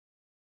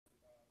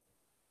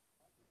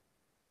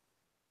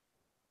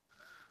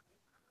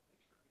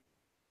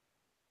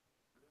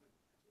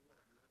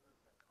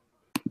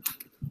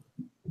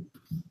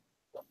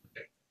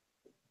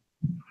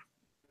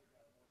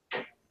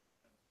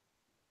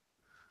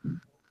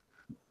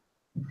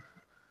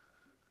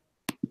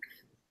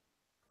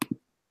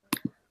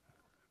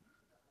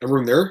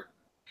Everyone there?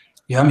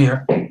 Yeah, I'm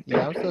here.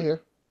 Yeah, I'm still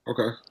here.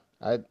 Okay.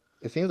 I.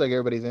 It seems like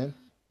everybody's in.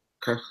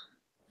 Okay.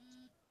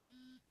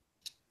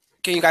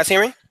 Can you guys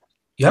hear me?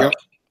 Yep.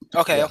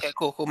 Okay, Yeah. okay,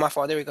 cool. My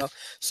fault. There we go.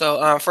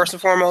 So, first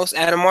and foremost,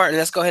 Adam Martin,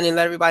 let's go ahead and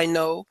let everybody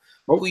know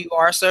who you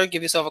are, sir.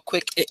 Give yourself a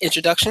quick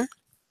introduction.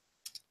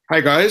 Hi,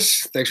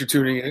 guys. Thanks for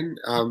tuning in.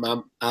 I'm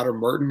Adam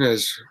Martin,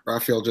 as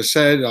Raphael just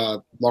said,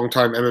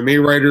 longtime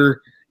MMA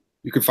writer.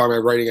 You can find my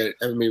writing at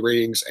MMA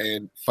Ratings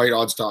and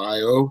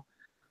FightOdds.io.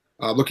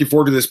 Looking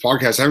forward to this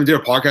podcast. I haven't did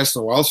a podcast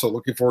in a while, so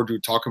looking forward to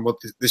talking about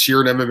this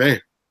year in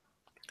MMA.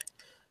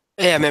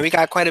 Yeah, man, we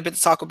got quite a bit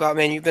to talk about,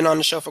 man. You've been on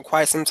the show for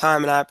quite some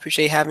time, and I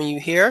appreciate having you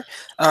here.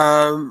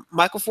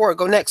 Michael Ford,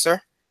 go next,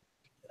 sir.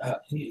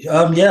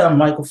 Yeah, I'm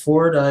Michael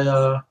Ford.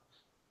 I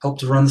help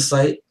to run the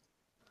site.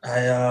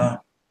 I'm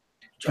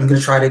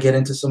going to try to get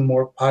into some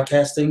more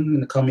podcasting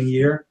in the coming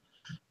year,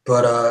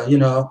 but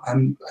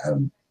I'm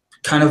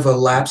kind of a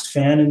lapsed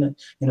fan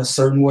in a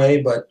certain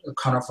way, but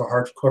kind of a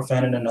hardcore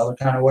fan in another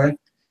kind of way.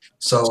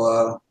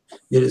 So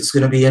it's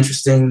going to be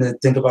interesting to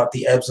think about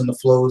the ebbs and the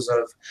flows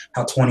of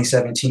how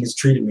 2017 has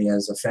treated me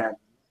as a fan.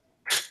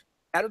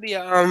 That'll be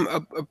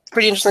a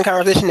pretty interesting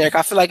conversation, Eric.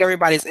 I feel like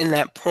everybody's in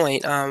that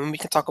point. We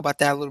can talk about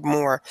that a little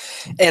more.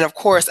 And of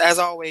course, as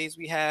always,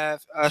 we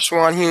have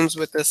Shawan Humes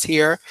with us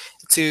here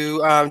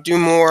to do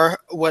more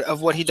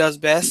of what he does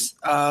best,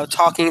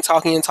 talking. So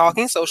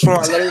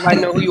Shawan, let everybody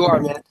know who you are,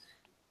 man.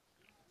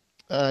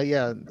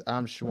 Yeah,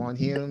 I'm Shawan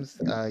Humes.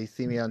 You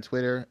see me on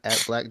Twitter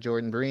at Black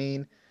Jordan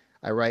Breen.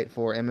 I write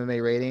for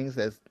MMA Ratings.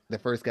 That's the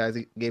first guys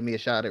who gave me a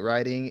shot at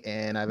writing,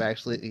 and I've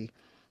actually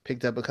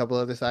picked up a couple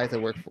other sites. I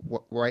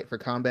write for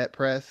Combat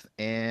Press,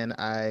 and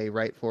I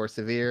write for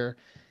Severe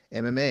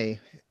MMA.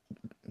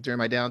 During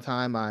my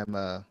downtime,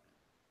 I'm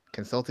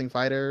consulting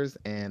fighters,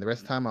 and the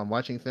rest of the time I'm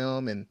watching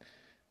film and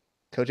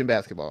coaching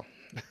basketball.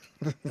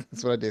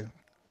 That's what I do.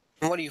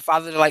 And what are you,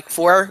 father to like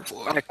four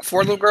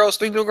little girls,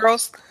 3 little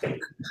girls?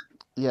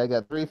 Yeah, I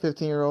got 3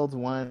 15-year-olds,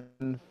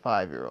 1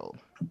 5-year-old.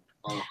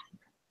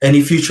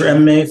 Any future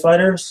MMA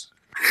fighters?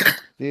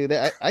 Dude,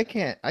 I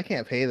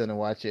can't pay them to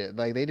watch it.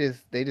 Like they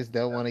just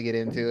don't want to get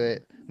into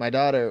it. My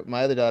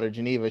other daughter,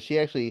 Geneva,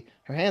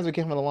 her hands were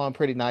coming along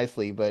pretty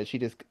nicely, but she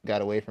just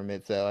got away from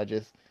it. So I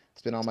just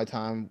spend all my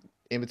time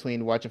in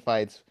between watching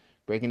fights,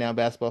 breaking down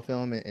basketball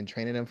film, and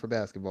training them for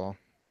basketball.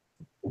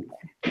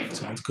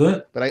 Sounds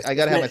good. But I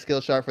gotta have my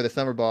skills sharp for the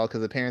summer ball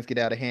because the parents get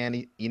out of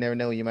hand. You never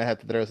know, you might have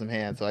to throw some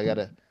hands. So I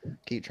gotta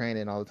keep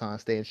training all the time,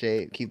 stay in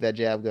shape, keep that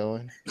jab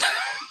going.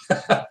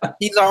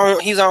 He's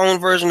our own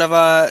version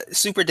of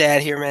Super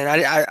Dad here, man.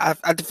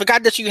 I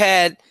forgot that you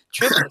had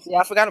triplets. Yeah,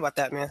 I forgot about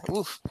that, man.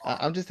 Oof.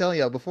 I'm just telling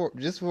y'all before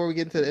we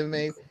get into the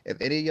MMA, if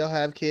any of y'all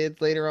have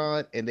kids later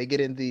on and they get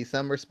into the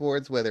summer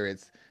sports, whether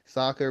it's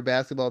soccer,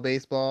 basketball,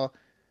 baseball,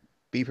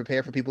 be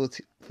prepared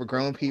for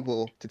grown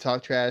people to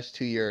talk trash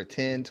to your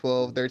 10,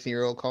 12,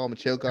 13-year-old, call them a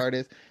choke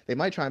artist. They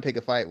might try and pick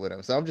a fight with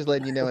them. So I'm just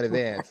letting you know in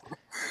advance.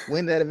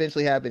 When that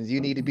eventually happens,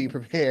 you need to be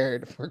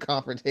prepared for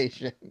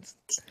confrontations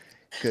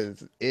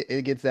because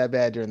it gets that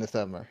bad during the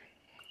summer.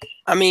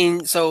 I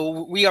mean,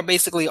 so we are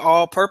basically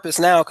all purpose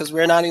now because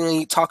we're not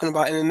only talking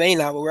about MMA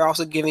now, but we're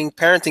also giving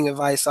parenting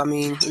advice. I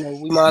mean,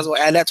 we might as well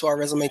add that to our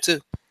resume too.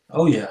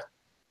 Oh yeah.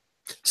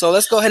 So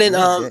let's go ahead and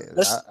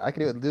I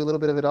can do a little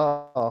bit of it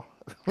all.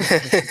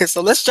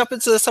 So let's jump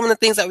into some of the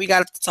things that we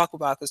got to talk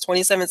about because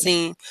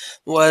 2017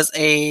 was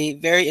a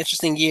very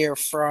interesting year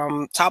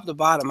from top to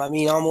bottom. I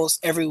mean,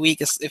 almost every week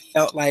it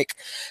felt like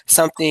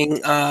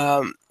something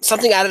out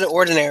of the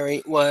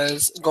ordinary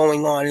was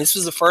going on. This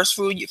was the first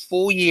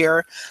full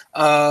year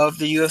of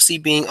the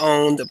UFC being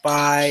owned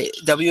by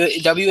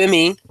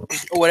WME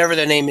or whatever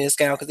their name is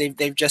now because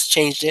they've just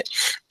changed it.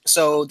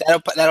 So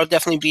that'll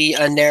definitely be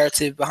a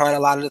narrative behind a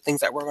lot of the things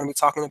that we're going to be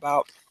talking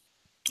about.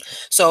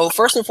 So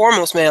first and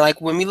foremost, man, like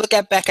when we look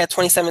back at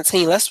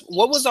 2017,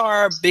 what was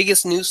our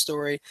biggest news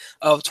story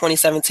of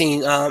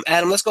 2017?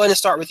 Adam, let's go ahead and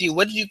start with you.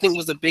 What did you think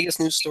was the biggest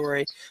news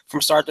story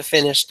from start to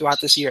finish throughout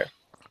this year?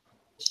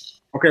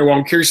 Okay, well,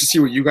 I'm curious to see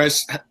what you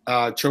guys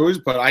chose,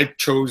 but I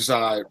chose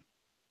Conor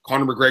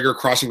McGregor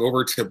crossing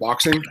over to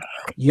boxing.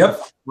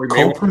 Yep,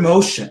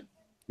 co-promotion.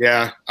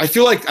 Yeah, I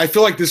feel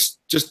like this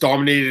just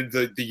dominated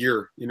the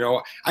year. You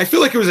know, I feel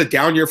like it was a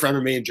down year for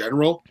MMA in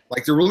general.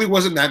 Like there really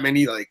wasn't that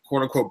many like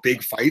quote unquote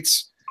big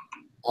fights.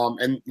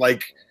 And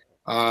like,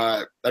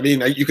 I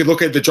mean, you could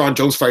look at the John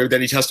Jones fight,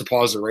 then he tested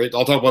positive, right?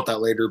 I'll talk about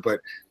that later. But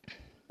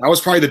that was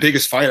probably the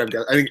biggest fight.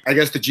 I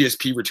guess the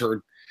GSP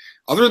return.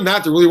 Other than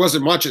that, there really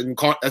wasn't much, and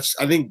that's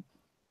I think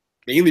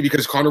mainly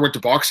because Conor went to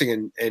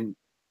boxing and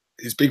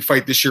his big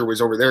fight this year was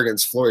over there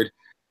against Floyd.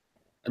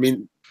 I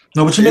mean,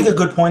 no, but you make a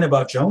good point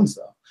about Jones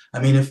though. I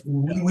mean, if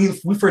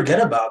we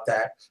forget about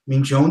that, I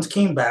mean, Jones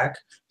came back.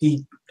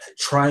 He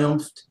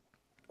triumphed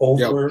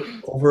over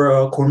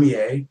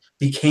Cormier,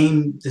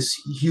 became this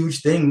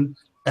huge thing,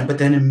 but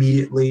then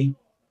immediately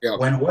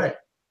went away.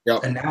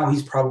 Yep. And now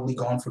he's probably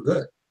gone for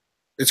good.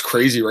 It's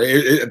crazy,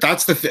 right?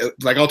 That's the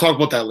like I'll talk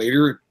about that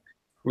later.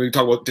 when you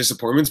talk about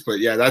disappointments. But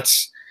yeah,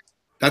 that's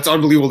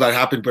unbelievable that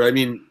happened. But I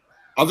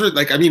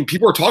mean,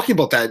 people are talking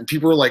about that, and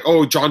people are like,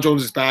 "Oh, John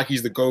Jones is back.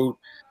 He's the GOAT."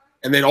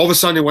 And then all of a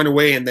sudden it went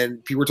away, and then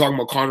people were talking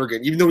about Conor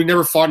again, even though he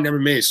never fought in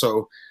MMA.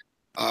 So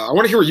I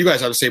want to hear what you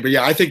guys have to say. But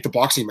yeah, I think the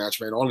boxing match,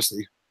 man,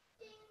 honestly.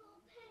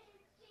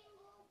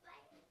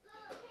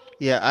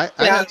 Yeah,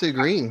 I have to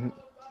agree.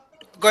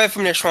 Go ahead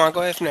from there, Sean.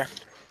 Go ahead from there.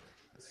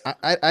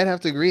 I'd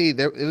have to agree.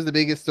 It was the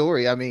biggest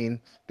story. I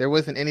mean, there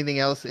wasn't anything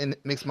else in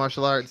mixed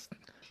martial arts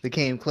that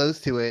came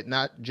close to it,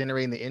 not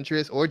generating the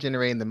interest or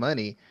generating the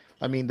money.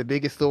 I mean, the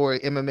biggest story,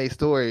 MMA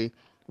story,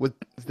 was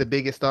the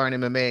biggest star in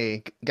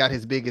MMA got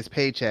his biggest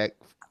paycheck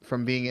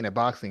from being in a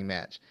boxing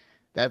match.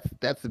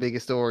 That's the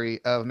biggest story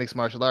of mixed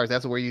martial arts.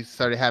 That's where you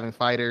started having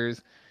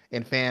fighters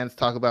and fans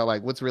talk about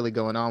like what's really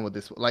going on with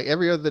this. Like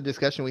every other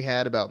discussion we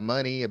had about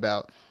money,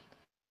 about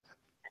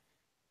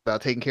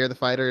taking care of the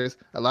fighters,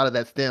 a lot of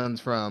that stems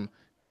from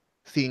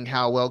seeing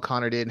how well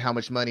Conor did and how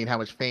much money and how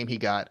much fame he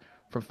got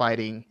from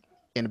fighting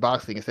in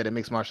boxing instead of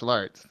mixed martial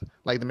arts.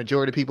 Like the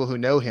majority of people who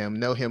know him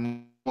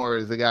more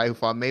as the guy who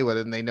fought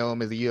Mayweather than they know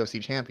him as a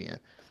UFC champion.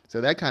 So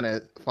that kind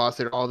of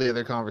fostered all the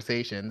other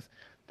conversations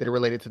that are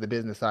related to the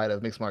business side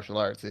of mixed martial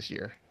arts this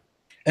year.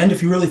 And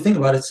if you really think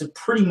about it, it's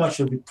pretty much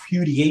a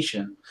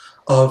repudiation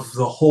of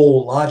the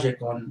whole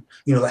logic on,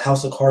 the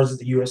house of cards that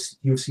the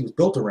UFC was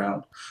built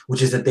around,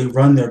 which is that they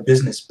run their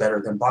business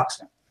better than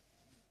boxing.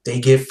 They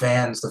give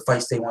fans the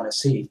fights they want to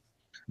see.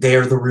 They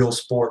are the real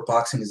sport.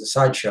 Boxing is a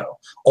sideshow.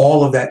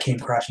 All of that came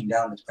crashing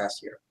down this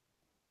past year.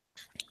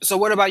 So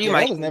what about you, Yeah,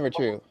 Mike? that was never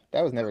true.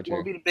 That was never What true.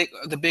 would be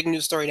the big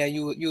news story that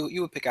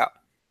you would pick out?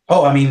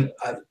 Oh, I mean,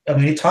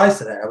 it ties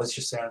to that. I was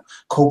just saying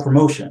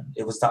co-promotion.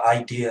 It was the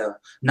idea,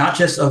 not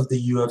just of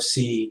the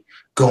UFC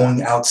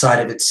going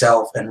outside of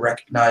itself and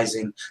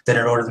recognizing that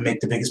in order to make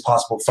the biggest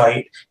possible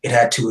fight, it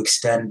had to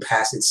extend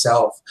past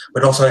itself,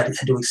 but also had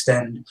to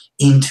extend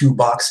into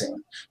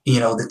boxing.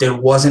 That there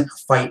wasn't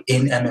a fight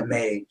in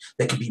MMA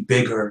that could be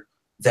bigger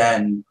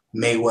than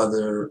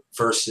Mayweather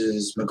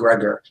versus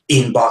McGregor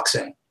in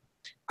boxing.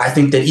 I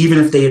think that even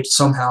if they had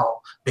somehow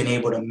been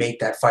able to make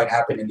that fight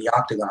happen in the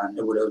octagon,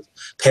 it would have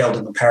paled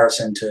in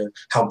comparison to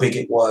how big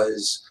it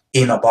was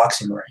in a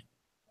boxing ring.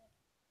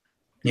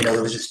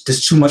 There was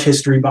there's too much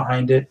history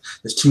behind it.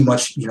 There's too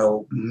much,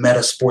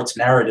 meta sports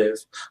narrative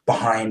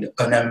behind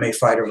an MMA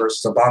fighter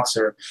versus a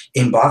boxer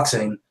in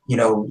boxing,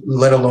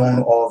 let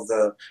alone all of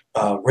the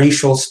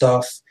racial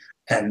stuff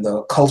and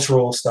the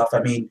cultural stuff. I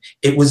mean,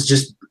 it was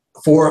just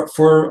for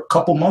a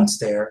couple months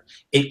there,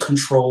 it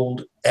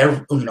controlled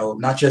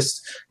not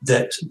just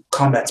the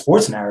combat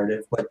sports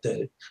narrative, but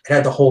it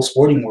had the whole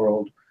sporting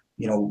world,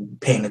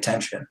 paying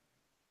attention.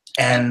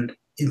 And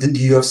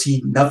the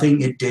UFC,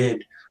 nothing it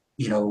did,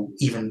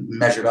 even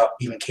measured up,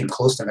 even came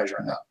close to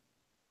measuring up.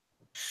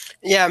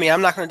 Yeah, I mean,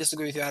 I'm not going to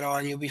disagree with you at all,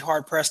 and you'll be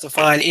hard pressed to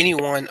find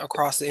anyone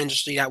across the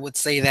industry that would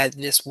say that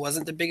this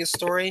wasn't the biggest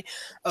story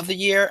of the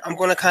year. I'm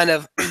going to kind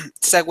of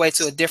segue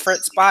to a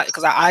different spot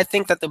because I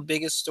think that the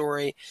biggest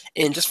story,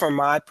 and just from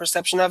my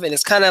perception of it,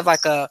 is kind of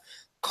like a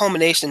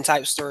culmination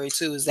type story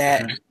too, is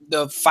that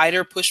the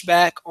fighter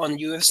pushback on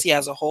UFC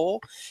as a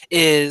whole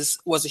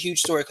was a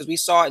huge story because we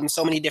saw it in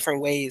so many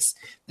different ways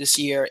this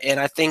year, and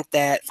I think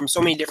that from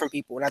so many different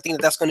people, and I think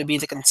that that's going to be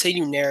the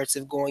continued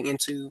narrative going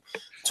into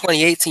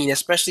 2018,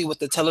 especially with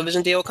the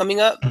television deal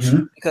coming up,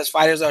 because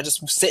fighters are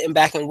just sitting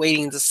back and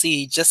waiting to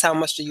see just how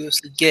much the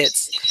UFC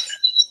gets.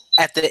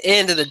 At the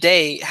end of the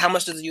day, how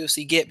much does the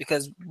UFC get?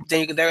 Because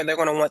they're going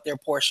to want their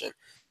portion.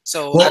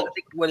 So I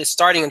think what is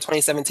starting in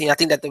 2017, I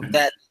think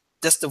that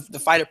just the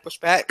fighter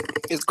pushback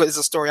is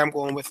a story I'm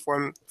going with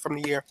from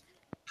the year.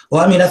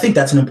 Well, I mean, I think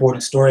that's an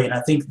important story, and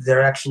I think there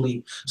are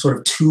actually sort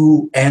of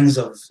two ends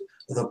of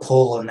the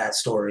pull in that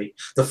story.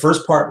 The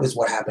first part was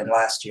what happened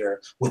last year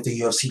with the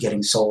UFC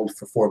getting sold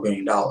for $4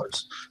 billion.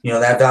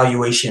 That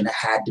valuation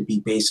had to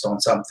be based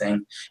on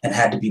something and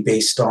had to be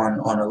based on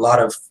a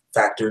lot of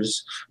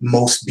factors,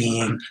 most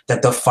being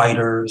that the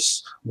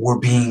fighters were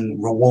being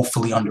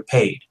woefully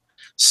underpaid.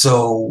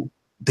 So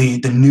the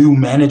new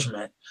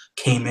management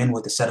came in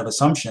with a set of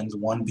assumptions,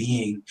 one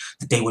being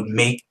that they would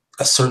make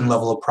a certain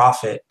level of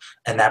profit,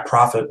 and that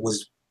profit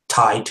was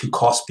tied to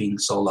cost being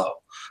so low.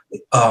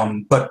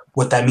 But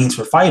what that means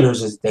for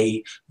fighters is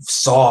they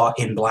saw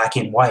in black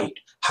and white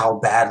how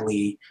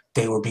badly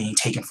they were being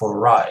taken for a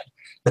ride.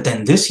 But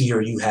then this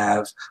year you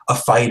have a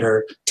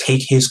fighter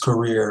take his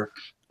career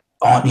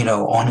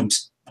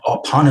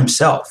upon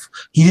himself.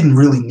 He didn't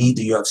really need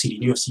the UFC.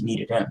 The UFC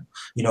needed him.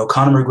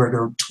 Conor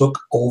McGregor took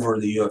over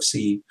the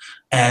UFC,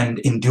 and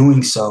in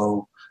doing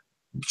so,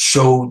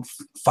 showed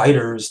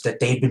fighters that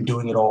they'd been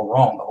doing it all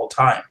wrong the whole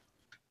time.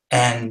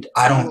 And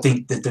I don't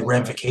think that the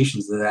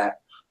ramifications of that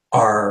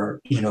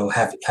are,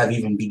 have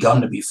even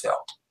begun to be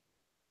felt.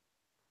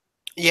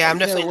 Yeah, I'm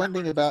definitely. One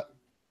thing about.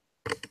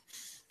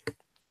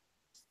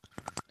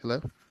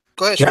 Hello.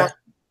 Go ahead, Sean.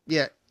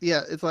 Yeah.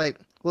 It's like,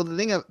 well, the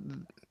thing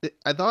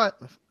I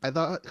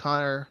thought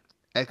Conor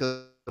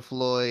echoed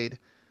Floyd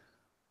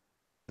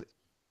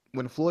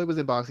when Floyd was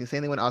in boxing.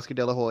 Same thing when Oscar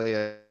De La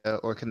Hoya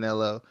or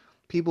Canelo.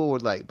 People were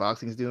like,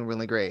 boxing's doing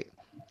really great.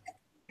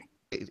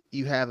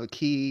 you have a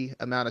key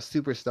amount of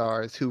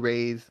superstars who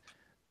raise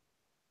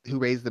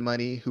the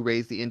money, who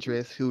raise the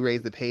interest, who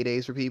raise the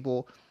paydays for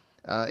people.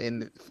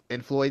 In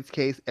Floyd's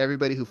case,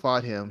 everybody who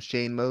fought him,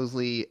 Shane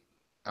Mosley,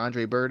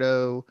 Andre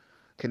Berto,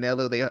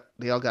 Canelo,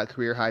 they all got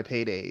career high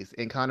paydays.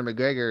 In Conor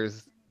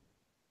McGregor's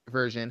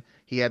version,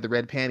 he had the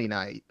red panty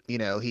night.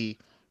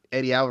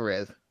 Eddie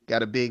Alvarez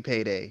got a big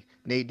payday.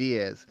 Nate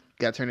Diaz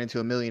got turned into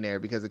a millionaire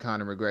because of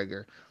Conor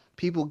McGregor.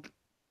 People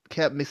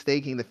kept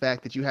mistaking the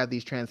fact that you have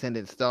these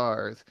transcendent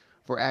stars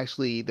for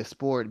actually the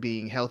sport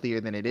being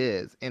healthier than it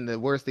is. And the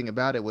worst thing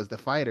about it was the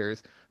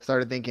fighters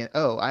started thinking,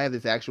 oh, I have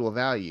this actual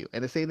value.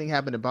 And the same thing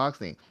happened in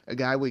boxing. A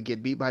guy would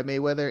get beat by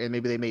Mayweather and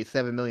maybe they made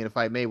 $7 million to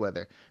fight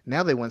Mayweather.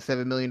 Now they want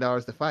 $7 million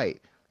to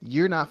fight.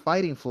 You're not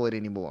fighting Floyd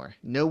anymore.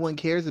 No one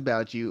cares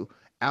about you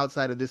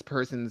outside of this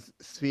person's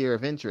sphere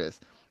of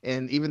interest.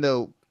 And even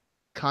though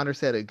Conor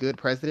set a good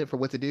precedent for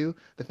what to do,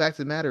 the fact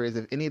of the matter is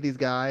if any of these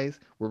guys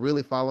were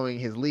really following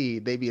his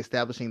lead, they'd be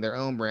establishing their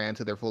own brand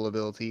to their full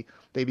ability.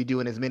 They'd be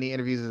doing as many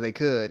interviews as they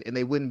could, and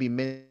they wouldn't be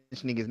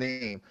mentioning his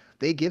name.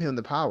 They give him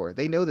the power.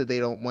 They know that they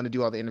don't want to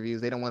do all the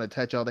interviews. They don't want to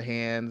touch all the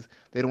hands.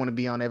 They don't want to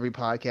be on every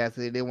podcast.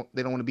 They don't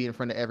want to be in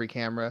front of every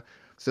camera.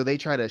 So they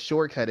try to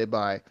shortcut it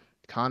by,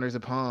 Conor's a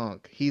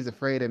punk. He's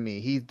afraid of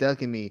me. He's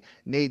ducking me.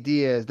 Nate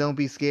Diaz, don't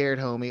be scared,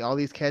 homie. All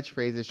these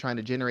catchphrases trying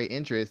to generate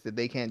interest that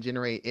they can't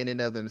generate in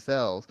and of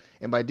themselves.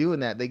 And by doing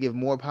that, they give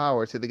more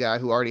power to the guy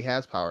who already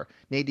has power.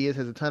 Nate Diaz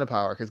has a ton of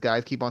power because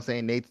guys keep on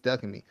saying Nate's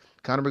ducking me.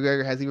 Conor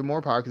McGregor has even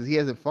more power because he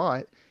hasn't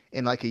fought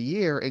in like a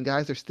year, and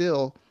guys are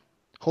still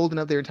holding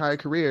up their entire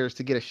careers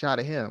to get a shot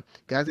at him.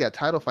 Guys got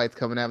title fights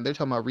coming out, and they're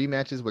talking about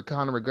rematches with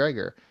Conor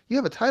McGregor. You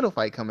have a title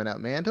fight coming up,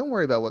 man. Don't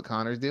worry about what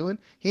Conor's doing.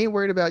 He ain't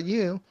worried about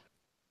you.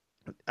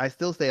 I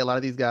still say a lot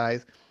of these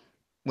guys,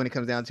 when it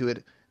comes down to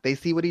it, they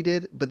see what he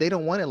did, but they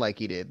don't want it like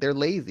he did. They're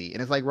lazy.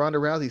 And it's like Ronda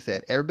Rousey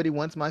said, everybody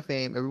wants my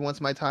fame, everyone wants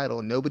my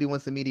title, nobody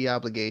wants the media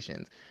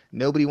obligations.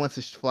 Nobody wants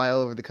to fly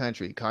all over the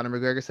country. Conor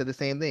McGregor said the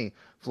same thing.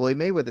 Floyd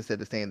Mayweather said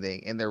the same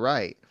thing, and they're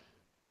right.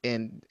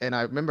 And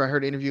I remember I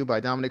heard an interview by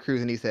Dominic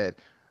Cruz, and he said,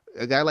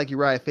 a guy like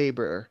Uriah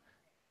Faber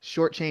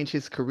shortchanged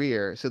his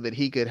career so that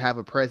he could have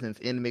a presence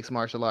in mixed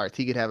martial arts.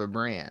 He could have a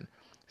brand.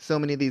 So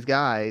many of these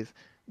guys,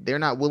 they're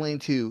not willing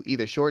to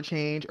either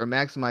shortchange or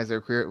maximize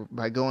their career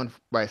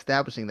by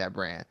establishing that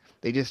brand.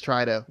 They just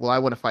try to, well, I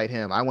want to fight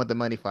him. I want the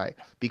money fight.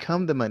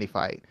 Become the money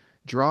fight.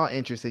 Draw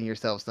interest in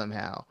yourself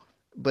somehow.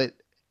 But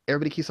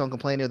everybody keeps on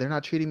complaining, they're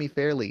not treating me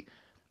fairly.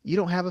 You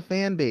don't have a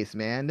fan base,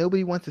 man.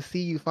 Nobody wants to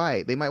see you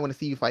fight. They might want to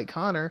see you fight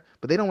Conor,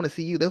 but they don't want to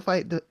see you.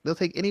 They'll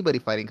take anybody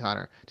fighting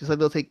Conor, just like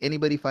they'll take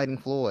anybody fighting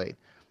Floyd.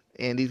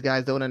 And these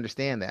guys don't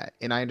understand that.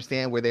 And I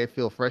understand where they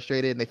feel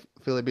frustrated and they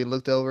feel they're being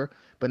looked over,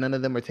 but none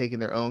of them are taking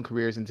their own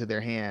careers into their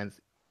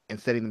hands and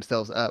setting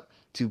themselves up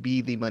to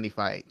be the money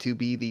fight, to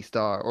be the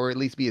star, or at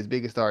least be as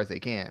big a star as they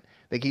can.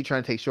 They keep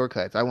trying to take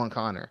shortcuts. I want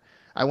Conor.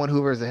 I want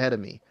whoever's ahead of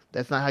me.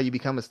 That's not how you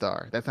become a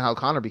star. That's not how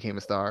Conor became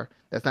a star.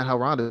 That's not how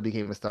Ronda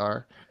became a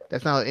star.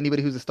 That's not how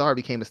anybody who's a star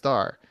became a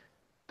star.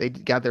 They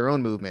got their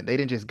own movement. They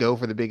didn't just go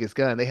for the biggest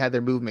gun. They had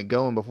their movement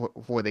going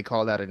before they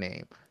called out a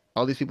name.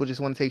 All these people just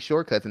want to take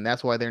shortcuts, and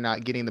that's why they're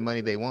not getting the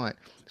money they want.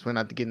 That's why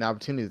they're not getting the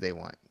opportunities they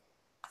want.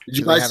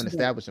 They haven't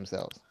established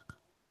themselves.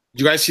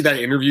 Did you guys see that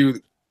interview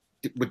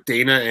with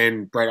Dana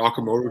and Brett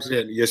Okamoto today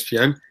at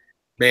ESPN?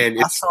 Man,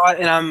 I saw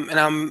it, and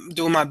I'm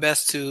doing my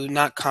best to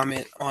not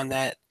comment on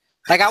that.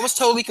 Like, I was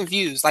totally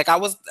confused. Like,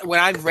 when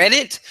I read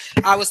it,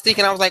 I was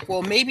thinking, I was like,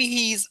 well, maybe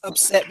he's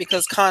upset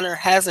because Conor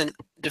hasn't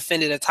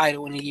defended a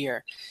title in a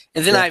year.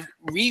 And then I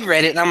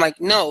reread it, and I'm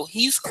like, no,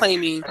 he's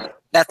claiming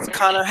that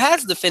Conor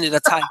has defended a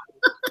title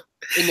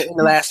in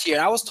the last year.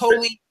 I was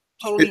totally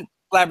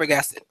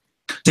flabbergasted.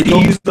 Did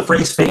he use the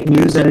phrase fake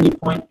news at any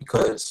point?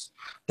 Because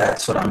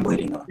that's what I'm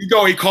waiting on.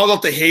 He called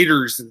out the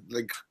haters,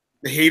 like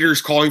the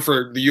haters calling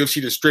for the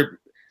UFC to strip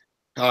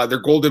their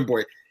golden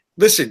boy.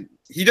 Listen,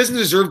 he doesn't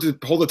deserve to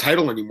hold the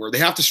title anymore. They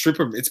have to strip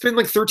him. It's been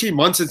like 13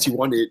 months since he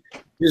won it.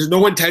 There's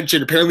no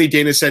intention. Apparently,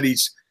 Dana said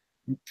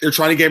they're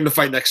trying to get him to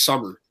fight next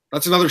summer.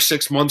 That's another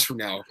 6 months from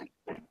now.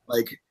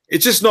 Like,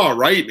 it's just not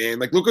right, man.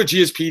 Like, look what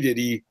GSP did.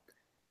 He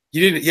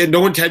had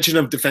no intention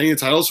of defending the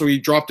title, so he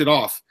dropped it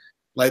off.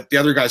 Like the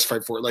other guys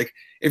fight for it. Like,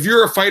 if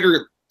you're a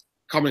fighter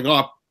coming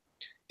up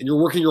and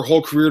you're working your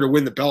whole career to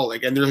win the belt,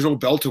 like, and there's no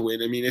belt to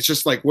win, I mean, it's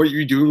just like, what are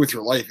you doing with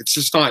your life?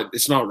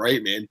 It's not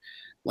right, man.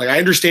 Like, I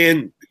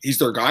understand he's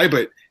their guy,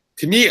 but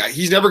to me,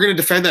 he's never going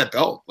to defend that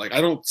belt. Like,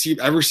 I don't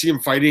ever see him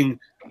fighting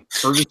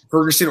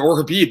Ferguson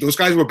or Khabib. Those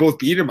guys would both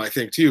beat him, I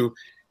think, too.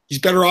 He's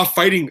better off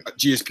fighting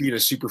GSP in a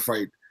super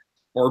fight.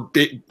 Or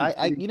big.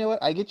 You know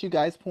what? I get you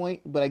guys'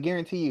 point, but I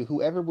guarantee you,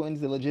 whoever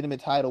wins the legitimate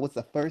title, what's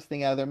the first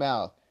thing out of their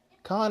mouth?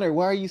 Conor,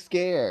 why are you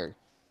scared?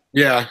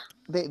 Yeah.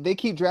 They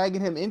keep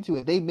dragging him into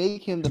it. They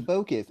make him the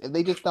focus. If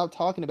they just stopped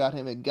talking about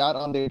him and got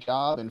on their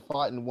job and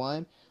fought and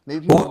won,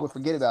 maybe people would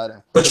forget about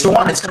him. But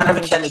Shawan, it's kind of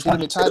a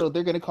legitimate title.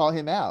 They're going to call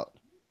him out.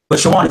 But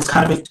Shawan, it's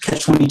kind of a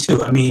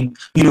catch-22. I mean,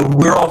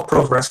 we're all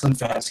pro wrestling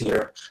fans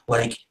here.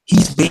 Like,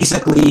 he's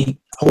basically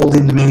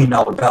holding the $1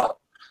 million belt.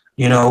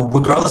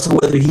 Regardless of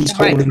whether he's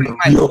Mike, holding the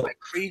real. Mike,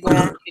 where you going?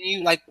 Can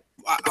you I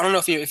don't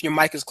know if your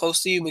mic is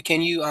close to you, but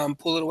can you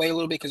pull it away a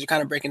little bit because you're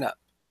kind of breaking up?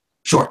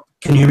 Sure.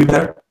 Can you hear me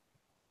better?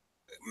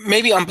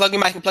 Maybe unplug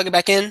your mic and plug it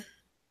back in.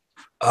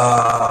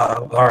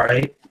 All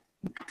right.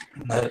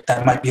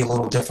 That might be a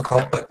little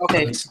difficult, but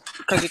okay, because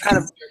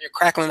you're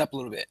crackling up a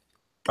little bit.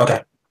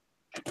 Okay.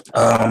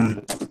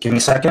 Give me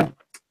a second.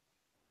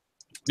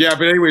 Yeah,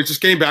 but anyway,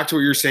 just getting back to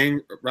what you're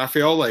saying,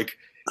 Raphael, like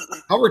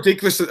how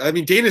ridiculous. I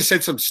mean, Dana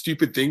said some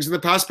stupid things in the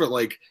past, but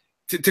like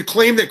to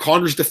claim that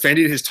Connor's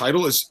defended his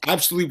title is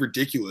absolutely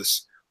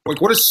ridiculous.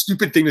 Like, what a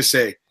stupid thing to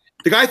say.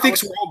 The guy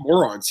thinks we're all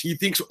morons. He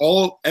thinks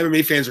all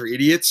MMA fans are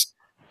idiots.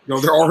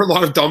 There are a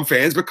lot of dumb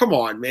fans, but come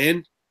on,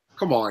 man.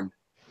 Come on.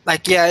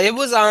 Like, yeah, it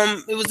was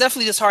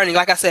definitely disheartening.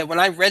 Like I said, when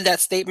I read that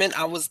statement,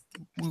 I was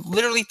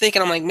literally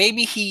thinking, I'm like,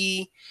 maybe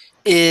he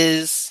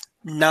is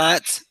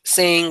not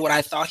saying what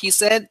I thought he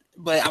said,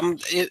 but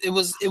it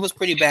was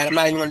pretty bad. I'm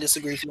not even going to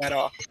disagree with you at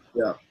all.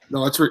 Yeah,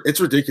 no, it's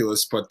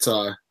ridiculous. But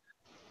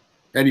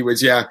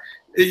anyways, yeah,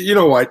 you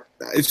know what?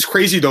 It's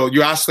crazy though.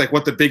 You asked like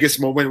what the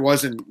biggest moment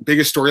was and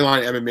biggest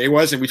storyline MMA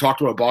was, and we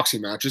talked about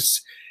boxing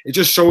matches. It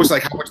just shows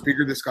like how much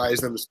bigger this guy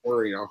is than the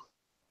sport,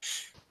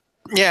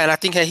 Yeah, and I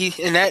think that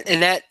in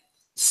that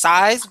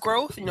size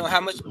growth,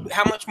 how much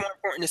more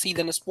important is he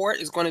than the sport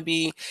is going to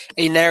be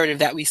a narrative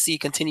that we see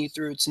continue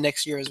through to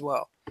next year as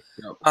well.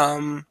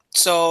 Yep.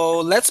 So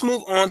let's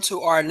move on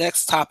to our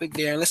next topic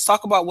there, and let's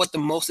talk about what the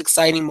most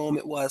exciting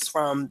moment was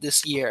from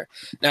this year.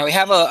 Now we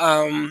have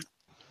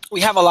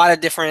a lot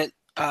of different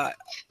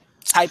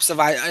types of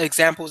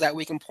examples that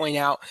we can point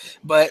out,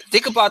 but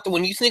think about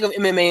when you think of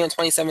MMA in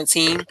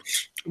 2017.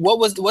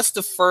 What's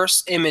the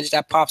first image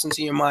that pops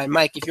into your mind?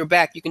 Mike, if you're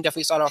back, you can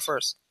definitely start off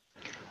first.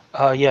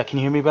 Yeah, can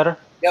you hear me better?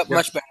 Yep,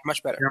 much better.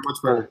 Yeah,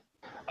 much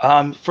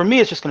better. For me,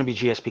 it's just going to be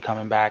GSP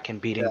coming back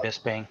and beating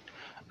Bisping.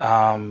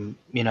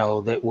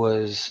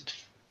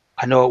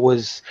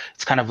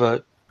 It's kind of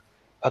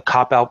a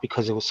cop out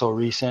because it was so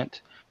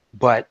recent,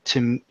 but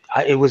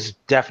it was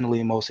definitely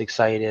the most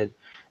excited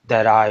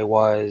that I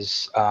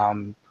was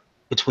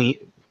between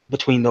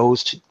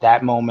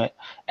that moment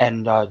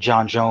and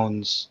John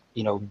Jones,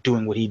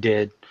 doing what he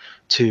did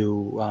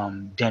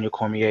to Daniel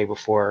Cormier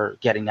before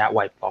getting that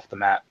wiped off the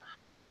map.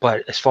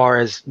 But as far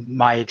as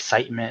my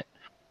excitement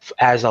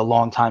as a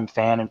longtime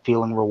fan and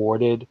feeling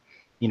rewarded,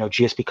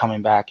 GSP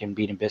coming back and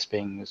beating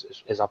Bisping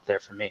is up there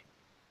for me.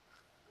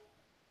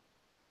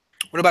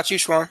 What about you,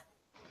 Schwan?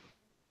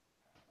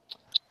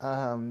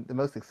 The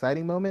most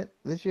exciting moment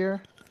this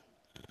year?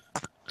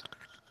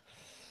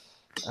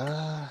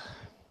 Man,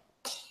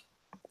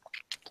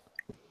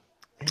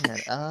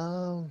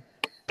 all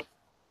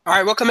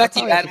right, we'll come back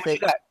to you, Adam. What you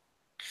got?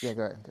 Yeah,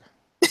 go ahead.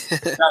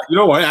 You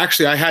know what?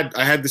 Actually, I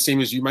had the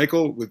same as you,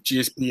 Michael, with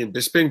GSP and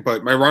Bisping,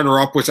 but my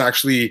runner-up was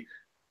actually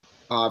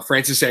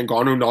Francis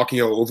Ngannou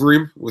knocking out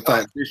Overeem with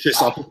that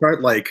vicious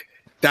uppercut. Like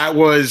that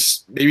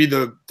was maybe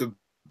the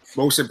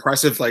most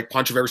impressive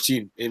punch I've ever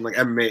seen in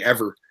MMA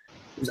ever.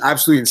 It was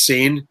absolutely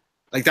insane.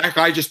 Like that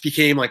guy just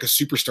became like a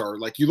superstar.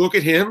 Like you look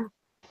at him,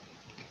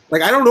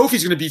 like I don't know if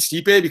he's going to beat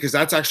Stipe because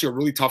that's actually a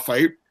really tough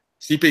fight.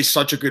 Stipe is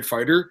such a good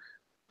fighter,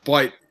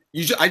 but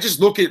I just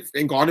look at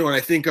Ngannou and I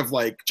think of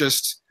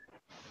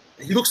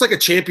he looks like a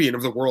champion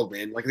of the world,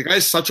 man. Like the guy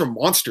is such a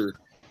monster.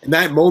 In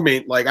that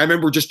moment, I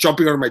remember just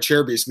jumping out of my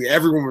chair. Basically,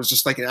 everyone was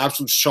just in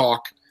absolute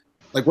shock,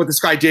 like what this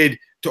guy did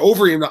to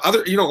Overeem. The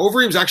other,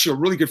 Overeem's actually a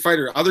really good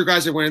fighter. Other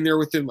guys that went in there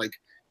with him,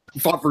 he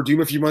fought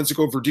Verdum a few months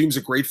ago. Verdum's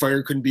a great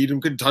fighter, couldn't beat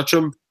him, couldn't touch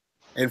him.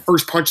 And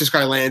first punch this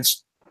guy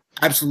lands,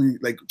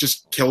 absolutely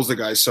just kills the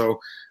guy. So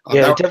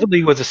it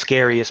definitely was the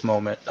scariest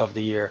moment of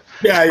the year.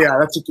 Yeah,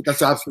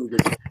 that's absolutely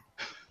good.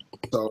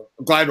 So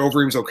I'm glad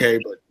Overeem's okay,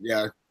 but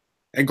yeah.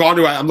 And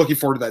Ngannou, I'm looking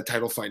forward to that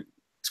title fight.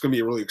 It's going to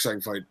be a really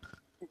exciting fight.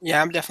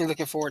 Yeah, I'm definitely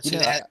looking forward to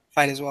that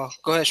fight as well.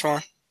 Go ahead,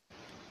 Schwan.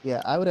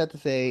 Yeah, I would have to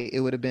say it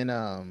would have been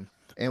and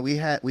we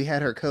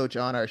had her coach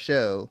on our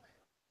show,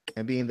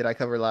 and being that I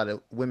cover a lot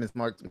of women's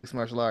mixed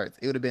martial arts,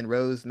 it would have been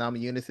Rose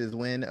Namajunas'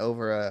 win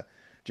over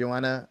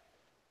Joanna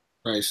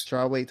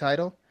strawweight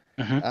title.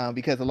 Mm-hmm.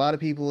 Because a lot of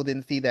people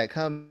didn't see that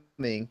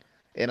coming,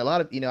 and a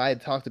lot of I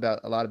had talked a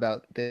lot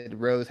about that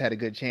Rose had a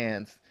good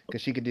chance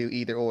because she could do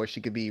either or.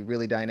 She could be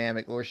really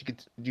dynamic, or she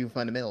could do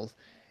fundamentals.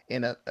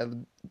 And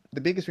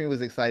the biggest reason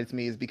was excited to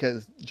me is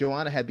because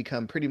Joanna had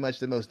become pretty much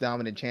the most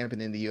dominant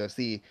champion in the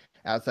UFC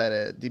outside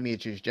of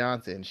Demetrius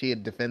Johnson. She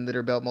had defended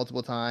her belt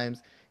multiple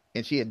times,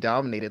 and she had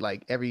dominated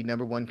every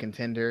number one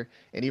contender.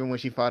 And even when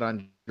she fought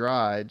on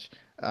Andrade,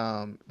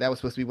 that was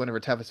supposed to be one of her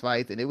toughest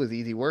fights, and it was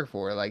easy work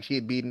for her. She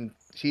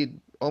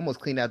had almost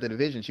cleaned out the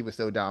division. She was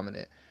so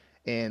dominant,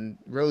 and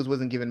Rose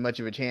wasn't given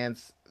much of a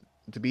chance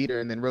to beat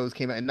her. And then Rose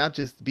came out, and not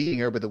just beating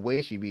her, but the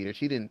way she beat her.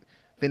 She didn't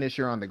finish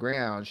her on the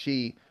ground.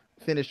 She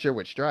finished her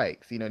with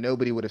strikes.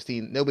 Nobody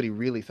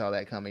really saw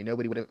that coming.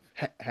 Nobody would have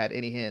had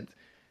any hint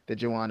that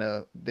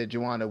Joanna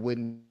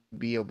wouldn't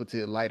be able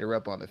to light her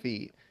up on the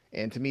feet.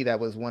 And to me, that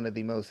was one of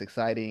the most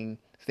exciting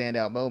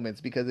standout moments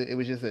because it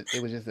was just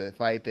a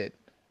fight that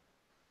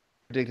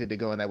predicted to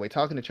go in that way.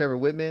 Talking to Trevor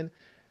Whitman,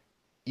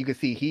 you could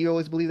see he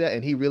always believed that,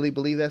 and he really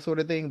believed that sort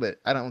of thing. But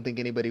I don't think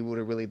anybody would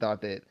have really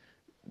thought that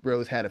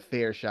Rose had a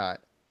fair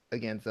shot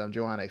against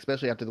Joanna,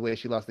 especially after the way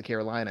she lost to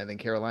Carolina. And then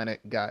Carolina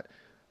got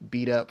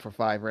beat up for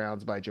 5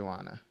 rounds by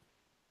Joanna.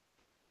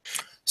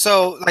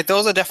 So like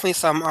those are definitely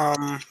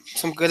some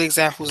good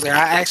examples there.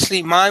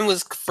 Mine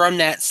was from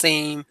that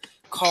same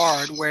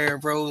card where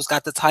Rose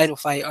got the title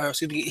fight, or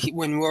excuse me,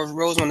 when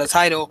Rose won the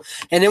title,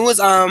 and it was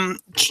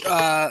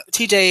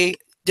TJ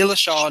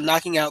Dillashaw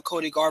knocking out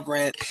Cody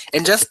Garbrandt,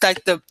 and just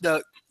like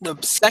the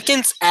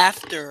seconds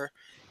after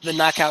the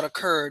knockout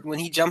occurred, when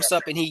he jumps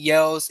up and he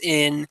yells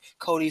in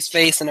Cody's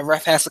face, and the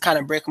ref has to kind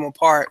of break him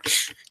apart.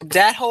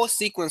 That whole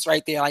sequence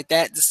right there, like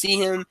that, to see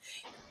him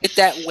get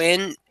that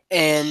win,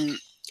 and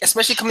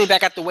especially coming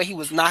back after the way he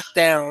was knocked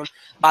down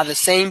by the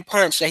same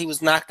punch that he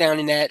was knocked down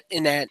in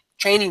that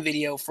training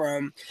video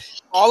from,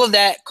 all of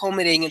that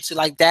culminating into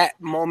like that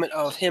moment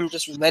of him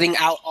just letting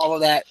out all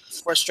of that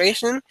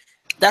frustration.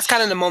 That's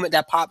kind of the moment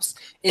that pops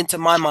into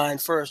my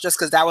mind first, just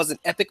because that was an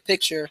epic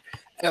picture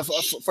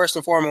first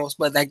and foremost.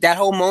 But like that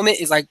whole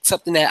moment is like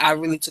something that I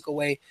really took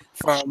away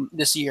from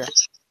this year.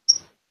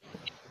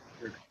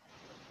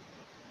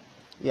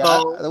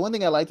 Yeah, the one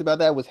thing I liked about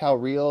that was how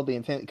real the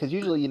intent. Because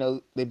usually,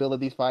 they build up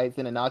these fights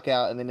in a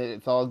knockout, and then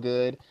it's all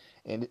good.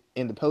 And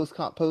in the post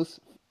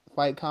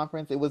fight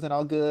conference, it wasn't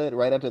all good.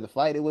 Right after the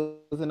fight, it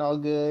wasn't all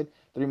good.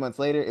 3 months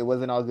later, it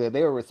wasn't all good.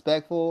 They were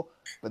respectful,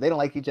 but they don't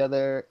like each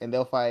other, and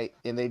they'll fight,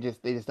 and they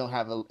just don't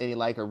have any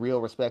like a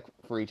real respect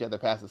for each other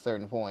past a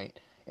certain point.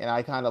 And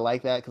I kind of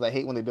like that because I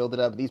hate when they build it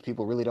up. These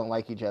people really don't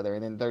like each other,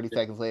 and then 30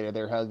 seconds later,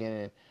 they're hugging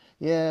and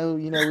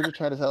we're just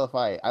trying to sell a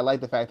fight. I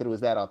like the fact that it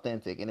was that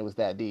authentic and it was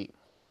that deep.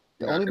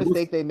 The only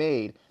mistake they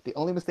made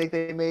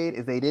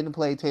is they didn't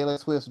play Taylor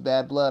Swift's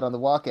Bad Blood on the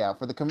walkout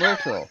for the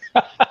commercial.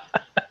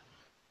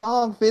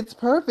 Song fits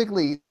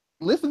perfectly.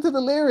 Listen to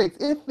the lyrics.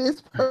 It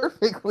fits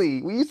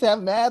perfectly. We used to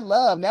have Mad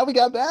Love. Now we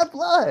got Bad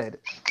Blood.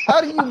 How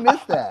do you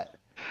miss that?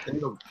 I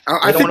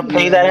don't want to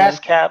pay that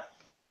ass cap.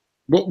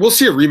 We'll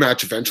see a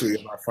rematch eventually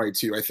in that fight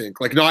too. I think.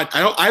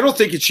 I don't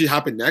think it should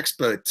happen next,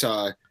 but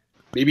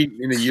maybe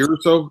in a year or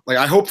so. Like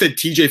I hope that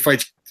TJ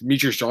fights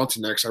Demetrius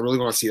Johnson next. I really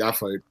want to see that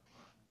fight.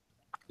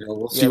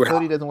 We'll see what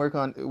Cody doesn't work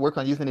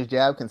on using his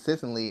jab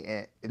consistently,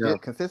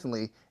 and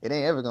consistently, it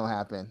ain't ever gonna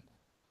happen.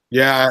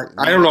 Yeah,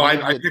 I don't know.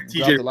 I picked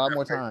TJ a lot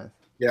more times.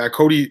 Yeah,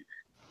 Cody,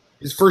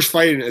 his first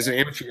fight as an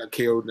amateur got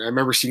KO'd. And I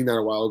remember seeing that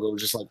a while ago. It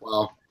was just like,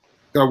 wow,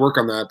 gotta work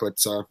on that.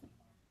 But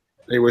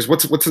anyways,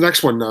 what's the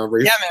next one,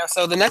 Ray? Yeah, man.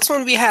 So the next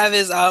one we have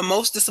is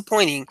most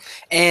disappointing,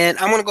 and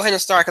I'm gonna go ahead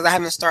and start because I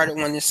haven't started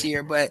one this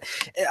year. But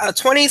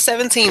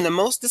 2017, the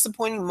most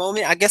disappointing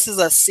moment, I guess, is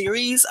a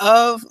series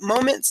of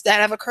moments that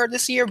have occurred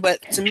this year.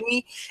 But to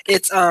me,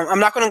 it's I'm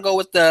not gonna go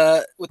with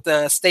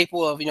the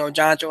staple of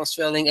John Jones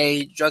failing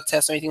a drug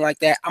test or anything like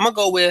that. I'm gonna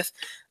go with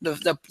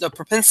the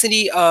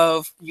propensity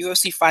of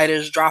UFC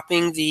fighters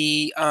dropping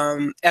the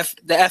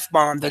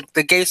F-bomb,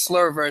 the gay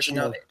slur version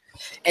of it.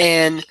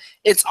 And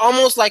it's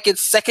almost like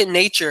it's second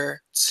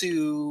nature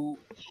to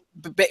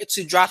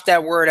drop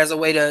that word as a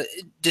way to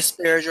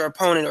disparage your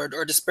opponent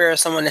or disparage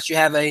someone that you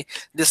have a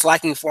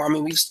disliking for. I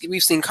mean,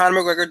 we've seen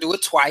Conor McGregor do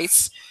it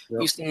twice. Yep.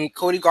 We've seen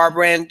Cody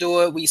Garbrandt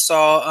do it. We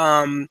saw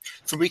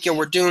Fabricio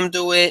Werdum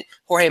do it.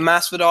 Jorge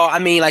Masvidal. I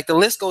mean, like the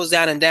list goes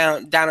down and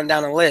down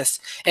the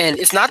list. And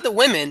it's not the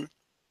women,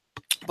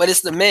 but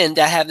it's the men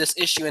that have this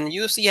issue, and the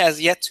UFC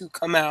has yet to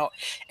come out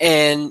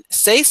and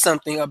say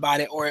something about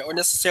it or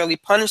necessarily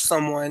punish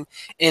someone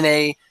in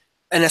a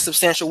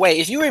substantial way.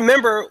 If you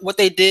remember what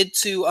they did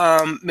to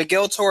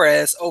Miguel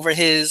Torres over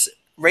his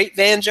rape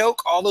van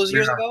joke all those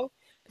years ago,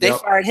 they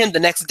fired him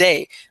the next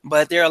day.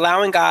 But they're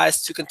allowing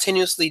guys to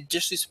continuously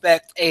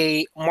disrespect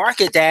a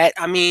market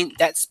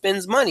that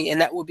spends money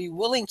and that would be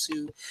willing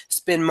to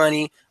spend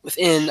money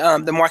within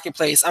the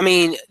marketplace. I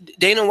mean,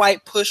 Dana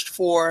White pushed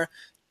for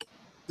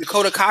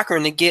Dakota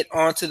Cochran to get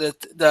onto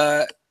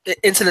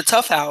into the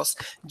Tough House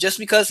just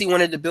because he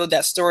wanted to build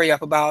that story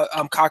up about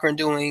Cochran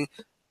doing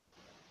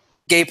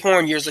gay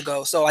porn years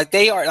ago. So like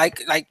they are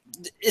like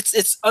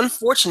it's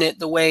unfortunate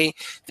the way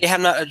they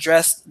have not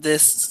addressed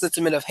this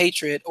sentiment of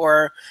hatred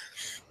or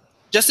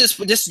just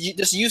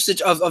this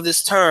usage of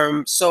this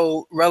term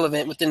so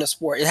relevant within the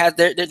sport.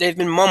 They've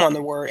been mum on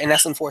the word, and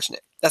that's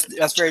unfortunate.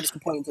 That's very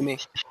disappointing to me.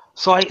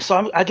 So I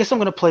guess I'm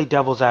going to play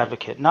devil's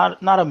advocate. Not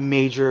a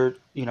major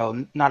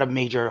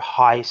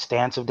high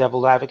stance of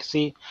devil's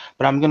advocacy,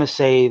 but I'm going to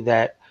say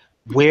that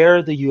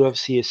where the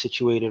UFC is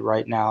situated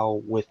right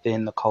now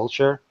within the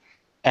culture,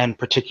 and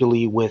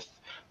particularly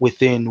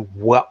within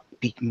what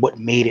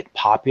made it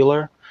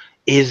popular,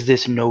 is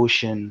this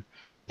notion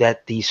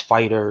that these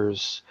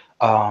fighters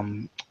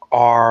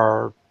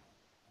are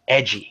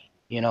edgy.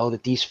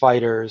 That these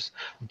fighters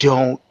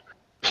don't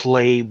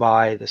play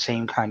by the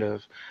same kind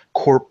of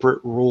corporate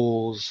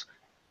rules,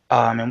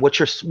 and what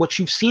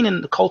you've seen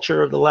in the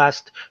culture of the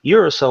last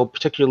year or so,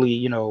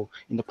 particularly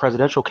in the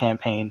presidential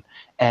campaign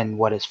and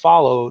what has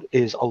followed,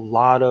 is a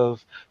lot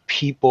of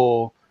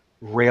people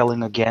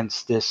railing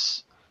against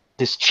this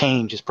this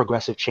change, this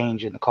progressive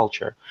change in the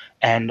culture.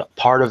 And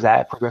part of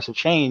that progressive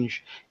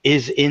change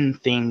is in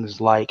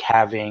things like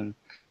having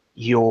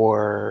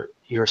your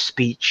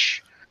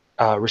speech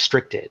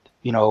restricted,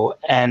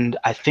 and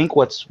I think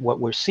what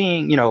we're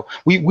seeing,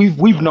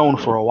 we've known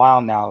for a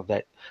while now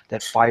that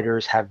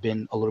fighters have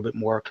been a little bit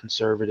more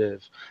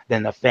conservative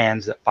than the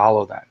fans that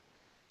follow them.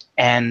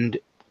 And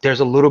there's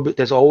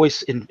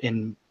always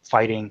in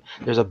fighting,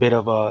 there's a bit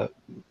of a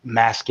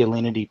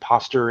masculinity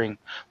posturing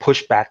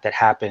pushback that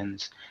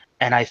happens.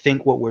 And I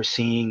think what we're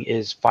seeing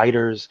is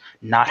fighters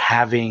not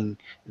having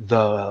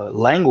the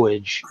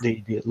language,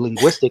 the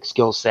linguistic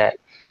skill set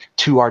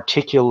to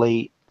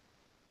articulate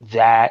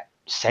that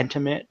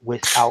sentiment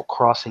without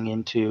crossing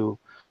into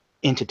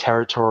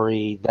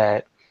territory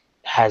that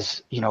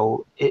has,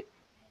 it,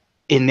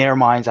 in their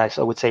minds, I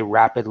would say,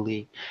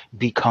 rapidly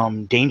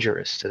become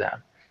dangerous to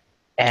them.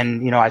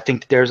 And I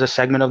think there's a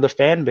segment of the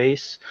fan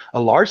base, a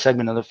large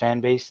segment of the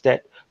fan base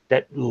that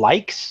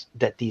likes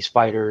that these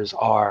fighters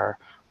are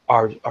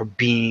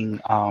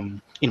being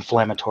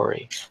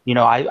inflammatory.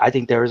 I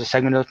think there is a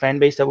segment of the fan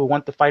base that would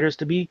want the fighters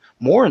to be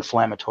more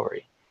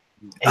inflammatory.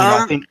 And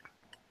I think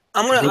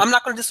I'm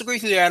not going to disagree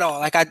with you there at all.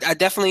 Like I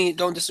definitely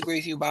don't disagree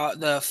with you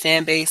about the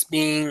fan base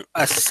being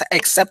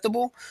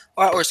acceptable,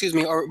 or excuse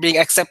me, or being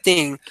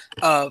accepting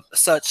of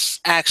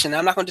such action.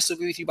 I'm not going to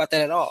disagree with you about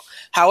that at all.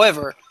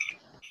 However,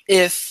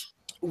 if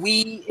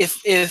we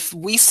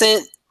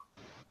sent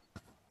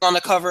on the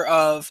cover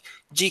of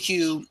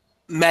GQ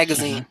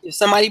magazine, if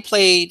somebody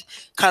played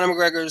Conor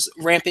McGregor's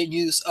rampant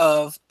use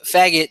of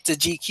faggot to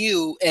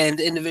GQ and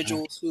the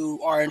individuals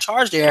who are in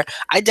charge there,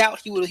 I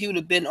doubt he would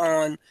have been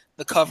on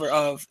the cover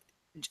of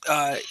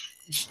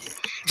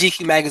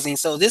GQ magazine.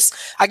 So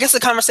I guess the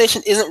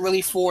conversation isn't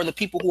really for the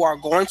people who are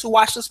going to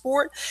watch the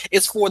sport.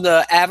 It's for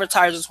the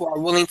advertisers who are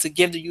willing to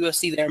give the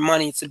UFC their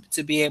money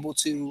to be able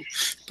to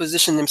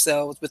position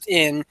themselves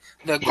within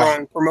the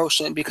growing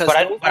promotion. Because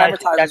those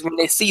advertisers, when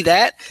they see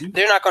that,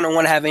 they're not going to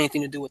want to have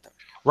anything to do with them.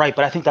 Right,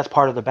 but I think that's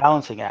part of the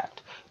balancing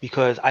act,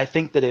 because I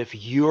think that if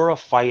you're a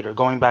fighter,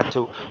 going back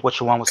to what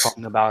Shawan was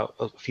talking about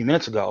a few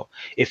minutes ago,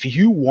 if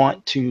you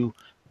want to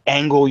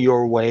angle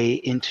your way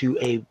into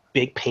a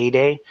big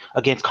payday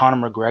against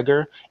Conor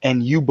McGregor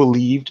and you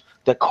believed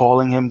that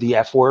calling him the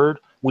F word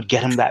would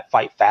get him that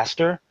fight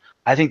faster,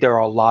 I think there are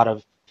a lot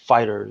of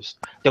fighters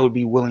that would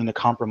be willing to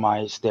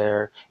compromise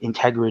their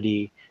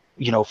integrity,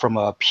 from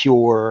a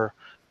pure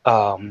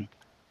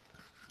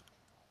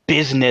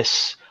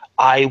business,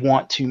 I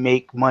want to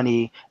make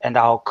money and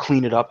I'll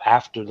clean it up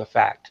after the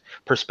fact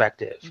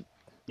perspective.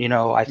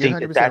 I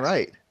think that's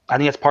right. I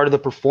think that's part of the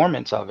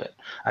performance of it.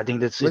 I think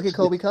that's look at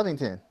Kobe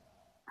Covington.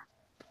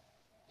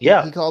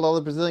 Yeah, he called all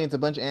the Brazilians a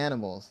bunch of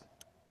animals.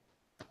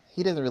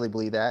 He doesn't really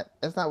believe that.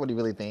 That's not what he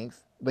really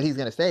thinks, but he's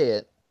gonna say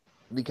it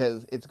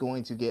because it's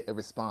going to get a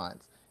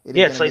response.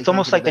 It's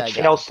almost like the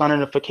Chael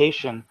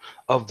Sonnenification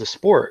of the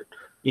sport.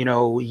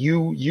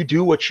 You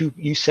do what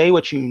you say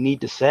what you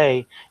need to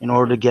say in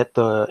order to get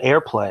the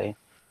airplay.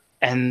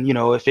 And,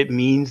 if it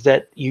means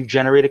that you've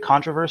generated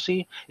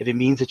controversy, if it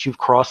means that you've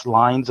crossed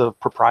lines of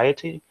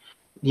propriety,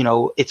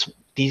 it's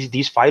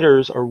these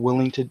fighters are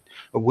willing to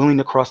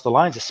cross the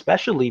lines,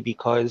 especially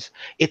because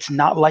it's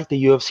not like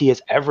the UFC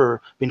has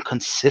ever been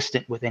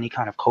consistent with any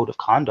kind of code of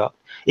conduct.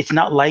 It's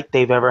not like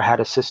they've ever had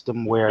a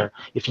system where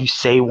if you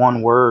say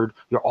one word,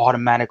 you're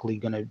automatically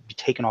going to be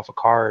taken off a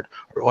card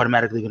or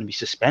automatically going to be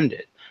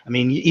suspended. I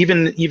mean,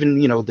 even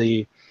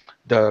the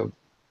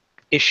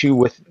issue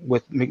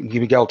with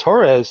Miguel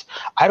Torres,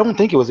 I don't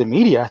think it was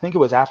immediate. I think it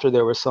was after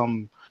there was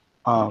some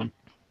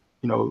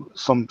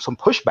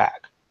pushback.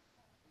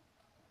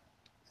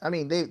 I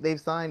mean, they've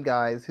signed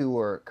guys who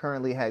are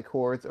currently had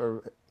courts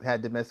or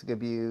had domestic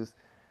abuse,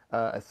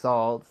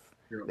 assaults.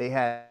 Yeah. They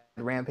had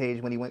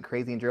Rampage when he went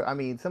crazy and drove. I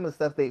mean, some of the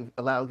stuff they've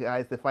allowed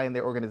guys to fight in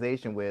their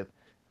organization with.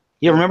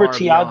 Yeah, remember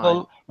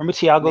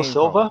Thiago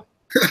Silva?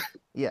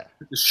 Yeah,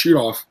 just shoot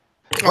off.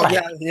 Oh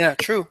yeah,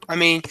 true. I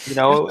mean,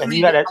 and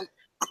you had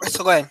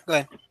so go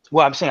ahead.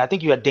 Well, I'm saying I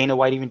think you had Dana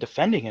White even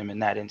defending him in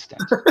that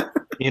instance.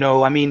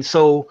 I mean,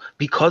 so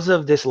because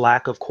of this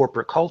lack of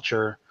corporate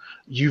culture,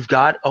 you've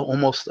got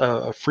almost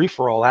a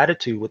free-for-all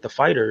attitude with the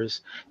fighters,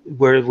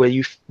 where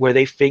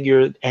they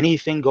figure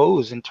anything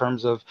goes in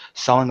terms of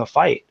selling a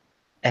fight.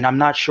 And I'm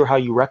not sure how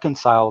you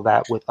reconcile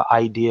that with the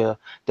idea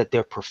that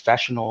they're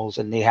professionals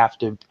and they have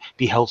to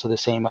be held to the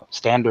same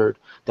standard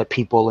that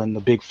people in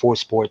the big four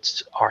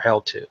sports are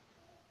held to.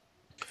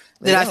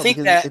 Then I think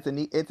that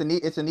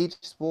it's a niche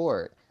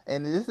sport,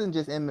 and this isn't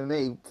just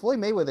MMA. Floyd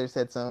Mayweather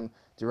said some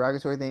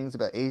derogatory things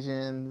about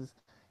Asians.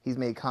 He's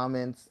made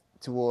comments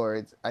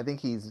towards. I think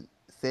he's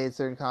said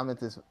certain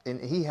comments,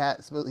 and he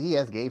has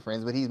gay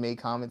friends, but he's made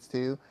comments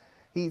too.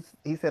 He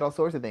said all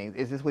sorts of things.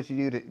 Is this what you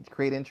do to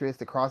create interest,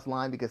 to cross the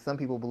line? Because some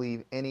people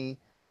believe any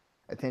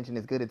attention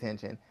is good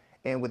attention.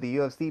 And with the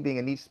UFC being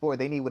a niche sport,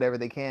 they need whatever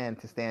they can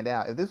to stand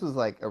out. If this was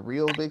like a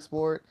real big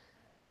sport,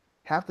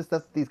 half the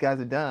stuff that these guys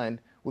have done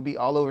would be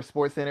all over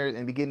Sports Center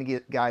and begin to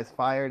get guys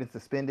fired and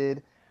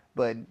suspended.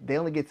 But they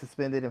only get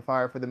suspended and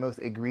fired for the most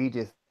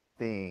egregious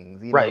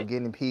things, right.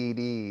 Getting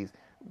PEDs,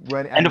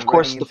 And of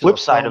course, the flip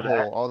side of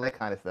that, all that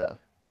kind of stuff.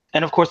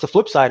 and of course, the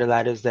flip side of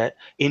that is that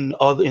in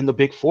the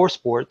big four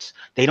sports,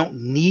 they don't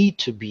need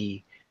to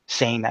be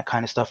saying that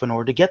kind of stuff in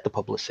order to get the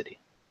publicity.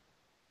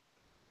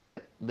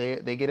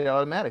 They get it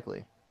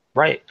automatically.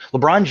 Right.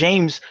 LeBron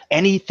James,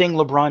 anything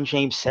LeBron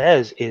James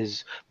says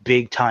is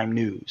big time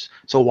news.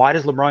 So why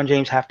does LeBron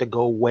James have to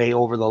go way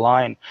over the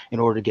line in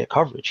order to get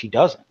coverage? He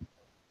doesn't.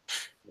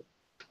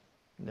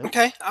 Nope.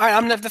 Okay, all right.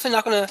 I'm definitely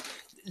not going to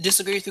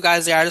disagree with you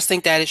guys there. I just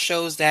think that it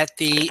shows that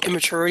the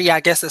immaturity, I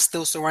guess, that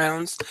still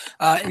surrounds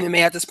MMA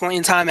at this point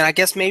in time. And I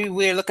guess maybe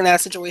we're looking at a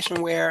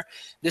situation where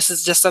this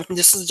is just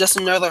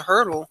another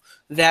hurdle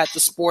that the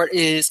sport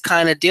is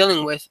kind of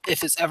dealing with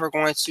if it's ever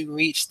going to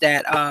reach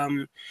that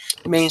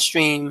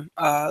mainstream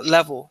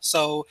level.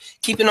 So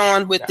keeping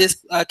on with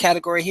this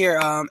category here,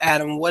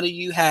 Adam, what do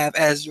you have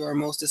as your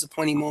most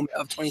disappointing moment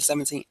of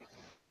 2017?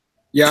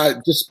 Yeah,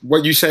 just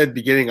what you said at the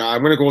beginning.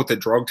 I'm going to go with the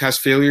drug test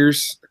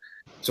failures.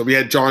 So we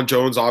had John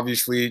Jones,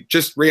 obviously,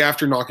 just right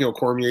after knocking out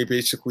Cormier,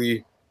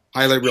 basically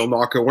highlight reel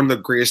knockout, one of the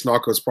greatest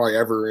knockouts probably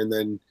ever, and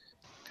then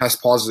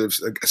test positive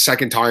a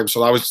second time.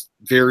 So that was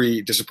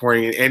very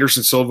disappointing. And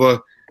Anderson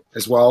Silva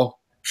as well,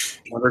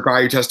 another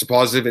guy who tested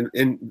positive.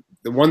 And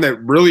the one that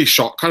really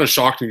kind of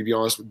shocked me, to be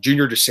honest,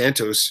 Junior Dos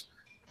Santos.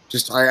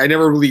 Just I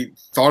never really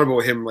thought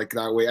about him like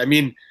that way. I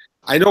mean,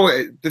 I know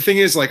the thing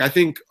is, like, I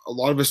think a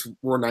lot of us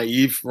were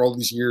naive for all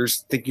these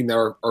years, thinking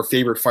that our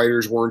favorite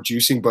fighters weren't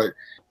juicing, but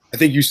I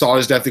think USADA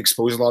has definitely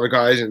exposed a lot of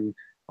guys, and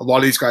a lot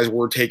of these guys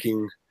were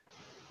taking,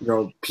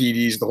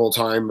 PEDs the whole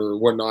time or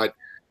whatnot.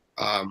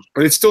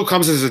 But it still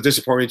comes as a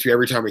disappointment to me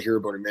every time I hear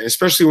about it, man.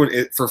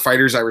 Especially for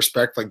fighters I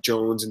respect, like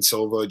Jones and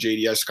Silva,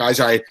 JDS, guys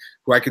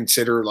who I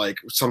consider like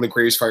some of the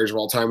greatest fighters of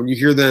all time. When you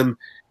hear them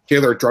fail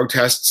their drug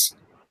tests,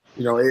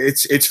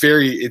 it's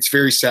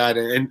very sad,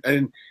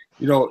 and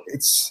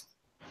it's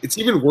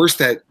even worse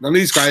that none of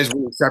these guys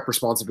will accept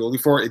responsibility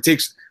for it. It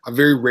takes a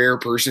very rare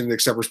person to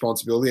accept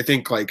responsibility. I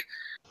think like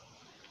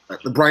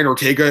Brian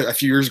Ortega a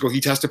few years ago,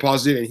 he tested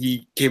positive and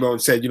he came out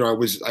and said,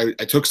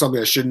 I took something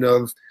I shouldn't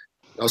have.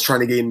 I was trying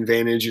to gain an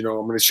advantage. I'm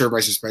going to serve my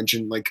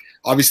suspension. Like,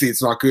 obviously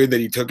it's not good that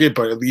he took it,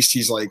 but at least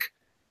he's like,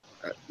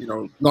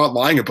 not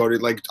lying about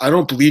it. Like, I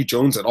don't believe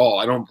Jones at all.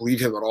 I don't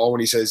believe him at all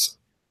when he says,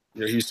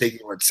 he was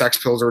taking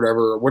sex pills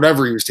or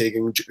whatever he was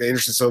taking,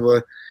 Anderson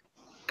Silva.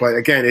 But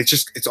again,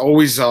 it's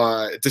always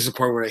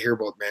disappointing when I hear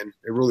about it, man.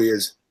 It really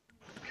is.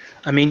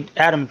 I mean,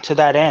 Adam, to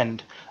that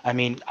end,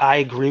 I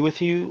agree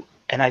with you.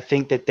 And I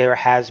think that there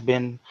has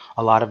been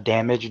a lot of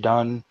damage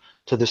done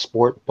to the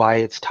sport by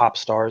its top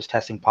stars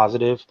testing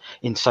positive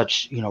in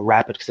such,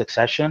 rapid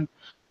succession.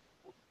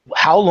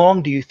 How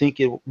long do you think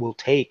it will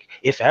take,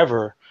 if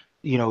ever,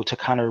 to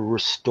kind of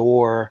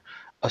restore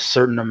a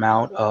certain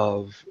amount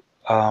of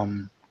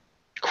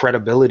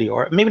credibility,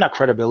 or maybe not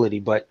credibility,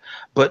 but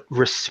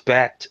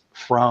respect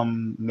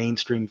from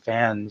mainstream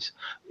fans,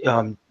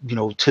 to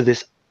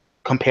this,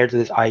 compared to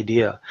this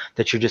idea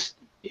that you're just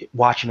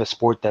watching a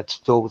sport that's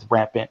filled with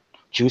rampant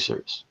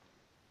juicers?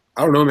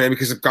 I don't know, man,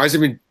 because guys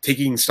have been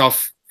taking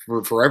stuff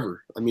for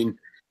forever. I mean,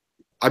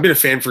 I've been a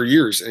fan for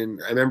years,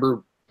 and I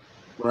remember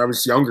when I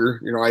was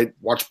younger, I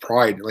watched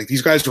Pride. Like,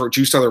 these guys were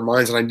juiced out of their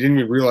minds, and I didn't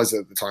even realize it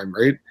at the time,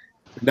 right?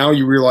 But now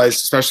you realize,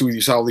 especially when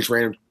you saw all these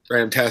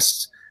random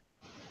tests,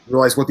 you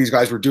realize what these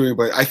guys were doing.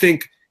 But I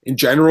think in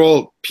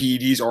general,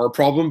 PEDs are a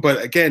problem.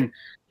 But again,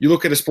 you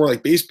look at a sport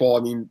like baseball.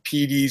 I mean,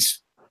 PEDs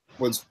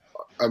was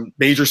a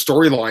major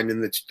storyline in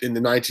the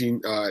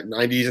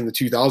 1990s and the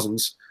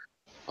 2000s.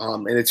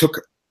 And it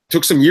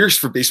took some years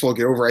for baseball to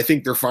get over. I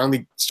think they're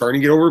finally starting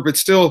to get over, but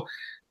still,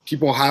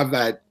 people have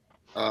that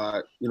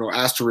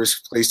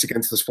asterisk placed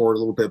against the sport a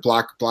little bit,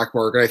 black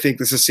mark. And I think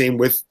this is the same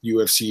with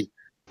UFC.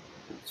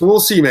 So we'll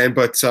see, man.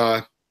 But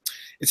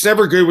it's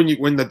never good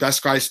when the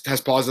best guys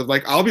test positive.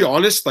 Like, I'll be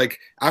honest, like,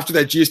 after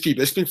that GSP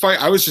Bisping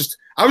fight, I was just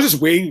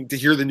waiting to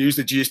hear the news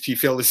that GSP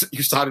failed his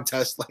USADA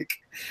test. Like,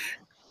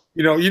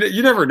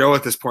 you never know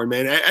at this point,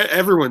 man.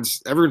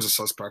 Everyone's a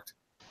suspect.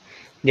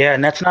 Yeah,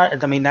 and that's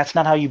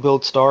not how you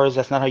build stars.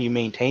 That's not how you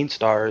maintain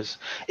stars.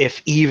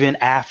 If even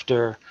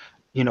after,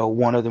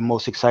 one of the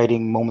most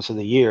exciting moments of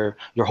the year,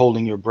 you're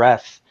holding your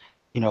breath,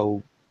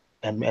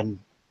 and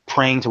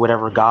praying to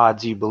whatever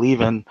gods you believe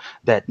in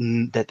that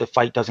the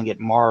fight doesn't get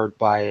marred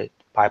by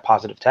a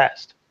positive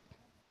test.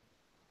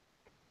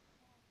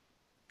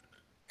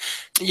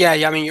 Yeah.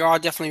 I mean, you're all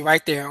definitely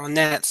right there on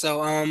that.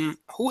 So,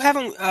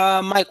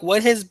 Mike,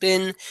 what has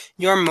been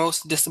your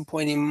most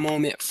disappointing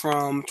moment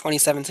from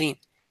 2017?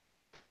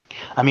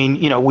 I mean,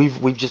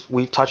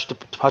 we've touched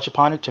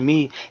upon it. To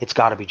me, it's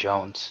got to be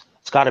Jones.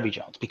 It's got to be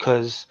Jones,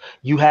 because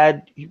we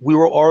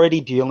were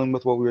already dealing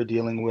with what we were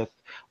dealing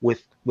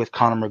with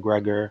Conor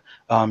McGregor.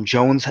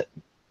 Jones,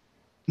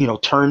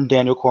 turned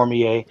Daniel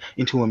Cormier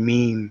into a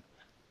meme,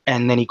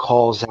 and then he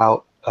calls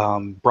out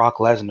Brock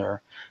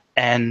Lesnar,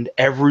 and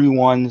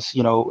everyone's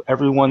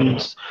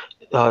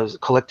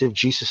collective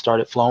juices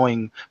started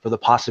flowing for the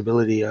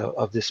possibility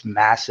of this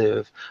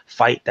massive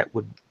fight that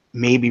would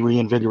maybe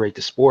reinvigorate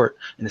the sport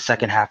in the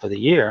second half of the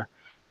year,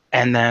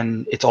 and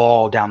then it's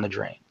all down the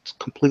drain.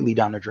 completely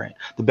down the drain.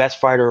 The best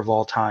fighter of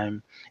all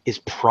time is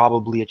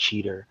probably a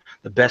cheater.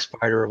 The best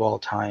fighter of all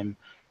time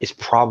is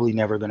probably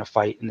never going to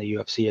fight in the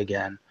UFC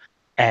again.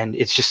 And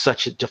it's just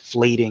such a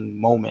deflating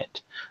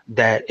moment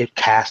that it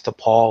cast a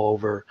pall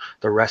over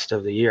the rest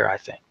of the year, I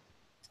think.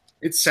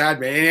 It's sad,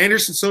 man. And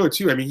Anderson Silva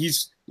too. I mean,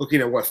 he's looking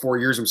at what, 4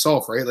 years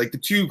himself, right? Like the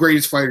two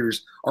greatest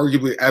fighters,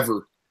 arguably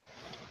ever.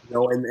 You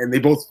know, and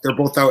they're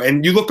both out.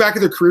 And you look back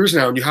at their careers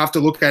now, and you have to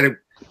look at it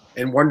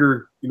and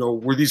wonder, you know,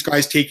 were these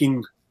guys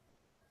taking,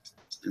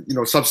 you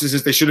know,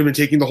 substances they should have been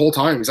taking the whole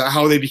time? Is that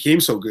how they became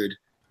so good?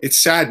 It's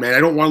sad, man. I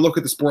don't want to look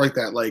at the sport like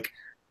that. Like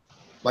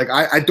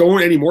I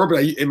don't anymore.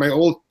 But in my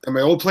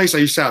old place, I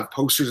used to have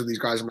posters of these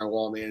guys on my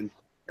wall, man.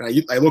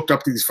 And I looked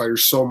up to these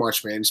fighters so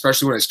much, man.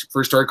 Especially when I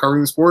first started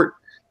covering the sport.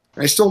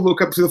 And I still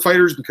look up to the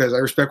fighters because I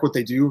respect what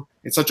they do.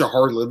 It's such a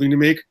hard living to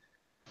make.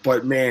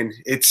 But man,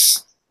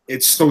 it's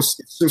so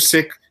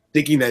sick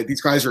thinking that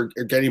these guys are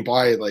getting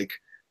by like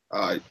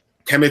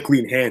chemically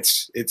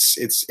enhanced.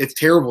 It's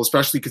terrible,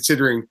 especially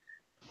considering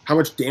how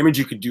much damage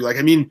you could do. Like,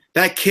 I mean,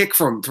 that kick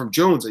from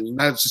Jones, I mean,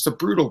 that's just a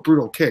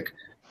brutal kick.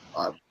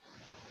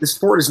 This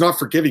sport is not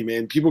forgiving,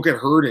 man. People get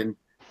hurt, and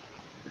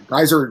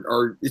guys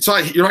are. It's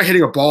not, you're not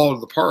hitting a ball out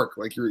of the park.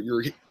 Like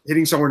you're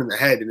hitting someone in the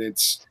head, and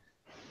it's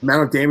the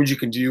amount of damage you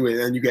can do, and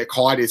then you get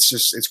caught.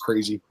 It's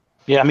crazy.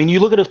 Yeah, I mean, you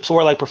look at a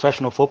sport like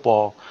professional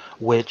football,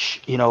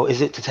 which, you know,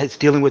 it's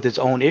dealing with its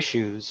own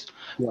issues,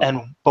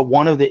 but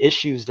one of the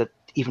issues that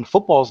even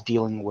football's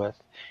dealing with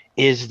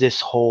is this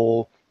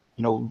whole,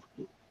 you know,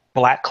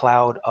 black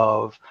cloud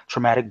of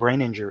traumatic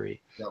brain injury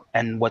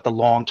and what the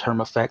long-term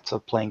effects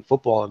of playing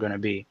football are going to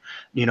be.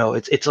 You know,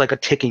 it's like a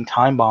ticking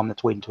time bomb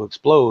that's waiting to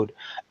explode.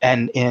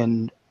 And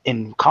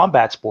in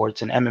combat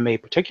sports and MMA in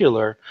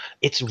particular,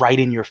 it's right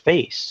in your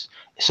face.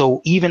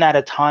 So even at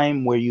a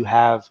time where you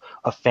have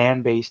a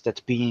fan base that's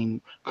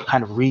being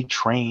kind of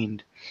retrained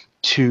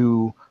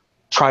to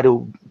try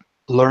to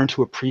learn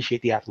to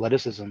appreciate the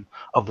athleticism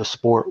of the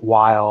sport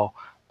while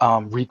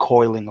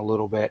recoiling a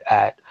little bit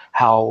at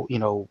how, you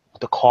know,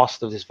 the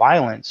cost of this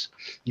violence.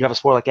 You have a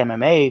sport like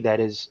MMA that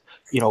is,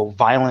 you know,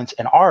 violence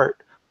and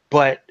art,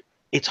 but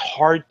it's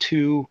hard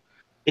to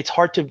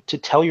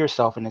tell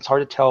yourself, and it's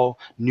hard to tell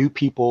new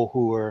people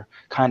who are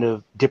kind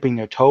of dipping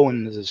their toe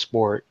into the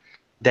sport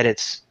that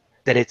it's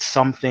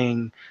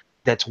something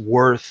that's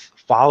worth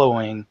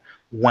following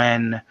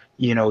when,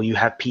 you know, you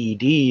have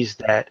PEDs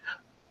that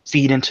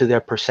feed into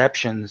their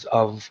perceptions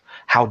of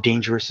how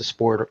dangerous the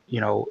sport,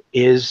 you know,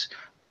 is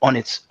on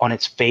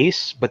its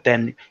face, but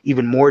then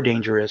even more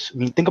dangerous. I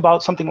mean, think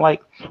about something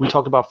like we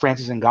talked about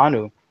Francis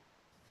Ngannou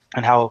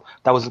and how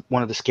that was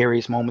one of the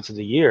scariest moments of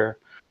the year.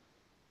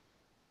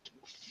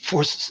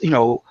 For, you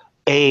know,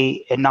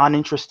 a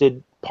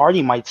non-interested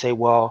party might say,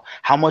 well,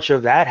 how much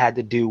of that had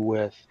to do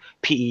with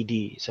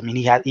PEDs? I mean,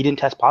 he didn't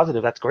test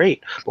positive. That's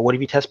great. But what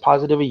if you test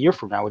positive a year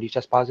from now? What if you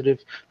test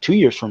positive 2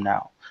 years from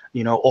now?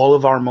 You know, all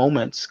of our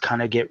moments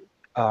kind of get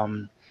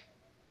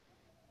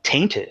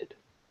tainted.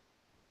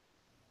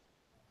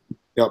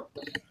 Yep.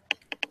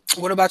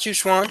 What about you,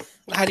 Schwan?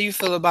 How do you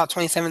feel about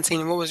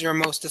 2017? And what was your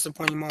most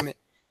disappointing moment?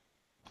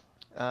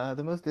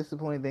 The most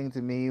disappointing thing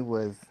to me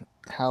was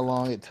how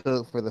long it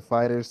took for the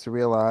fighters to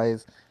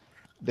realize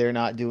they're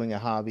not doing a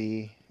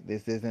hobby.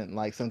 This isn't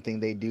like something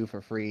they do for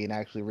free, and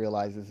actually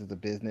realize this is a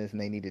business and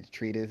they needed to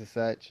treat it as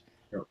such.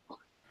 Yep.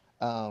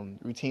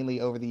 Routinely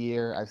over the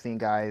year, I've seen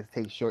guys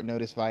take short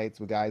notice fights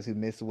with guys who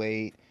miss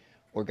weight,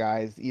 or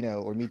guys, you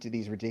know, or meet to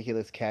these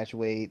ridiculous catch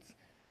weights.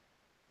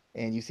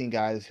 And you've seen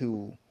guys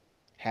who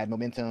had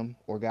momentum,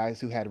 or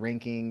guys who had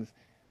rankings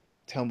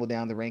tumble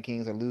down the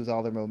rankings or lose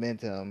all their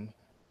momentum,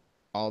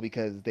 all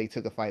because they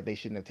took a fight they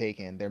shouldn't have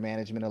taken. Their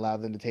management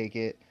allowed them to take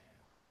it,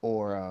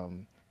 or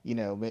you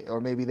know,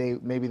 or maybe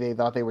they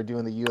thought they were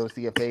doing the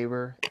UFC a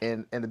favor.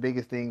 And the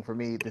biggest thing for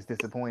me that's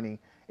disappointing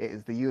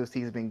is the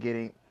UFC has been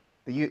getting.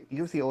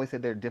 UFC always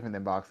said they're different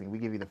than boxing. We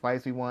give you the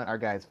fights we want. Our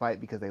guys fight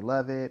because they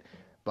love it.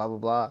 Blah blah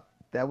blah.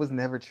 That was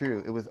never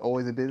true. It was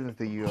always a business,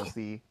 the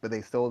UFC, but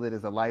they sold it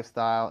as a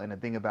lifestyle and a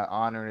thing about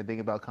honor and a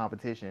thing about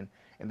competition.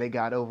 And they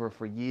got over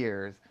for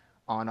years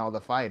on all the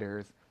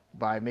fighters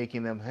by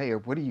making them, hey,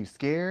 what are you,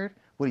 scared?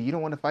 What, you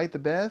don't want to fight the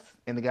best?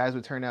 And the guys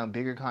would turn down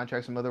bigger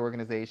contracts from other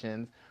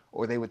organizations,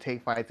 or they would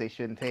take fights they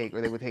shouldn't take,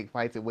 or they would take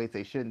fights at weights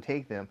they shouldn't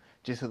take them,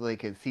 just so they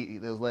could see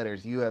those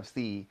letters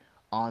UFC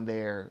on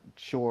their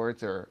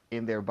shorts or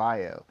in their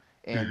bio.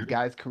 And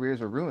guys' careers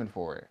were ruined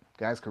for it.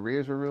 Guys'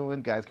 careers were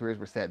ruined. Guys' careers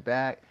were set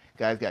back.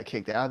 Guys got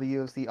kicked out of the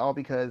UFC, all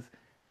because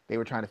they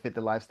were trying to fit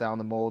the lifestyle and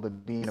the mold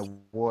of being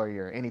a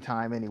warrior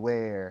anytime,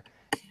 anywhere.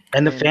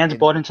 And the fans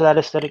bought into that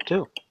aesthetic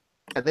too.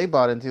 They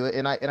bought into it,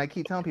 and I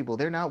keep telling people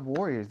they're not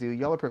warriors, dude.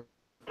 Y'all are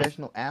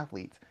professional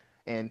athletes,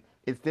 and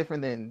it's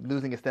different than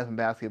losing a step in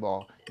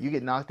basketball. You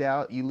get knocked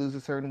out, you lose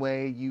a certain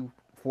way, you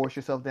force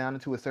yourself down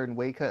into a certain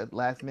weight cut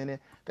last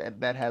minute.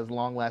 That has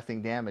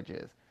long-lasting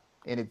damages,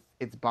 and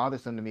it's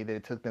bothersome to me that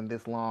it took them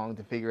this long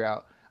to figure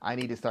out. I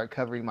need to start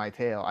covering my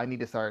tail. I need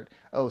to start.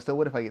 Oh, so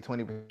what if I get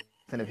 20%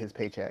 of his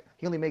paycheck?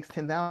 He only makes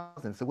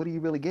 10,000. So what are you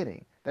really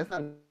getting? That's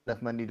not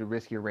enough money to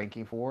risk your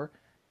ranking for.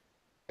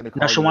 gonna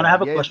Now, call you Shawan, I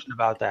have out. a Yeah, question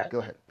about that. go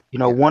ahead. You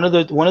know, Yeah. one of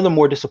the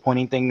more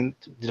disappointing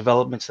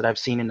developments that I've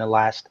seen in the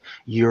last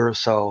year or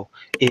so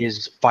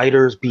is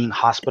fighters being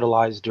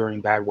hospitalized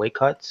during bad weight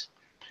cuts,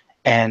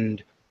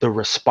 and the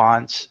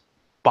response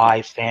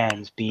by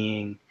fans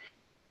being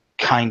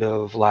kind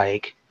of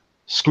like,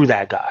 screw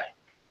that guy.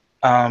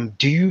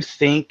 Do you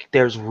think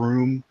there's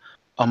room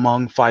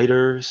among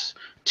fighters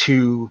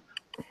to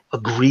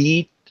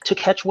agree to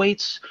catch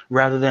weights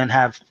rather than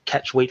have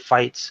catch weight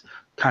fights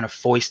kind of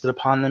foisted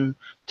upon them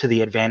to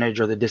the advantage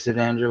or the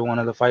disadvantage of one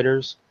of the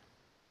fighters?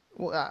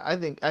 Well, I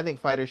think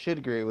fighters should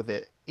agree with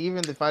it.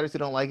 Even the fighters who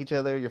don't like each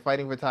other, you're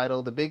fighting for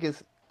title. The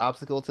biggest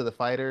obstacle to the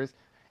fighters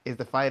is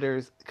the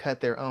fighters cut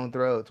their own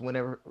throats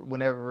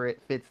whenever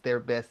it fits their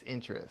best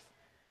interest,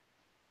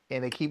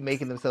 and they keep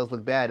making themselves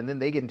look bad. And then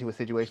they get into a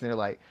situation they're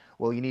like,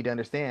 "Well, you need to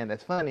understand."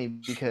 That's funny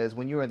because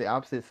when you were on the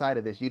opposite side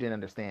of this, you didn't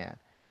understand.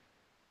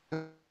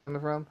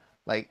 Coming from.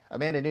 Like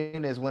Amanda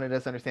Nunes wanted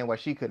us to understand why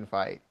she couldn't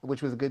fight,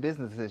 which was a good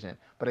business decision.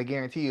 But I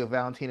guarantee you, if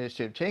Valentina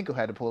Shevchenko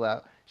had to pull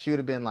out, she would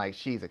have been like,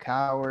 "She's a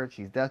coward.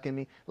 She's ducking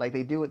me." Like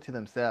they do it to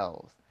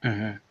themselves.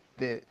 Hmm.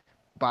 That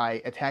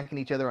by attacking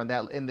each other on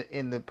that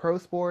in the pro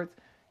sports,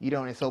 you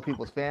don't insult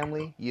people's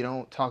family. You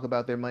don't talk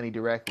about their money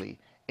directly.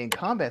 In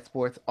combat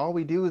sports, all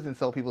we do is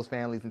insult people's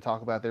families and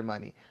talk about their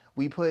money.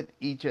 They put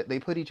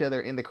each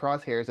other in the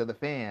crosshairs of the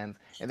fans,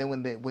 and then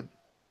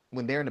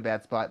when they're in a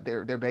bad spot,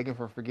 they're begging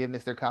for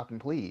forgiveness. They're copping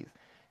pleas.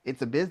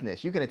 It's a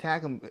business. You can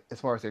attack them as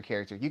far as their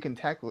character. You can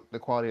attack the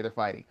quality of their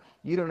fighting.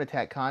 You don't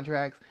attack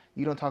contracts.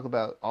 You don't talk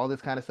about all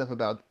this kind of stuff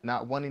about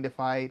not wanting to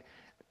fight.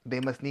 They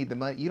must need the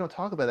money. You don't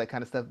talk about that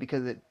kind of stuff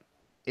because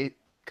it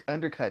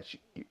undercuts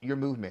your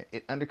movement.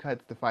 It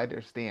undercuts the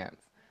fighter's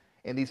stance.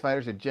 And these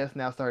fighters are just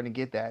now starting to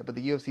get that. But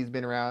the UFC's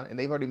been around and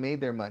they've already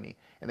made their money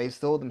and they've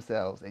sold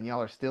themselves. And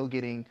y'all are still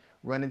getting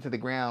run into the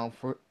ground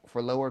for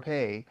lower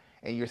pay.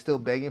 And you're still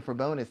begging for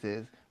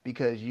bonuses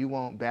because you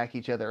won't back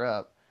each other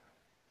up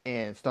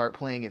and start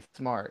playing it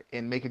smart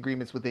and make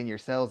agreements within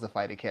yourselves to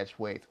fight to catch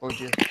weights or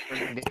just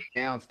turning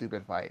down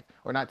stupid fights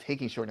or not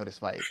taking short notice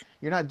fights.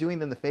 You're not doing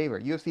them the favor.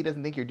 UFC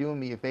doesn't think you're doing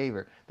me a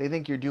favor. They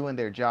think you're doing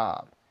their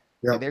job.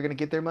 Yeah. And they're going to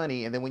get their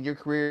money. And then when your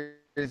career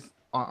is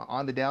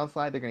on the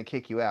downside, they're going to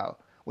kick you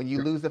out. When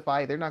you lose the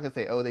fight, they're not going to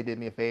say, "Oh, they did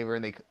me a favor,"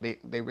 and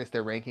they risk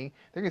their ranking.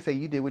 They're going to say,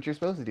 "You did what you're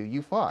supposed to do.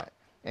 You fought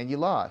and you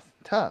lost.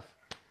 Tough."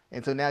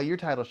 And so now your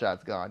title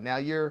shot's gone. Now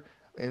your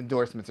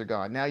endorsements are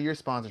gone. Now your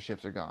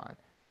sponsorships are gone.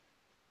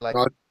 Like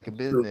Uh, a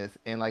business.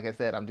 And like I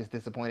said, I'm just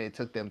disappointed it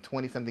took them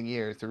 20 something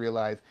years to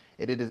realize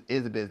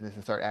is a business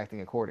and start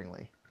acting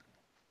accordingly.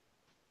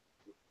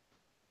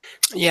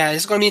 Yeah,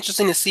 it's going to be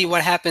interesting to see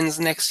what happens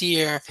next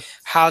year,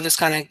 how this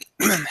kind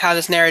of how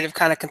this narrative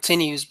kind of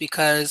continues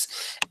because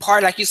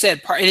like you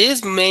said, it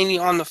is mainly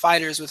on the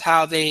fighters with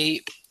how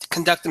they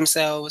conduct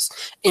themselves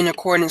in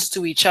accordance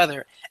to each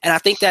other. And I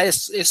think that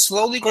is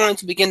slowly going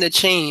to begin to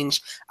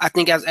change. I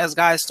think as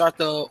guys start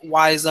to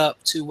wise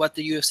up to what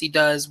the UFC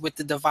does with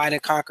the divide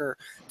and conquer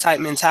type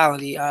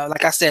mentality.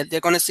 Like I said, they're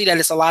going to see that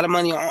it's a lot of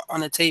money on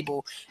the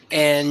table.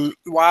 And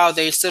while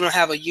they still don't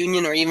have a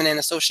union or even an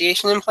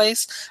association in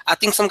place, I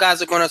think some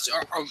guys are going to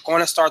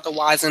start to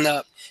wisen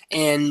up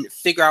and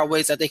figure out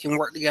ways that they can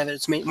work together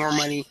to make more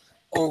money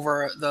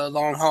over the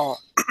long haul.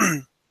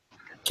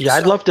 Yeah, So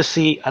I'd love to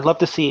see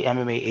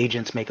MMA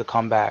agents make a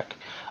comeback,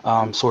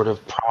 sort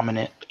of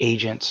prominent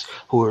agents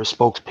who are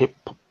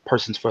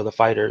spokespersons for the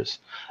fighters.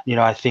 You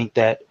know, I think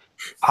that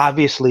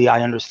obviously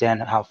I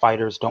understand how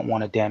fighters don't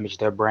want to damage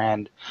their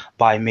brand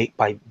by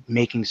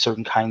making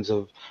certain kinds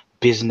of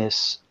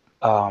business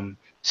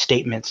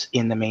statements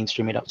in the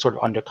mainstream. It sort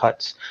of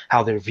undercuts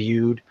how they're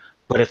viewed.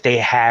 But if they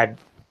had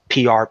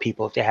PR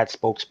people, if they had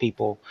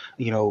spokespeople,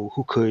 you know,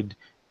 who could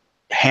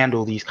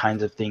handle these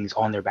kinds of things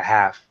on their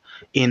behalf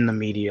in the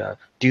media,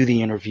 do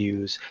the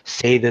interviews,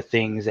 say the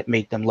things that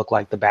make them look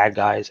like the bad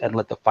guys, and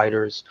let the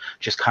fighters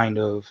just kind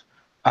of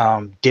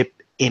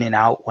dip in and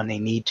out when they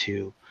need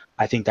to.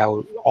 I think that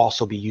would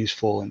also be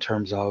useful in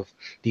terms of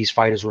these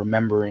fighters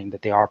remembering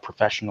that they are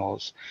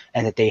professionals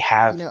and that they You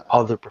have know,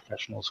 other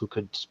professionals who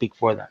could speak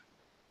for them.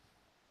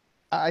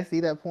 I see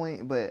that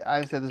point, but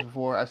I've said this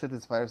before. I've said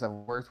this to fighters I've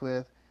worked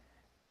with.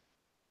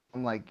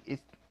 I'm like,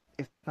 it's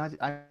not.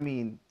 I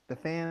mean, the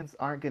fans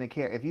aren't gonna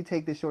care if you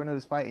take this short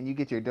notice fight and you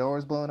get your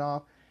doors blown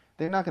off.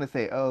 They're not gonna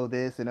say, "Oh,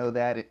 this and oh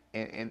that,"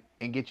 and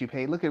get you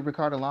paid. Look at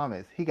Ricardo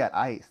Lamas. He got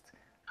iced.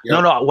 yeah.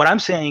 No. What I'm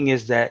saying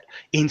is that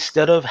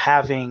instead of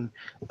having,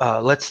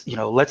 let's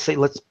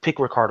pick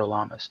Ricardo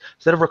Lamas.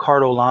 Instead of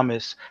Ricardo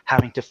Lamas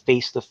having to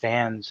face the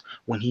fans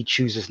when he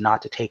chooses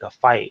not to take a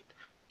fight,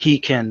 he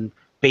can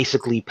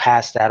basically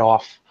pass that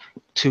off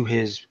to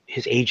his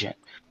agent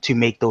to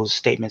make those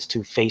statements,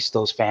 to face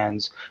those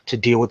fans, to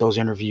deal with those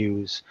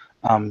interviews.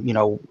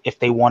 If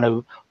they want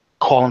to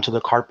call him to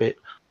the carpet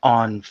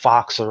on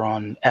Fox or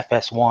on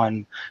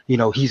FS1,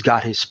 he's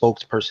got his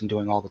spokesperson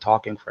doing all the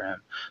talking for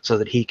him so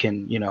that he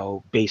can,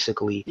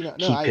 basically No,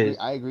 keep I agree. his.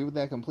 I agree with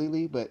that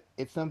completely. But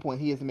at some point,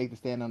 he has to make the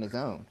stand on his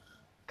own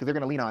because they're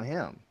gonna lean on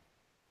him.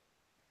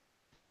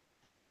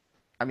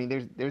 I mean,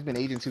 there's been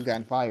agents who've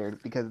gotten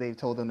fired because they've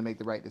told them to make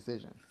the right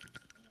decision.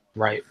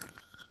 Right.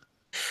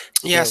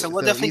 Yeah, so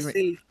we'll definitely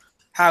see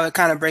how it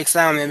kind of breaks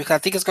down, man, because I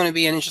think it's going to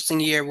be an interesting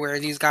year where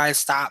these guys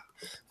stop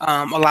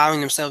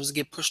allowing themselves to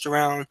get pushed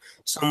around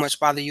so much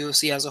by the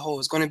UFC as a whole.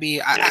 It's going to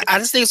be, I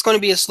just think it's going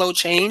to be a slow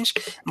change,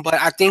 but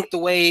I think the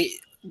way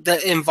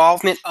the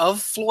involvement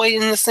of Floyd,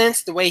 in a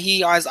sense, the way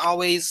he has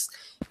always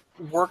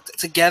worked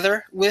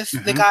together with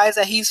the guys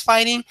that he's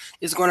fighting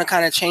is going to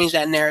kind of change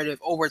that narrative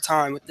over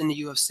time within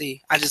the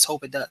UFC. I just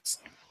hope it does.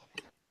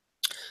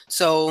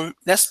 So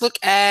let's look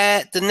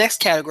at the next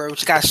category,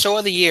 which got Show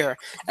of the Year.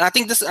 And I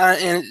think this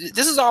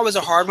is always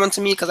a hard one to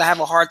me because I have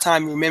a hard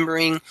time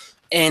remembering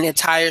an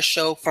entire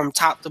show from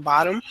top to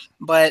bottom.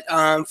 But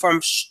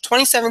from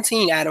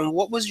 2017, Adam,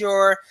 what was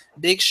your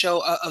big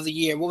show of the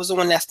year? What was the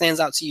one that stands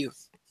out to you?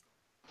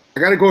 I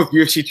got to go with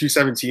UFC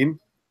 217.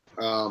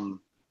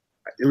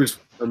 It was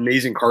an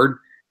amazing card.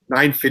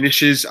 9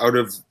 finishes out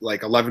of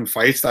like 11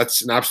 fights.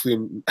 That's an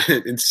absolutely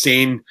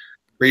insane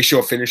ratio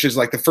of finishes.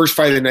 Like the first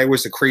fight of the night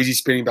was the crazy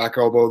spinning back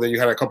elbow. Then you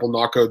had a couple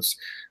knockouts.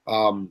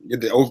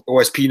 The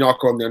OSP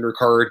knockout on the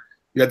undercard.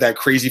 You had that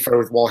crazy fight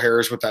with Wall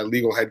Harris with that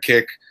legal head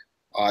kick.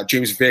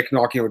 James Vick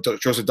knocking out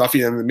Joseph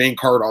Duffy. And then the main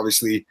card,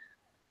 obviously,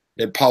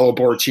 you had Paulo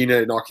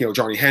Borrachina knocking out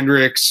Johnny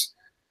Hendricks.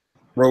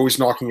 Rose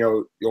knocking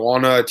out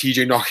Joanna,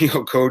 TJ knocking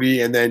out Cody,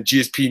 and then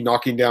GSP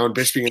knocking down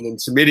Bisping and then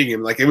submitting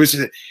him. Like it was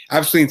an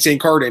absolutely insane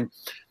card. And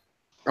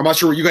I'm not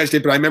sure what you guys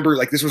did, but I remember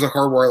like this was a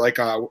card where like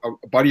a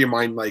buddy of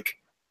mine like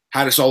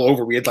had us all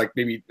over. We had like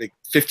maybe like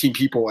 15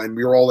 people, and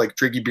we were all like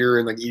drinking beer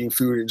and like eating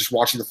food and just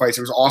watching the fights.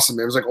 It was awesome.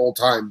 It was like old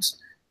times.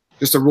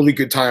 Just a really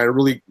good time. I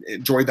really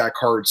enjoyed that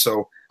card.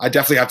 So I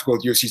definitely have to go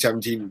with UFC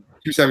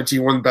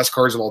 217, one of the best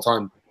cards of all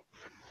time.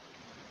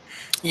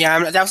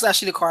 Yeah, that was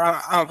actually the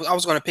card I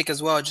was going to pick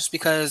as well, just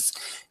because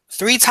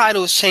 3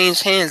 titles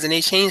changed hands, and they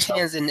changed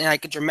hands in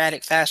like a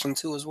dramatic fashion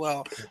too as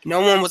well.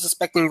 No one was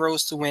expecting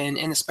Rose to win,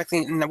 and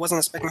I wasn't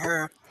expecting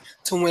her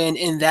to win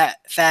in that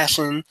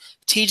fashion.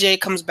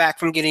 TJ comes back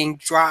from getting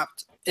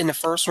dropped in the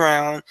first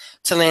round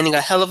to landing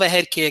a hell of a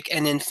head kick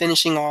and then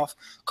finishing off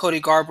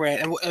Cody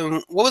Garbrandt.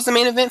 And what was the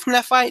main event from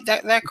that fight?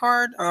 That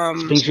card?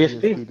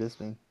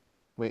 Bisping.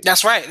 Wait.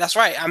 That's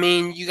right. I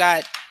mean, you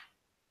got.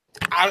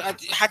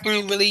 How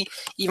can you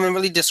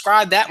really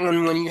describe that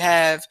one when you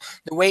have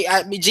the way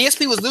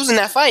GSP was losing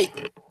that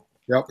fight?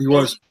 Yep, he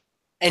was,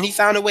 and he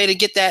found a way to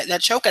get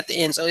that choke at the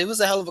end. So it was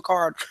a hell of a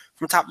card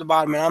from top to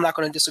bottom, and I'm not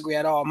going to disagree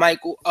at all. Mike,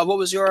 what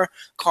was your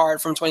card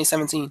from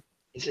 2017?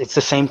 It's the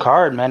same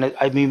card, man.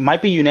 I mean,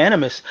 might be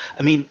unanimous.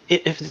 I mean,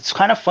 it's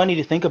kind of funny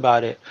to think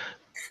about it.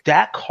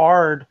 That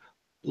card,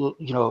 you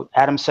know,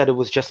 Adam said it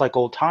was just like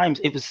old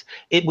times.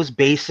 It was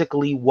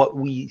basically what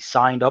we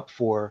signed up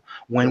for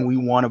when we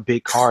won a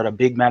big card, a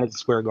big Madison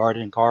Square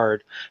Garden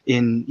card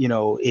in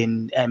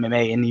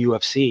MMA, in the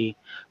UFC.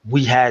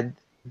 We had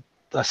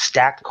a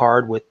stacked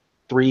card with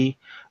 3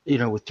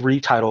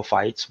 title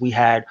fights. We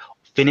had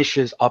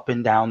finishes up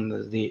and down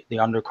the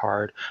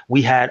undercard.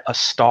 We had a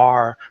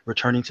star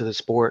returning to the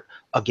sport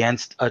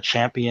against a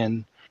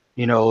champion,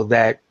 you know,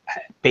 that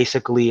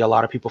basically a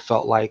lot of people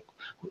felt like,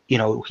 you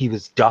know, he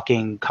was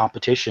ducking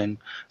competition,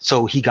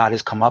 so he got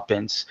his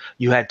comeuppance.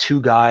 You had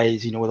 2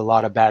 guys, you know, with a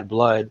lot of bad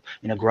blood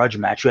in a grudge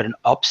match. You had an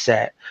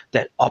upset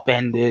that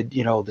upended,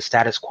 you know, the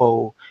status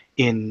quo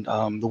in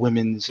the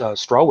women's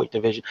strawweight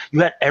division.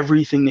 You had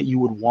everything that you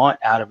would want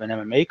out of an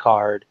MMA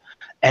card,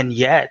 and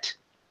yet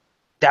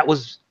that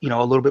was, you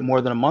know, a little bit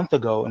more than a month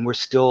ago, and we're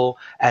still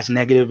as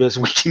negative as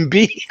we can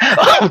be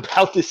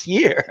about this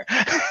year.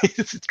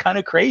 It's kind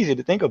of crazy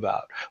to think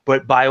about,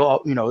 but by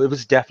all, you know, it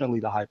was definitely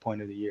the high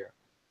point of the year.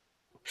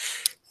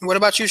 What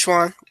about you,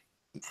 Schwan?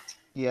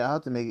 Yeah, I'll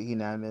have to make it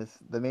unanimous.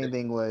 The main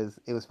thing was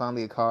it was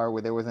finally a card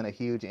where there wasn't a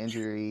huge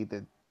injury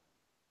that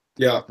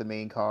threw off the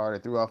main card or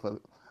threw off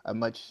a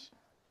much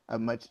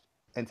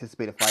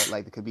anticipated fight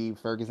like the Khabib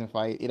Ferguson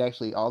fight. It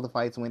actually, all the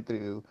fights went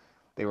through.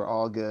 They were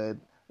all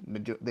good.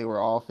 They were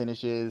all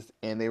finishes,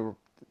 and they were,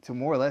 to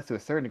more or less to a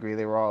certain degree,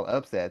 they were all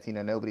upsets. You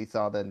know, nobody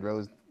saw the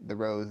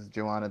Rose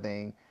Joanna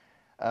thing.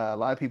 A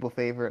lot of people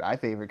I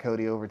favored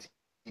Cody over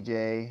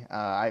TJ.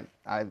 I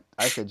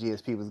said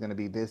GSP was going to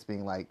be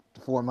Bisping like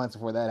 4 months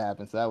before that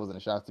happened, so that wasn't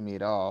a shock to me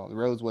at all.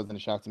 Rose wasn't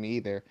a shock to me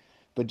either,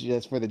 but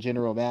just for the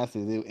general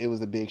masses, it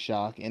was a big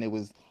shock, and it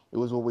was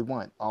what we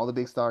want. All the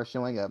big stars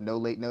showing up, no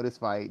late notice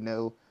fight,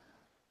 no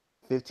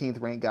 15th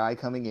ranked guy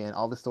coming in.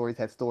 All the stories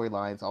had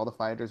storylines. All the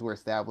fighters were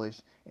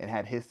established and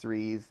had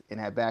histories and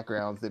had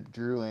backgrounds that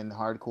drew in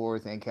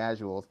hardcores and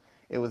casuals.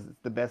 It was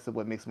the best of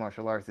what mixed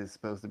martial arts is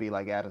supposed to be.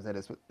 Like Adam said,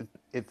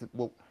 it's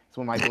what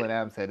Michael and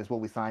Adam said. It's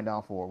what we signed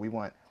on for. We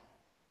want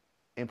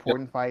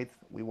important fights,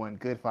 we want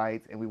good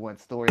fights, and we want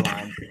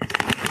storylines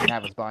and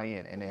have us buy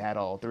in. And they had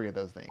all 3 of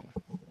those things.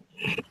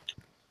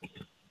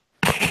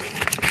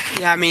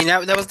 Yeah, I mean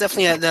that was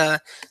definitely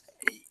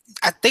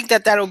I think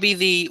that'll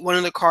be one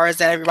of the cards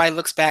that everybody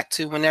looks back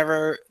to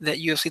whenever the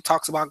UFC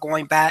talks about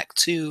going back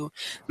to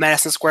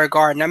Madison Square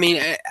Garden. I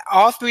mean,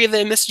 all 3 of the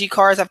MSG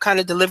cards have kind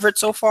of delivered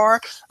so far.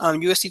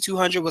 UFC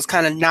 200 was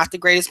kind of not the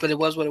greatest, but it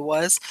was what it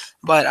was.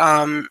 But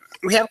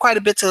we have quite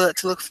a bit to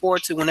look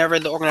forward to whenever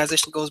the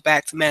organization goes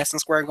back to Madison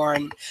Square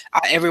Garden.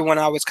 Everyone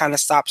always kind of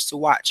stops to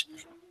watch.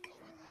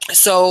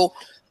 So,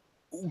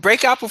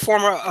 breakout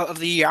performer of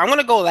the year. I'm going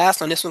to go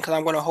last on this one because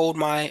I'm going to hold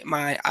my.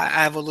 I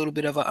have a little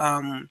bit of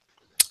a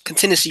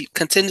contingency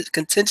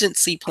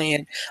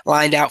plan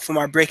lined out for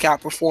my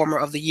breakout performer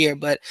of the year.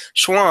 But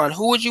Shawan,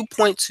 who would you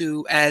point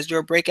to as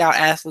your breakout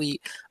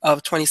athlete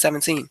of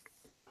 2017?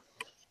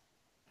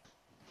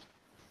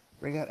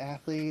 Breakout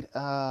athlete.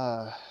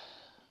 I'm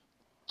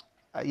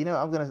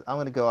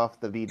gonna go off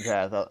the beaten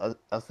path.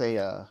 I'll say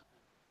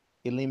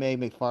Ilime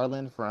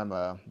McFarland from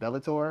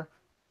Bellator.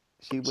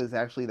 She was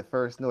actually the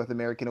first North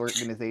American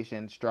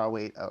organization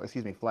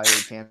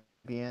flyweight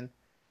champion.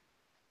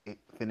 It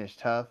finished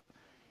tough.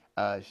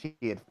 She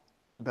had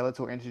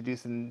Bellator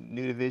introduced a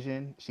new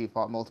division. She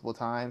fought multiple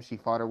times. She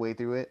fought her way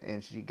through it,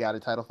 and she got a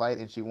title fight,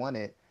 and she won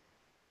it.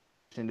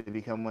 To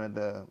become one of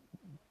the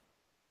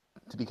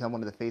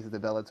faces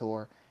of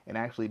Bellator, and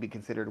actually be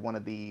considered one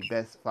of the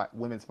best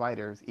women's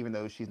fighters, even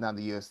though she's not in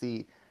the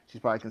UFC. She's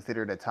probably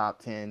considered a top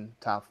 10,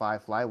 top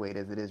 5 flyweight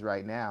as it is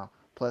right now.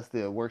 Plus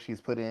the work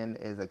she's put in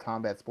as a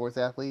combat sports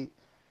athlete,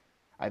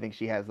 I think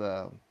she has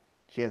a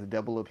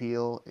double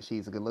appeal.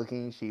 She's good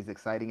looking, she's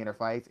exciting in her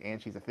fights,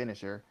 and she's a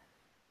finisher.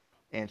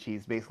 And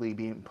she's basically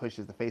being pushed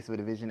as the face of a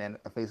division and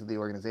a face of the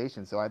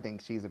organization. So I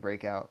think she's a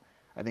breakout.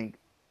 I think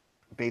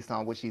based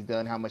on what she's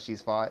done, how much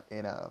she's fought,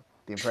 and the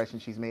impression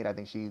she's made, I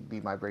think she'd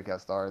be my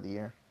breakout star of the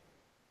year.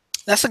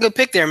 That's a good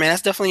pick there, man.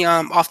 That's definitely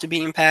off the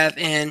beaten path,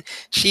 and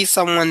she's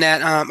someone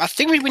that I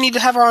think we need to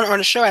have her on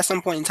the show at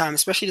some point in time,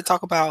 especially to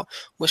talk about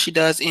what she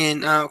does in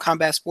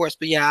combat sports.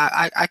 But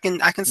yeah, I can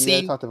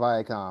see. You gotta talk to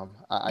Viacom.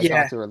 I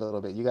talked to her a little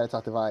bit. You gotta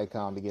talk to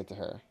Viacom to get to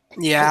her.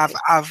 Yeah,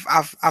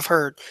 I've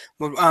heard.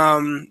 But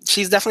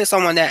she's definitely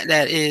someone that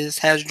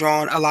has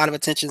drawn a lot of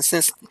attention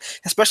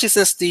especially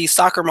since the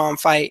soccer mom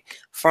fight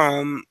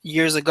from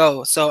years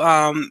ago.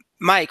 So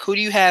Mike, who do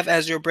you have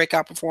as your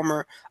breakout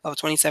performer of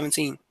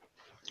 2017?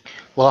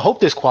 Well, I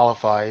hope this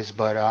qualifies,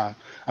 but I'm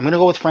going to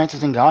go with Francis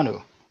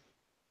Ngannou.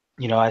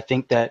 I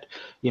think that,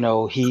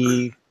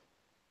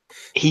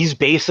 he's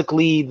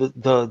basically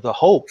the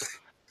hope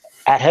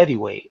at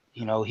heavyweight.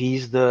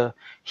 He's the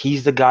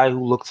guy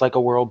who looks like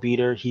a world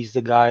beater. He's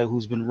the guy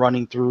who's been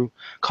running through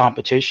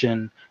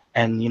competition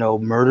and,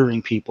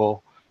 murdering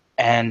people.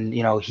 And,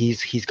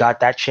 he's got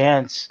that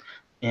chance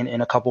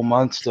in a couple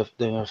months to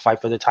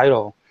fight for the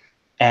title.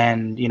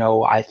 And,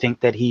 I think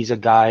that he's a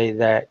guy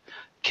that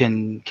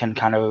can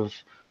kind of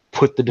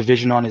put the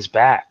division on his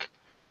back.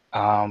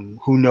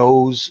 Who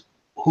knows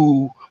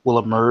who will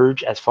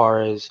emerge as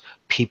far as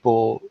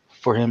people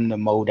for him to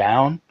mow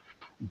down.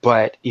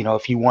 But,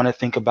 if you want to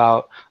think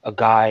about a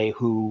guy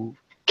who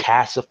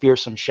casts a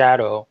fearsome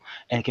shadow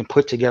and can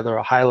put together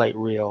a highlight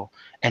reel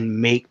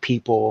and make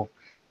people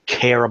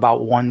care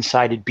about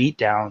one-sided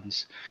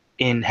beatdowns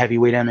in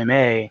heavyweight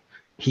MMA,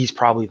 he's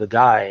probably the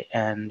guy.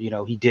 And,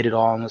 he did it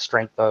all on the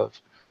strength of,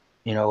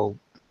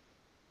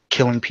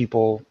 killing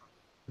people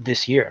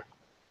this year.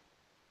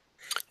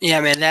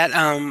 Yeah, man, that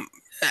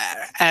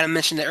Adam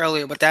mentioned it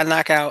earlier, but that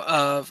knockout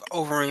of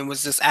Overeem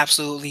was just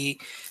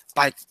absolutely,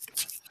 like,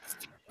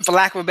 for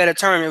lack of a better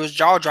term, it was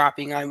jaw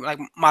dropping. Like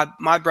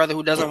my brother,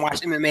 who doesn't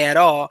watch MMA at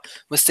all,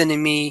 was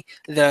sending me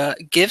the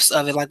gifs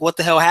of it. Like, what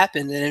the hell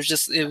happened? And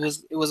it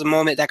was a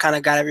moment that kind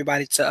of got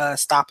everybody to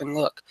stop and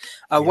look.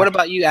 What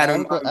about you,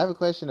 Adam? I have a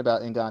question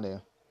about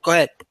Ngannou. Go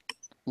ahead.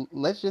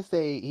 Let's just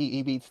say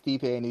he beats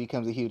Stipe and he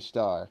becomes a huge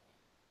star.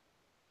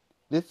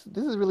 This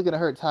is really going to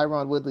hurt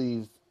Tyron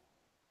Woodley's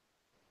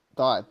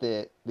thought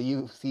that the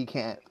UFC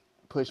can't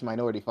push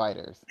minority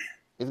fighters.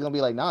 It's going to be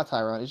like, nah,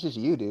 Tyron, it's just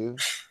you, dude.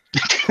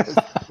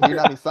 You're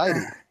not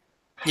excited.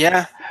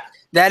 Yeah,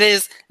 that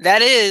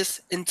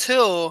is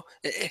until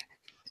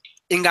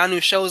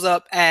Ngannou shows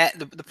up at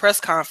the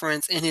press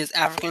conference in his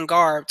African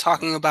garb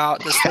talking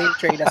about the slave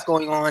trade that's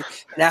going on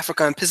in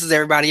Africa and pisses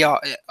everybody off.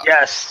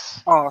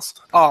 Yes.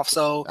 Off.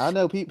 So I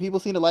know people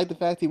seem to like the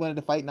fact he wanted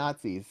to fight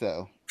Nazis.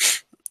 So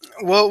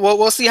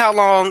we'll see how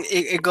long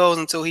it goes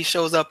until he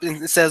shows up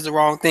and says the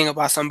wrong thing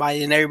about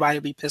somebody and everybody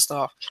will be pissed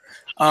off.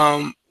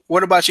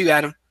 What about you,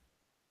 Adam?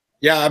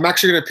 Yeah, I'm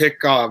actually gonna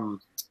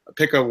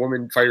pick a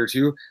woman fighter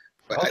too.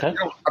 But okay.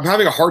 I'm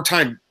having a hard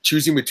time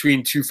choosing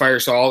between two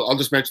fighters, so I'll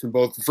just mention them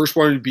both. The first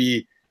one would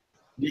be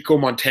Nico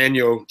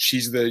Montano.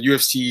 She's the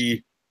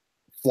UFC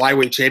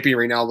flyweight champion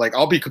right now. Like,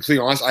 I'll be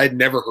completely honest, I had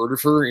never heard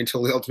of her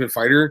until The Ultimate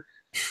Fighter.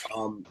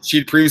 She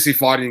had previously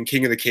fought in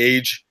King of the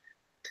Cage.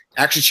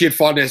 Actually, she had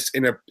fought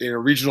in a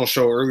regional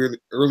show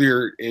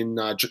earlier in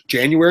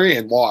January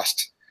and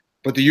lost.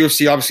 But the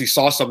UFC obviously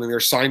saw something there,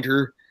 signed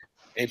her,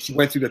 and she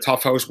went through the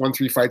tough house, won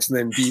 3 fights, and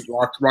then beat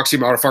Roxy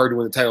Modafferi to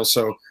win the title.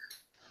 So,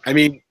 I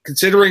mean,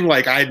 considering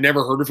like I had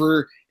never heard of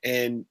her,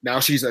 and now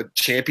she's a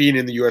champion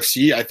in the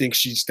UFC, I think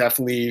she's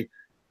definitely,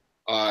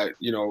 a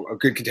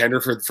good contender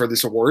for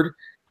this award.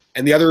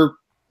 And the other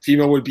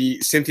female would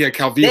be Cynthia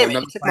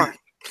Calvillo.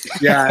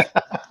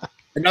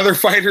 Another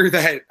fighter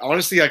that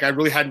honestly, like, I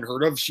really hadn't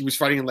heard of. She was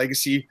fighting in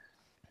Legacy,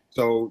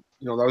 so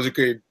that was a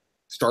good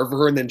start for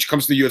her. And then she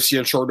comes to the UFC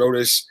on short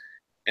notice,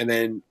 and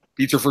then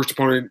beats her first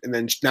opponent, and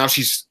then now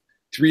she's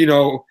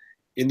 3-0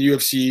 in the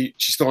UFC.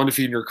 She's still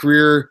undefeated in her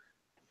career,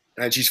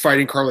 and she's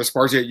fighting Carla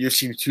Esparza at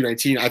UFC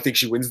 219. I think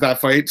she wins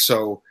that fight.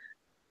 So,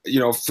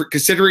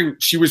 considering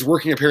she was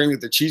working apparently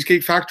at the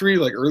Cheesecake Factory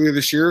like earlier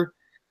this year,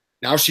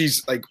 now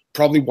she's like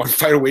probably one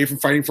fight away from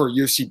fighting for a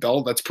UFC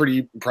belt. That's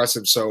pretty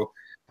impressive. So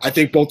I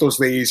think both those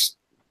ladies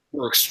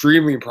were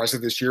extremely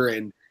impressive this year,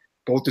 and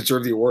both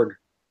deserve the award.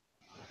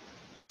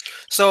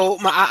 So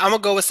I'm gonna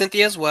go with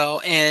Cynthia as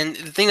well. And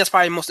the thing that's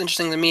probably most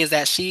interesting to me is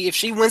that if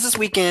she wins this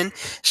weekend,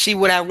 she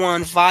would have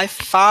won five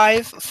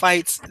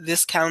fights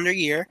this calendar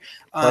year,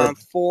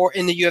 4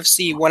 in the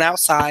UFC, 1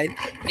 outside,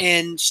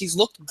 and she's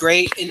looked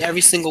great in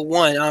every single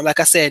one. Like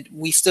I said,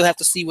 we still have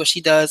to see what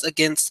she does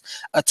against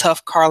a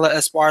tough Carla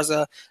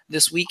Esparza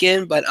this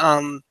weekend, but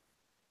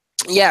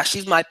yeah,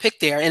 she's my pick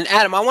there. And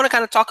Adam, I want to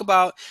kind of talk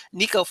about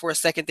Nico for a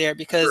second there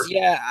because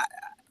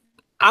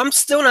I'm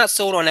still not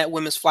sold on that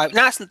women's flyweight.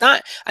 No, it's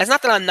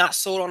not that I'm not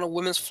sold on the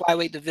women's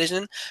flyweight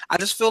division. I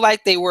just feel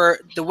like the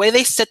way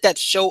they set that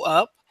show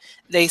up,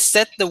 they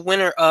set the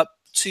winner up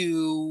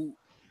to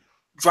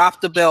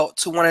drop the belt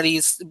to one of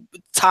these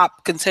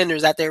top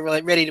contenders that they're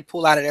really ready to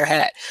pull out of their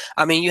hat.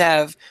 I mean, you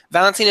have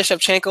Valentina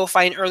Shevchenko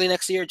fighting early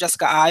next year,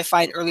 Jessica Eye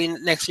fighting early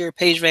next year,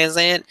 Paige Van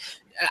Zandt.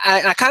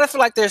 I kind of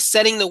feel like they're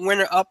setting the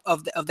winner up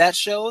of that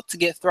show to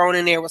get thrown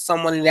in there with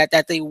someone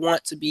that they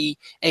want to be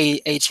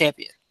a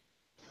champion.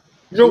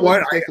 You know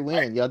what? Supposed to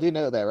win. Y'all do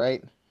know that,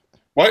 right?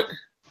 What?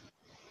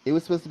 It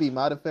was supposed to be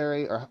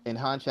Modafferi or in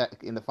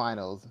Honchak in the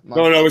finals.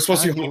 No, it was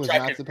supposed to be was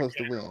not supposed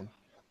to win.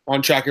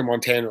 Honchak and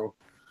Montano.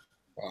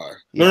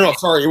 No,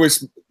 sorry. It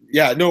was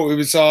it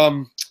was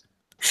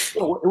it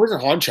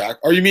wasn't Honchak.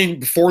 Oh, you mean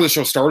before the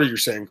show started? You're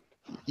saying?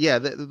 Yeah,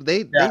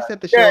 they set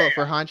the show up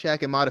for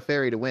Honchak and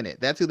Modafferi to win it.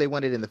 That's who they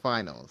wanted in the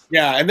finals.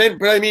 Yeah, and then,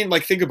 but I mean,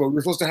 like, think about it.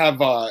 We're supposed to have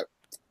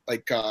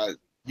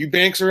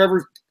Eubanks or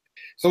whatever.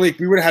 So like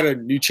we would have had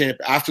a new champ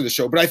after the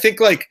show. But I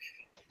think like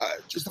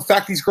just the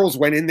fact these girls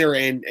went in there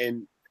and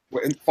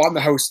fought in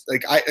the house.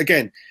 Like I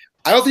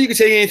don't think you could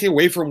take anything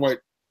away from what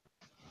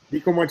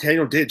Nico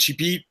Montano did. She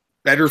beat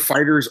better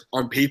fighters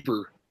on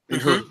paper than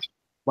her.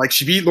 Like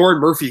she beat Lauren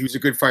Murphy, who's a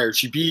good fighter.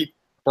 She beat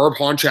Barb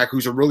Honchak,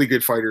 who's a really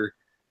good fighter.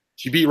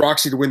 She beat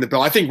Roxy to win the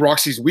belt. I think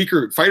Roxy's a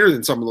weaker fighter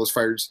than some of those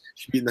fighters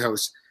she beat in the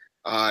house.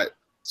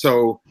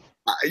 So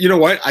you know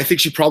what? I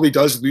think she probably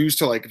does lose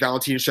to like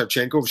Valentina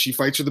Shevchenko if she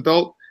fights for the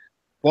belt.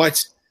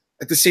 But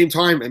at the same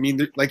time, I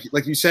mean, like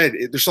you said,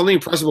 there's something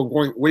impressive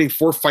about winning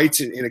 4 fights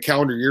in a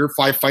calendar year,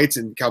 5 fights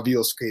in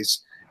Calvillo's case.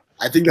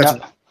 I think that's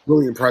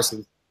really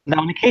impressive. Now,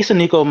 in the case of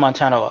Nico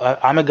Montano,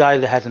 I'm a guy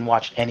that hasn't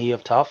watched any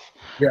of Tough.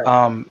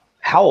 Yeah.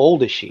 How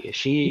old is she? Is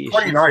she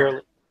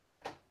 29.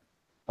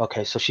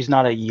 Okay, so she's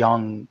not a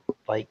young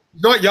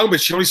Not young,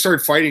 but she only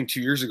started fighting 2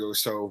 years ago.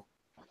 So,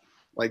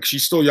 like,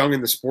 she's still young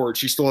in the sport.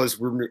 She still has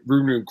room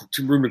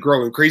to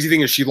grow. And the crazy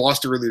thing is, she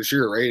lost early this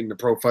year, right, in the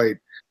pro fight.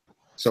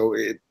 So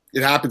it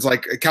happens.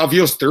 Like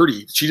Calvillo's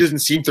 30. She doesn't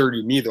seem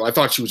 30 to me though. I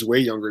thought she was way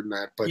younger than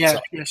that. But yeah,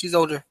 she's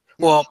older.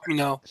 Well,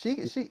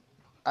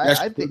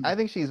 I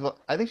think she's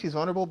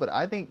vulnerable, but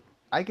I think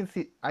I can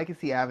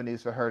see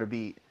avenues for her to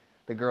beat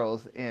the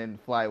girls in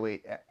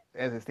flyweight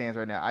as it stands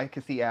right now. I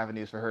can see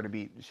avenues for her to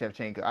beat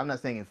Shevchenko. I'm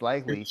not saying it's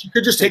likely. She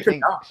could just take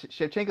them down.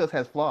 Shevchenko's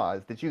has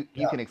flaws that you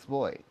can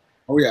exploit.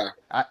 Oh yeah.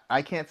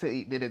 I can't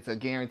say that it's a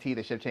guarantee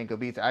that Shevchenko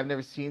beats her. I've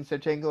never seen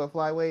Shevchenko at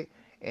flyweight.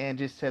 And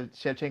just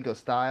Shevchenko's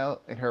style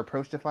and her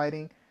approach to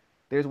fighting,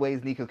 there's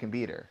ways Nico can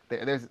beat her.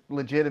 There's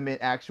legitimate,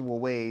 actual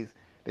ways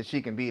that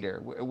she can beat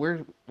her.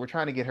 We're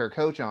trying to get her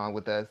coach on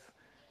with us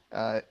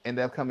in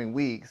the upcoming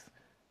weeks,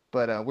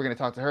 but we're going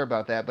to talk to her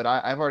about that. But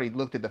I've already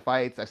looked at the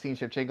fights. I've seen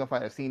Shevchenko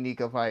fight. I've seen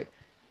Nico fight.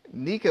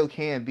 Nico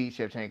can beat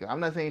Shevchenko. I'm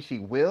not saying she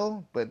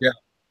will, but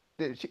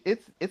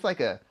it's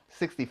like a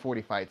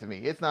 60-40 fight to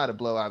me. It's not a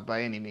blowout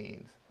by any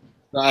means.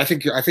 No, I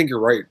think you're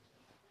right,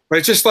 but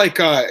it's just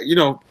like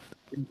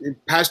in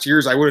past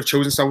years, I would have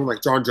chosen someone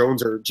like John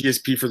Jones or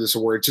GSP for this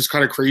award. It's just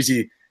kind of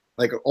crazy.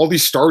 Like all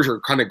these stars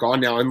are kind of gone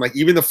now, and like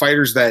even the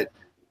fighters that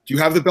do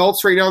have the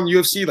belts right now in the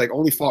UFC, like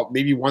only fought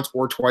maybe once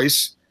or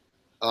twice,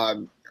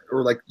 or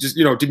like just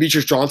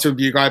Demetrius Johnson would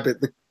be a guy, but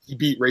he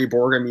beat Ray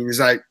Borg. I mean, is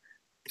that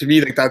to me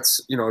like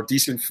that's a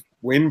decent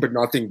win, but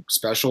nothing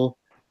special.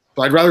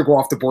 So I'd rather go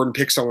off the board and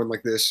pick someone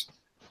like this.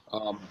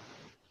 I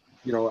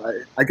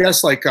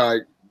guess like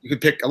you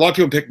could pick a lot of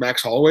people pick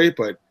Max Holloway,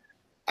 but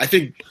I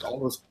think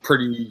almost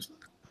pretty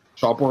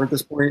shopborn at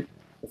this point.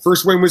 The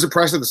first win was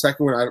impressive. The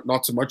second one,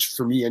 not so much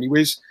for me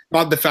anyways.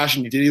 Not the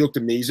fashion he did. He looked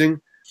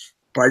amazing.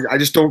 But I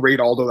just don't rate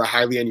Aldo that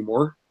highly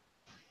anymore.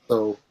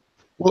 So,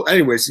 well,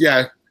 anyways,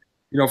 yeah.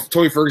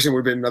 Tony Ferguson would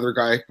have been another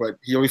guy, but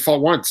he only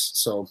fought once.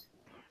 So.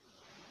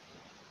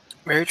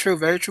 Very true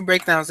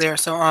breakdowns there.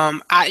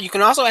 So you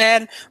can also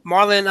add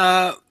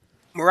Marlon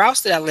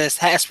Moraes to that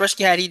list,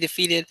 especially had he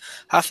defeated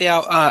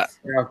Rafael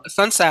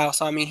Sunsao.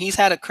 So, I mean, he's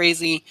had a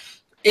crazy –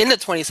 in the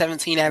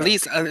 2017, at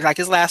least, like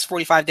his last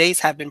 45 days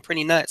have been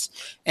pretty nuts,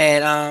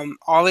 and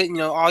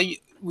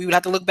we would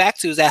have to look back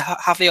to is that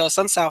Rafael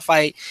Sunsao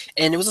fight,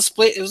 and it was a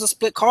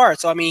split card.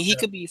 So I mean, he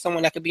could be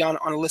someone that could be on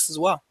a list as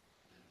well.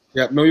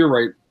 Yeah, no, you're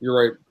right. You're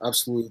right.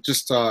 Absolutely.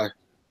 Just that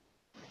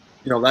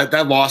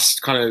loss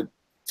kind of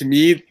to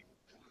me,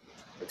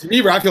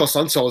 Rafael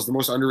Sunsol is the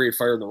most underrated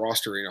fighter in the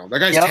roster right now. That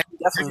guy's Yep,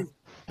 definitely.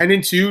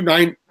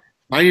 10-2,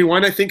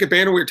 9-1, I think, at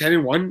bantamweight,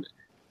 10-1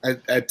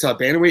 at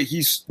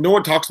bantamweight. No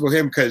one talks about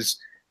him because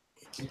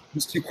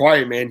he's too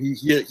quiet, man.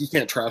 He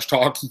can't trash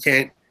talk. He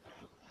can't.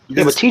 He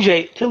Yeah, but doesn't.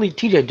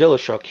 TJ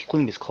Dillashaw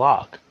cleaned his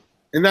clock.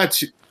 And that's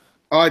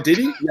did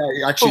he?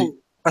 Yeah, actually.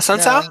 Oh,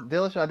 Sunsao? No,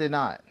 Dillashaw did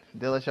not.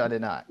 Dillashaw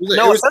did not.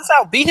 No,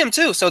 Sunsao beat him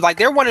too. So like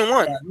they're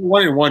 1-1.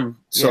 1-1.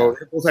 So Yeah.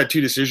 they both had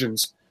 2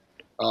 decisions.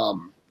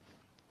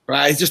 But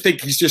I just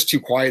think he's just too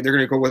quiet. They're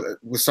going to go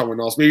with someone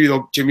else. Maybe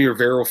Jimmy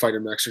Rivera will fight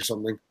him next or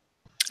something.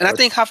 And I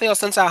think Rafael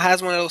Sunsao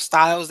has one of those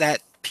styles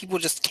that people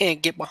just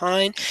can't get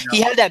behind. Yeah.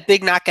 He had that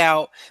big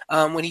knockout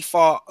when he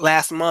fought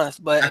last month,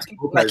 but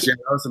Lopez, yeah,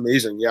 that was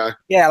amazing.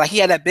 Yeah, like he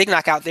had that big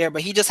knockout there,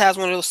 but he just has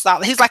one of those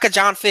styles. He's like a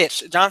John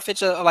Fitch. John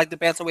Fitch, like the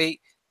bantamweight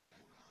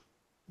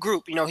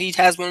group. He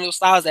has one of those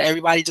styles that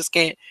everybody just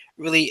can't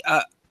really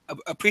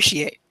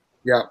appreciate.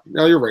 Yeah,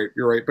 no, you're right.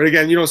 You're right. But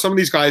again, some of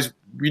these guys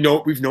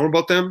we've known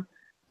about them.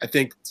 I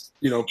think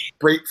when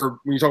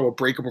you talk about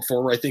breakup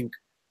performer, I think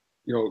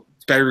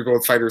it's better to go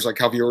with fighters like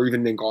Javier or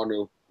even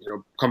Ngannou.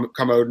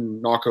 Come out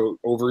and knock out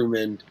over him,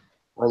 and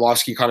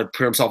Arlovsky kind of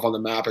put himself on the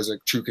map as a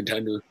true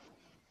contender.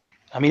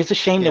 I mean, it's a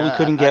shame that we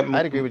couldn't get.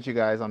 I'd agree with you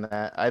guys on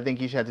that. I think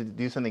you should have to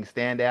do something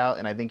stand out,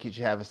 and I think you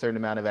should have a certain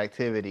amount of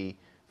activity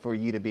for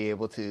you to be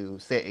able to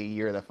say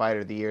you're the fighter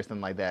of the year,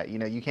 something like that.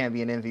 You can't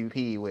be an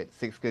MVP with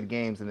 6 good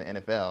games in the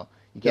NFL.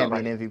 You can't be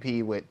an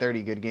MVP with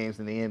 30 good games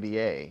in the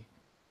NBA.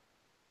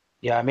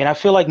 Yeah, I mean, I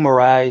feel like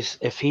Moraes,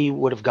 if he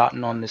would have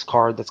gotten on this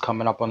card that's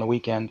coming up on the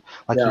weekend,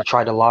 like he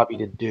tried to lobby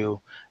to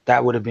do,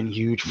 that would have been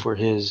huge for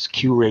his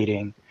Q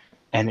rating.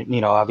 And,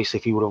 obviously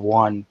if he would have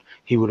won,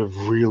 he would have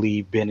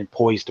really been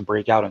poised to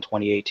break out in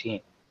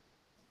 2018.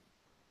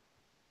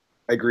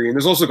 I agree. And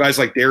there's also guys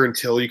like Darren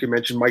Till. You can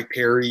mention Mike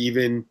Perry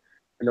even.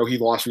 I know he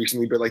lost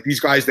recently, but like these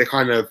guys, they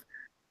kind of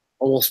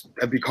almost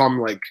have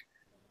become like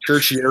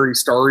tertiary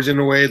stars in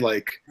a way.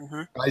 Like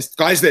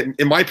guys that,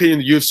 in my opinion,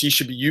 the UFC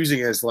should be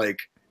using as like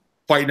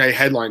fight night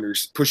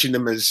headliners, pushing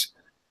them as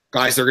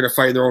guys they're going to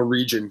fight in their own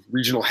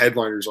regional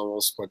headliners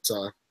almost. But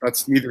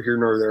that's neither here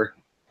nor there.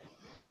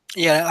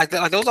 Yeah, like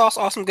those are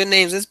awesome good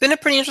names. It's been a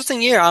pretty interesting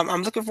year.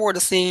 I'm looking forward to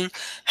seeing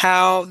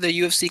how the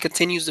UFC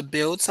continues to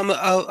build some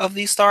of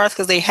these stars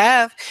because they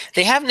have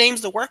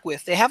names to work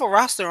with. They have a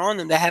roster on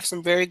them that have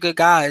some very good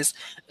guys,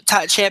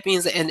 top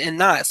champions and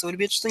not. So it'll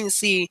be interesting to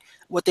see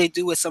what they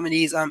do with some of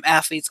these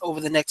athletes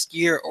over the next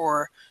year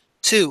or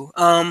two.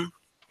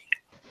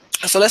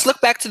 So let's look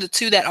back to the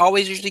 2 that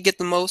always usually get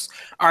the most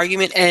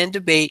argument and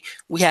debate.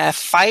 We have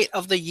fight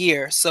of the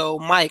year. So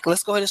Mike,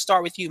 let's go ahead and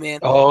start with you,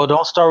 man. Oh,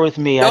 don't start with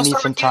me. I need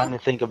some time to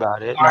think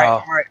about it. All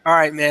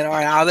right, man. All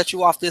right, I'll let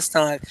you off this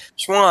time.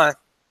 Schwan,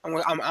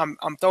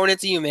 I'm throwing it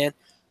to you, man.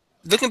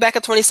 Looking back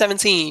at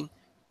 2017,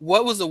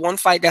 what was the one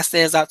fight that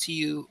stands out to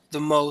you the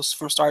most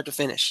from start to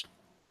finish?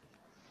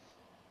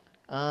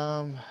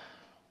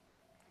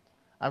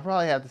 I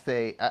probably have to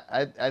say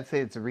I'd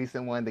say it's a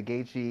recent one. The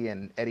Gaethje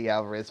and Eddie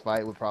Alvarez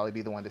fight would probably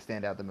be the one to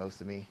stand out the most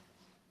to me.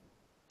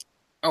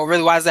 Oh,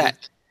 really? Why is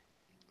that?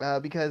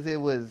 Because it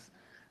was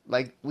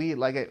like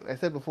I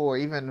said before.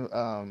 Even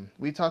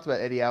we talked about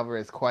Eddie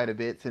Alvarez quite a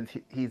bit since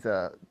he's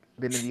been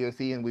in the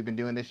UFC and we've been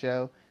doing this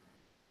show.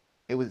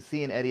 It was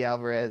seeing Eddie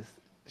Alvarez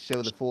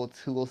show the full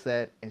tool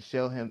set and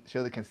show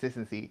the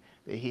consistency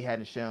that he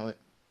hadn't shown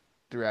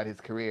throughout his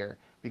career.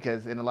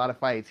 Because in a lot of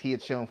fights, he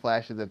had shown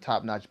flashes of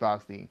top-notch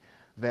boxing,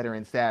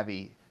 veteran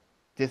savvy,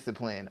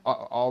 discipline,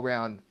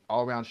 all-round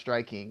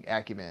striking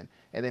acumen,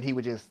 and then he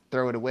would just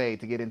throw it away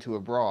to get into a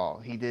brawl.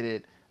 He did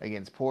it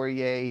against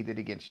Poirier, he did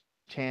it against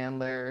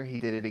Chandler, he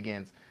did it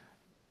against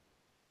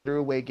threw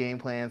away game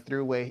plans,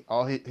 threw away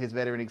all his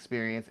veteran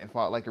experience, and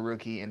fought like a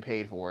rookie and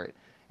paid for it.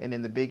 And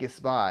in the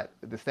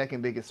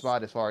second biggest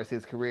spot as far as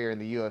his career in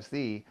the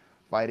UFC,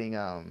 fighting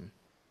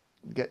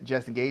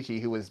Justin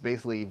Gaethje, who was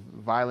basically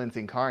violence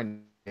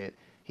incarnate,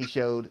 he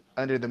showed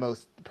under the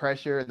most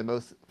pressure,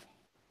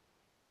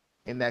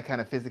 in that kind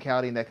of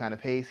physicality and that kind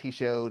of pace, he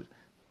showed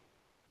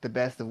the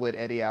best of what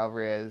the Eddie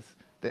Alvarez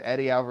the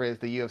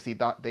UFC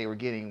thought they were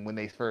getting when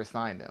they first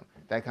signed him.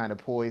 That kind of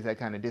poise, that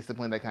kind of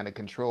discipline, that kind of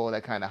control,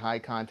 that kind of high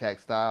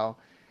contact style,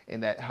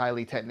 and that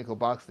highly technical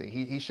boxing.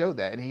 He showed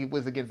that, and he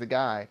was against a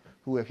guy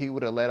who, if he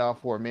would have let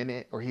off for a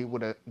minute or he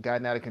would have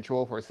gotten out of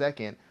control for a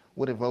second,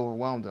 would have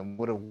overwhelmed him,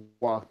 would have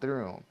walked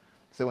through him.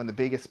 So in the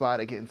biggest spot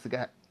against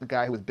the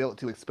guy who was built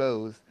to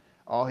expose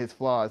all his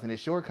flaws and his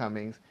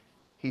shortcomings,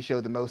 he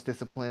showed the most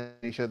discipline,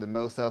 he showed the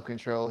most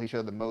self-control, he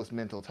showed the most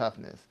mental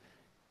toughness.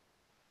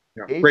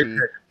 Yeah, Gaethje,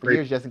 for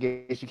years, Justin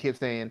Gaethje kept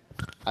saying,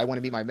 I want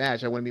to be my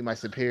match, I want to be my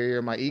superior,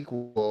 my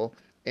equal,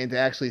 and to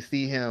actually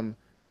see him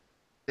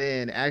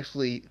then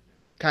actually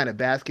kind of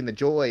bask in the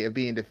joy of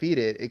being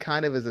defeated, it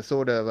kind of is a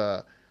sort of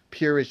a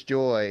purest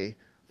joy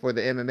for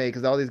the MMA,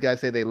 because all these guys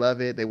say they love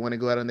it, they want to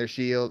go out on their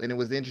shield, and it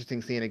was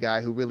interesting seeing a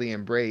guy who really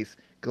embraced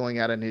going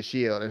out on his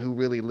shield and who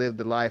really lived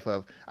the life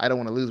of, I don't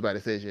want to lose by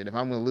decision. If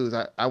I'm going to lose,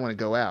 I want to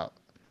go out.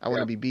 I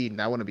want to be beaten.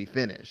 I want to be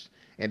finished.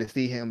 And to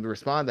see him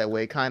respond that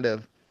way kind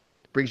of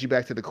brings you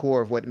back to the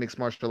core of what mixed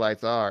martial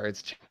arts are.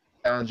 It's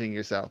challenging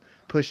yourself,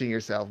 pushing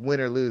yourself, win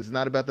or lose. It's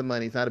not about the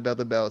money. It's not about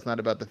the belt. It's not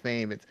about the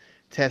fame. It's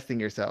testing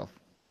yourself.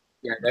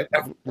 Yeah,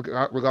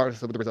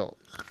 regardless of the result.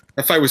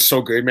 That fight was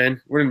so good,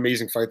 man. What an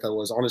amazing fight that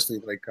was. Honestly,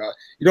 like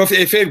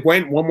if it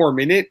went one more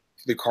minute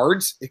to the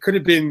cards, it could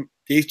have been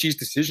Gaethje's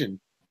decision.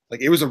 Like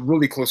it was a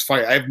really close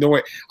fight. I have no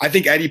way. I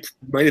think Eddie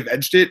might have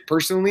edged it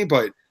personally,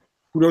 but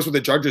who knows what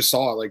the judges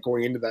saw like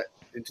going into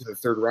the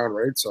third round,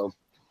 right? So,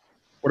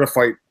 what a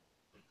fight.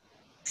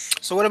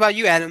 So, what about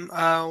you, Adam?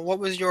 What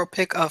was your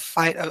pick of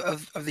fight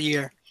of the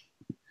year?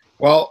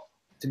 Well,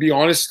 to be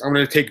honest, I'm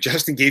going to take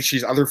Justin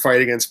Gaethje's other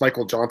fight against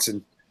Michael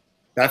Johnson.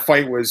 That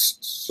fight was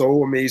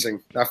so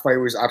amazing. That fight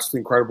was absolutely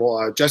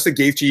incredible. Justin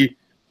Gaethje,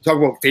 talk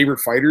about favorite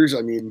fighters.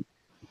 I mean,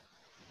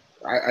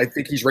 I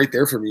think he's right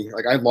there for me.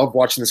 Like, I love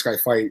watching this guy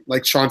fight.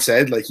 Like Sean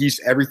said, like he's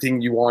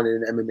everything you want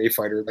in an MMA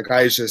fighter. The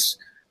guy is just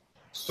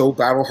so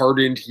battle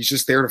hardened. He's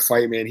just there to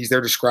fight, man. He's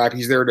there to scrap.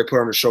 He's there to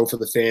put on a show for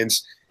the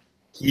fans.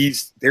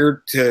 He's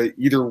there to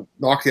either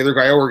knock the other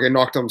guy out or get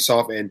knocked out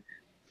himself. And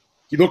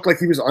he looked like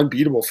he was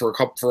unbeatable for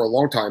a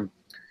long time.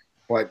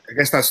 But I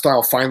guess that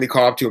style finally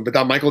caught up to him. But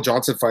that Michael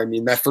Johnson fight, I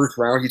mean, that first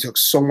round, he took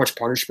so much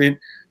punishment.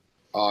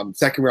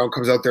 Second round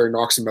comes out there and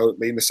knocks him out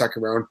late in the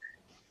second round.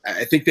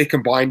 I think they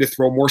combined to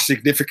throw more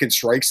significant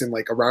strikes in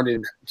like around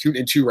in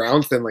two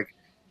rounds than like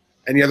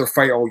any other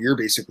fight all year,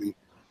 basically.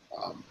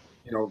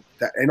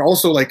 And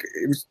also like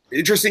it was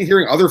interesting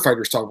hearing other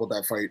fighters talk about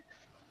that fight.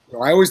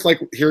 I always like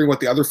hearing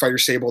what the other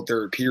fighters say about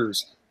their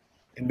peers,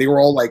 and they were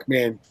all like,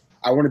 "Man,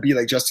 I want to be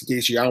like Justin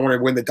Gaethje. I want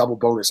to win the double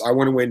bonus. I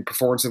want to win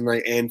performance of the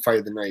night and fight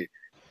of the night."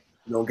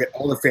 Get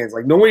all the fans.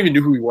 Like no one even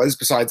knew who he was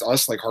besides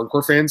us, like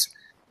hardcore fans,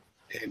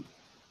 and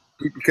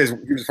because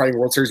he was fighting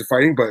World Series of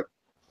Fighting. But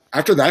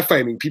after that fight,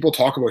 I mean, people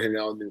talk about him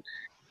now. And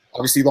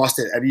obviously, he lost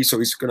to Eddie, so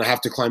he's going to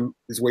have to climb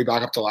his way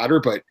back up the ladder.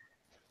 But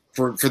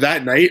for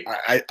that night,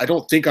 I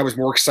don't think I was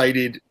more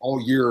excited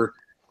all year,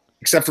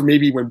 except for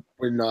maybe when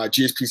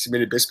GSP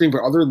submitted Bisping.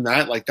 But other than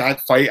that, like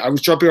that fight, I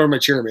was jumping on my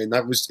chair, man.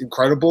 That was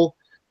incredible,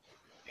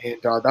 and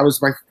that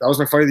was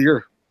my fight of the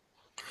year.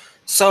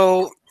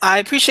 So I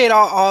appreciate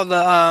all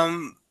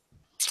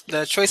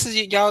the choices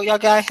y'all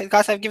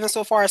guys have given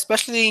so far,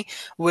 especially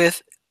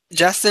with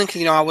Justin,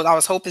 because I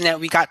was hoping that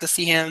we got to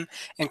see him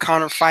and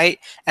Conor fight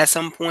at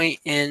some point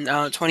in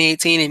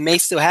 2018. It may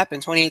still happen,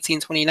 2018,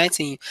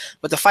 2019.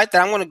 But the fight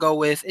that I'm going to go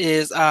with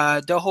is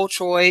Do Ho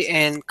Choi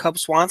and Cub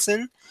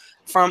Swanson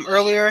from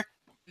earlier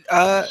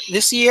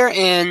this year,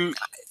 and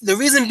the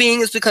reason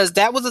being is because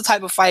that was the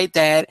type of fight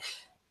that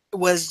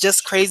was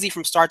just crazy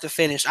from start to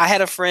finish. I had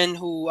a friend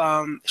who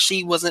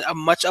she wasn't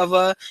much of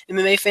a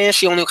MMA fan.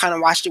 She only kind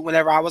of watched it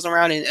whenever I was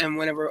around and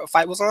whenever a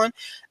fight was on.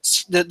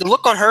 The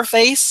look on her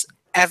face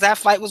as that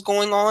fight was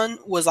going on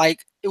was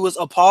like, it was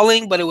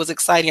appalling, but it was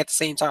exciting at the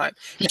same time.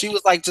 She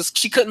was like,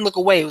 she couldn't look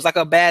away. It was like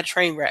a bad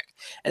train wreck.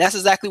 And that's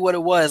exactly what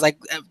it was. Like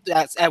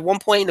at one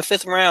point in the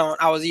fifth round,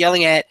 I was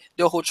yelling at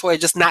Do Ho Choi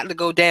just not to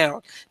go down.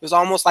 It was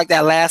almost like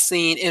that last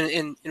scene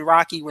in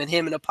Rocky when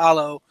him and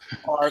Apollo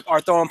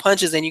are throwing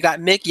punches and you got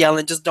Mick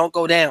yelling, just don't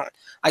go down.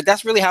 Like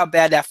that's really how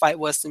bad that fight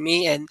was to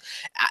me. And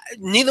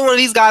neither one of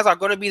these guys are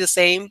going to be the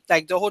same.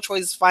 Like Do Ho Choi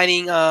is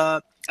fighting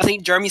I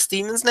think Jeremy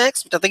Stevens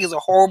next, which I think is a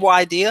horrible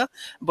idea,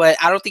 but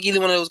I don't think either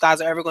one of those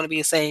guys are ever going to be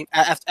the same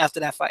after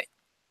that fight.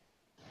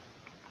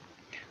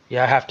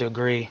 Yeah, I have to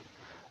agree.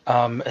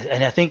 And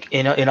I think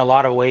in a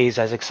lot of ways,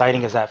 as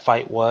exciting as that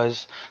fight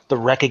was, the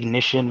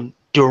recognition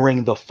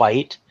during the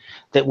fight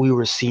that we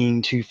were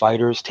seeing two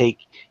fighters take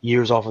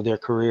years off of their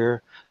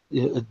career,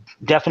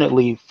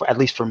 definitely, at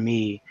least for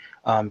me,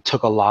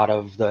 took a lot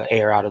of the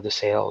air out of the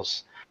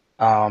sails.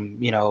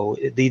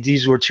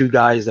 These were two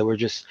guys that were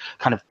just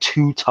kind of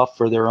too tough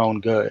for their own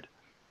good.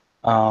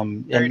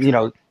 And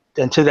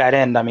to that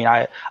end, I mean,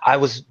 I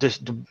was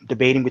just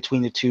debating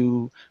between the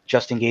two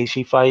Justin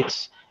Gaethje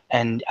fights,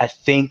 and I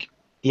think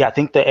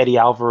the Eddie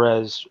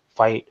Alvarez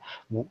fight,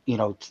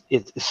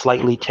 it's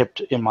slightly tipped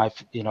in my,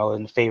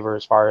 in favor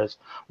as far as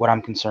what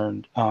I'm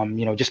concerned.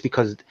 Just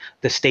because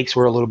the stakes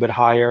were a little bit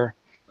higher.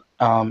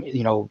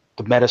 The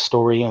meta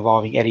story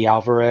involving Eddie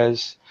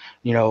Alvarez,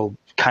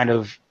 kind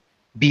of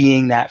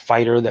being that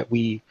fighter that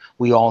we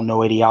all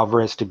know Eddie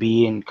Alvarez to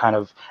be, and kind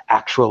of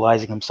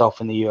actualizing himself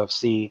in the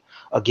UFC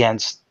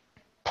against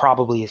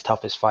probably his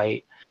toughest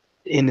fight,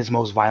 in his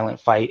most violent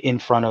fight, in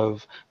front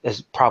of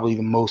as probably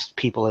the most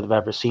people that have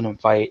ever seen him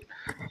fight.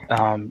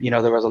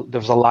 There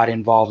was a lot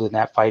involved in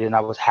that fight, and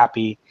I was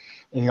happy.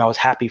 I was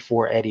happy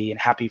for Eddie and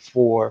happy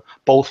for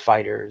both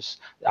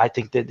fighters. I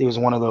think that it was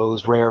one of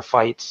those rare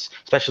fights,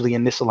 especially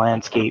in this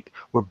landscape,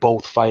 where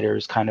both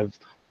fighters kind of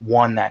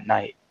won that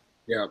night.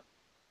 Yeah.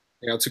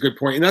 Yeah, it's a good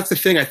point. And that's the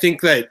thing. I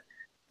think that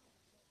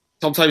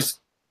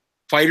sometimes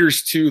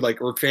fighters too, like,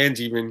 or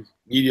fans, even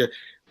media,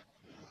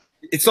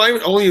 it's not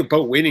even only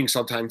about winning.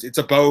 Sometimes it's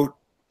about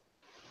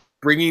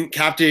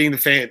captivating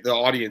the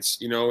audience,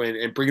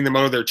 and bringing them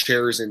out of their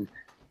chairs. And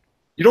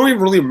you don't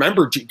even really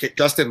remember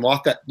Justin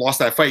lost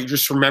that fight. You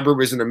just remember it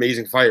was an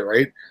amazing fight,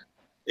 right?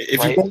 If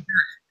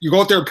you go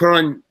out there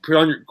and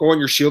go on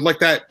your shield like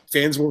that,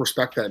 fans will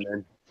respect that,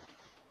 man.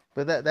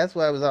 But that's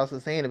what I was also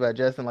saying about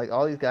Justin. Like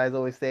all these guys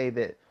always say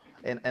that,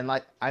 and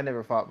like I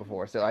never fought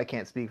before, so I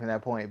can't speak from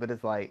that point. But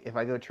it's like if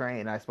I go train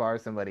and I spar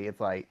somebody, it's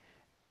like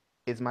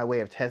it's my way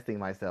of testing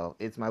myself.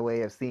 It's my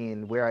way of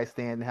seeing where I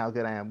stand and how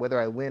good I am, whether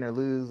I win or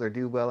lose or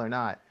do well or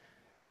not.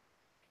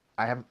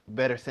 I have a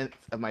better sense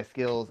of my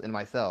skills and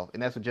myself,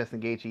 and that's what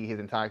Justin Gaethje his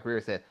entire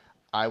career said.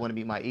 I want to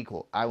be my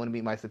equal. I want to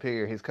be my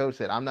superior. His coach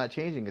said, "I'm not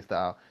changing his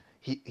style."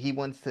 He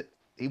wants to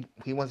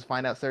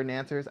find out certain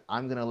answers.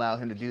 I'm going to allow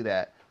him to do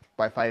that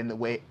by fighting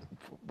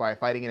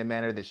in a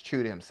manner that's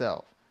true to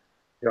himself.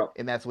 Yeah.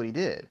 And that's what he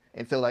did.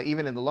 And so like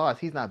even in the loss,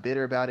 he's not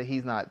bitter about it.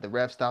 He's not the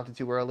ref stopped it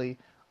too early.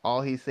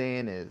 All he's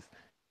saying is,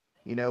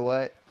 you know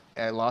what?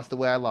 I lost the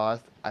way I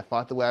lost. I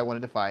fought the way I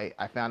wanted to fight.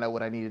 I found out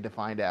what I needed to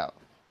find out.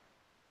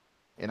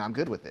 And I'm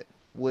good with it.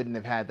 Wouldn't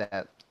have had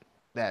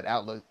that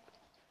outlook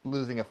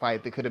losing a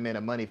fight that could have been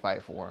a money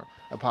fight for him,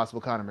 a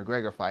possible Conor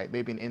McGregor fight,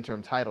 maybe an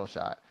interim title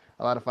shot.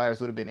 A lot of fighters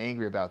would have been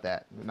angry about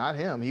that. But not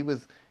him. He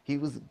was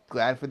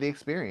glad for the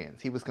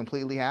experience. He was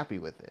completely happy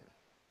with it.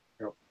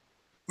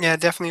 Yeah,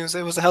 definitely.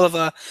 It was a hell of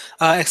a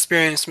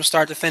experience from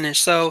start to finish.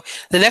 So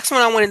the next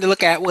one I wanted to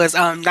look at was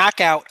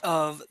knockout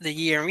of the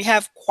year. And we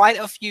have quite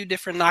a few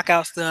different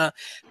knockouts to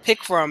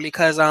pick from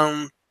because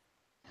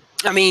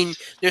I mean,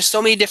 there's so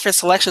many different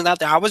selections out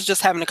there. I was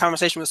just having a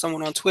conversation with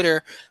someone on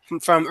Twitter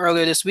from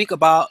earlier this week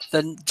about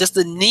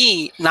the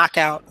knee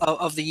knockout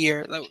of the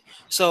year.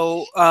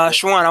 So,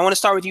 Shawan, I want to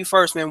start with you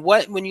first, man.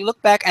 When you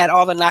look back at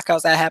all the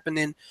knockouts that happened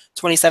in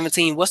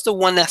 2017, what's the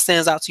one that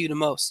stands out to you the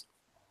most?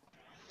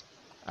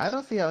 I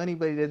don't see how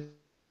anybody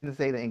didn't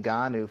say the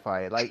Ngannou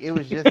fight. Like it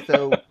was just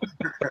so.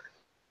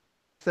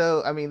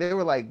 So I mean, there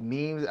were like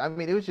memes. I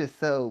mean, it was just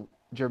so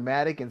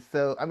dramatic and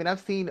so. I mean, I've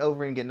seen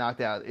Overeem get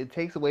knocked out. It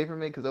takes away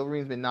from it because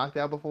Overeem's been knocked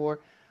out before,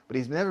 but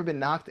he's never been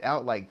knocked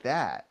out like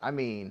that. I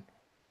mean,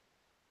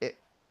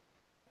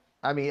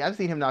 I've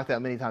seen him knocked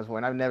out many times before,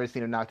 and I've never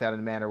seen him knocked out in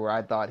a manner where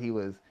I thought he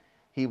was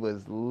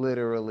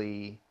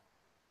literally,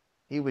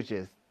 he was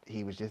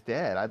just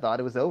dead. I thought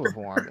it was over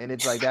for him, and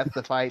it's like that's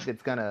the fight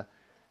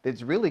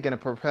that's really gonna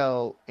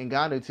propel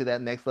Ngannou to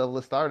that next level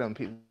of stardom.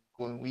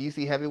 When you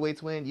see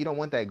heavyweights win, you don't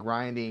want that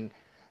grinding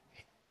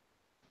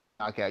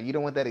knockout. You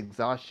don't want that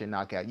exhaustion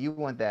knockout. You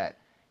want that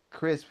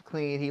crisp,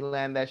 clean. He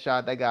landed that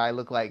shot. That guy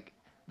looked like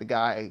the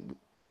guy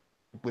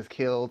was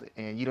killed,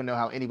 and you don't know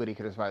how anybody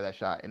could have survived that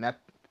shot. And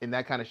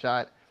that kind of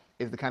shot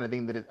is the kind of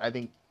thing that I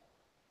think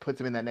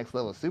puts him in that next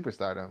level of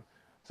superstardom.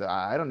 So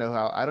I don't know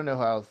how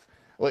else.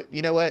 Well,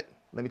 you know what?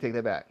 Let me take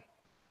that back.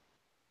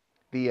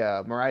 The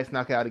Moraes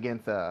knockout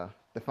against the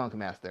Funk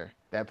Master.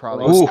 That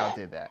probably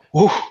outdid that.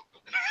 Ooh.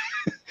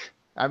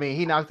 I mean,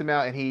 he knocked him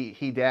out and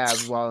he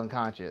dabbed while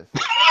unconscious.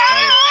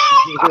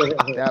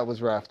 That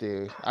was rough,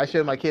 dude. I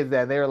showed my kids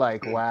that and they were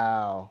like,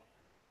 "Wow,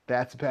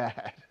 that's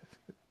bad."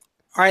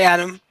 All right,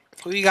 Adam,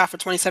 who you got for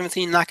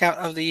 2017 knockout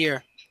of the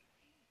year?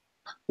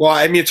 Well,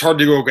 I mean, it's hard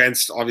to go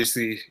against,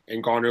 obviously,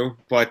 Ngannou,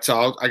 but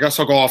I guess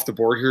I'll go off the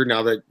board here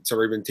now that it's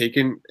already been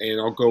taken, and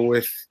I'll go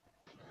with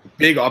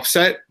big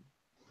upset.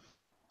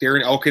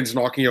 Darren Elkins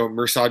knocking out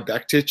Mirsad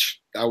Bektic.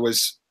 That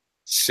was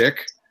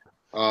sick.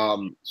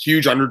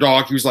 Huge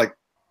underdog. He was like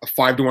a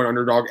 5-1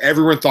 underdog.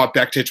 Everyone thought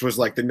Bektic was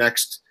like the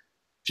next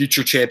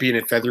future champion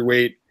at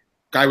featherweight.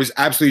 Guy was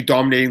absolutely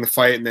dominating the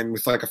fight, and then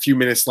with like a few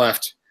minutes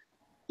left,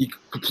 he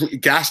completely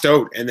gassed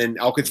out, and then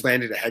Elkins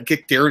landed a head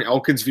kick. Darren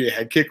Elkins via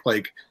head kick,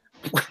 like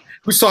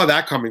who saw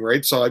that coming,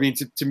 right? So I mean,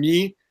 to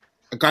me,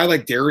 a guy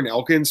like Darren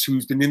Elkins,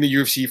 who's been in the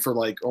UFC for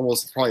like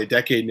almost probably a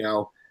decade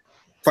now,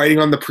 fighting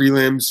on the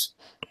prelims,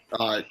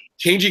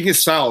 changing his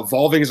style,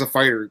 evolving as a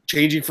fighter,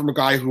 changing from a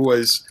guy who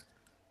was,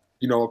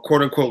 you know, a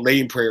quote-unquote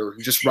lane prayer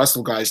who just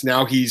wrestled guys.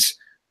 Now he's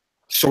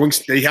showing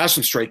that he has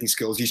some striking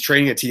skills. He's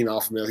training at Team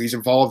Alpha Male. He's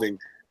evolving.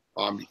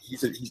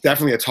 He's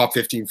definitely a top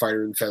 15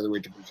 fighter in the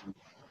featherweight division.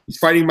 He's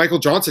fighting Michael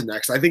Johnson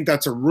next. I think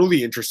that's a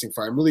really interesting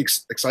fight. I'm really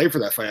excited for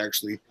that fight,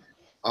 actually.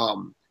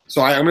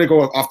 So I'm going to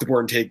go off the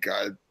board and take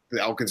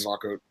the Elkins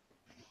knockout.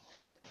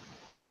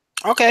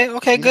 Okay,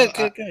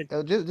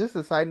 good. Just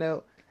a side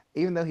note,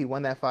 even though he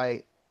won that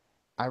fight,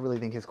 I really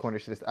think his corner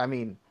should have. I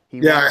mean, he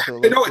yeah,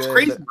 won, so no, it's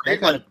crazy.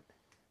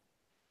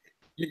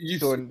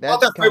 Jordan, that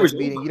kind of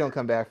beating you don't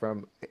come back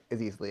from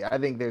as easily. I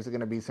think there's going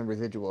to be some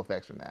residual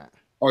effects from that.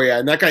 Oh yeah,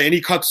 and that guy, and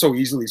he cut so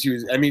easily.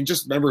 I mean,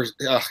 just remember,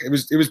 it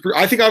was.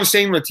 I think I was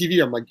saying on the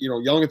TV, I'm like, you know,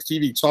 yelling at the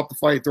TV, stop the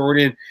fight, throw it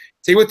in.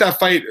 Same with that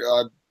fight.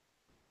 I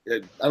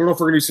don't know if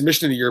we're gonna do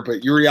submission of the year,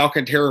 but Yuri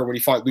Alcantara when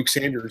he fought Luke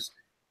Sanders,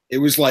 it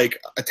was like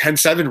a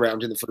 10-7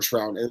 round in the first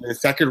round, and in the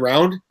second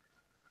round,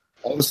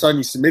 all of a sudden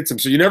he submits him.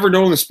 So you never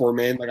know in the sport,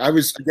 man. Like I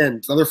was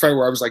again, another fight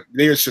where I was like,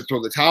 they should throw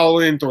the towel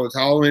in,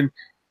 and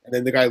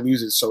then the guy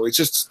loses. So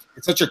it's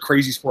such a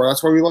crazy sport.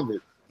 That's why we love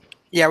it.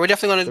 Yeah, we're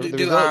definitely going to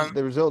do.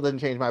 The result doesn't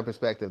change my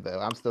perspective, though.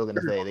 I'm still going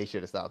to say they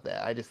should have stopped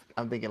that.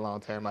 I'm thinking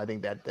long term. I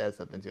think that does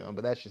something to him,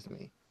 but that's just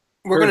me.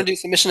 We're going to do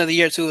submission of the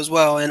year too, as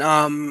well. And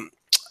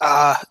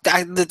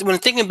when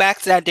thinking back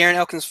to that Darren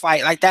Elkins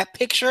fight, like that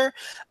picture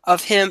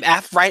of him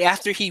right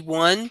after he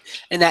won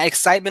and that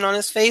excitement on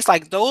his face,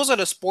 like those are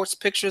the sports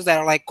pictures that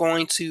are like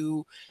going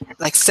to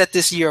like set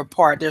this year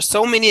apart. There's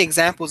so many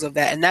examples of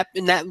that, and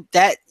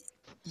that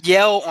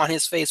yell on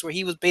his face where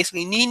he was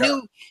basically he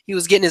knew he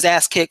was getting his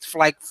ass kicked for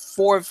like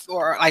 4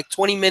 or like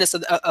 20 minutes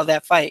of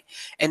that fight,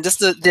 and just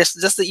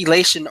the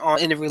elation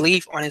and the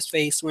relief on his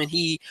face when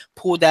he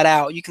pulled that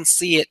out. You can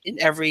see it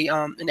in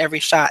every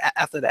shot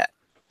after that.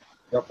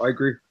 Yep, I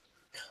agree.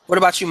 What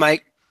about you,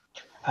 Mike?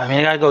 I mean,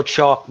 I gotta go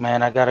chalk,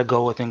 man. I gotta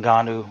go with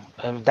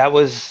Ngannou. That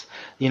was,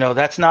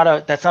 that's not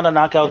a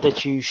knockout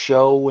that you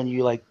show when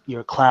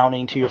you're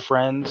clowning to your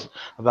friends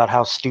about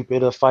how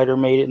stupid a fighter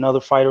made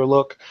another fighter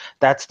look.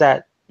 That's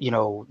that,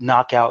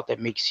 knockout that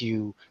makes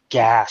you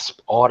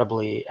gasp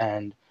audibly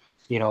and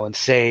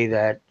say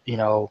that,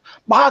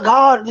 my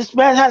God, this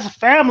man has a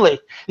family.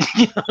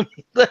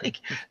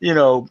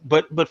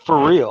 But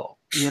for real,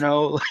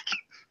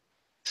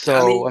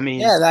 So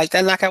yeah, like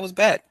that knockout was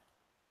bad.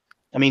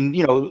 I mean,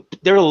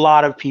 there are a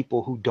lot of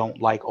people who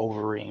don't like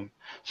Overeem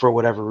for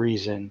whatever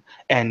reason,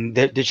 and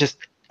there's just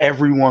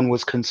everyone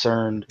was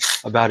concerned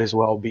about his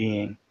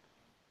well-being,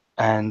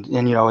 and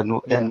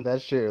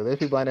that's true. There's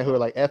people I know who are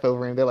like F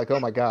Overeem. They're like, oh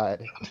my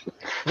God,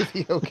 is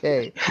he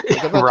okay?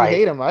 Like, I thought right. You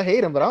hate him. I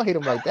hate him, but I don't hate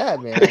him like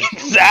that, man.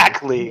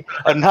 Exactly,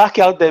 a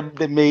knockout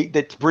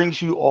that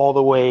brings you all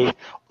the way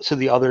to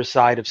the other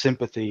side of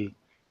sympathy,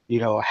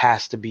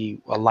 has to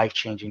be a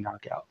life-changing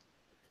knockout.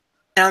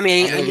 I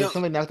mean, if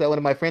somebody knocked out one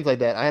of my friends like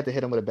that, I had to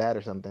hit him with a bat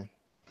or something.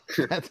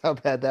 That's how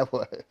bad that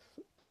was.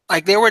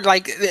 Like they were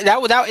like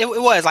that without it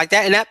was like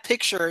that, and that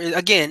picture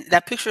again.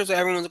 That picture is what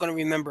everyone's going to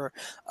remember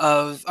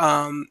of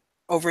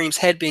Overeem's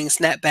head being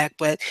snapped back.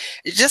 But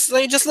just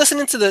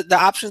listening to the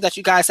options that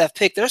you guys have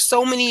picked, there's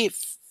so many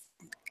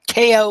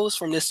KOs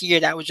from this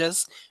year that was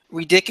just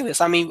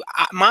ridiculous. I mean,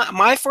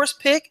 my first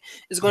pick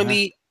is going to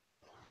be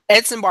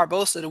Edson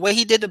Barbosa. The way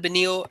he did to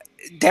Beneil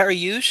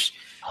Dariush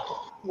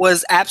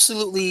was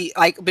absolutely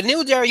like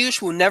Beneil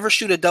Dariush will never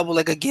shoot a double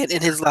leg again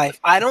in his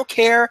life. I don't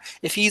care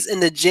if he's in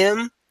the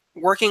gym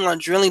working on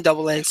drilling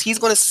double legs. He's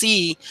going to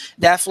see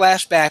that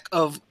flashback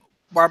of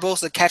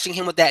Barbosa catching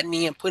him with that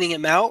knee and putting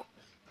him out,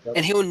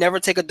 and he'll never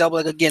take a double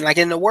leg again. Like,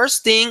 and the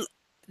worst thing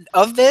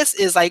of this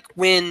is like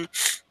when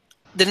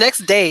the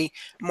next day,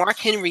 Mark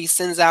Henry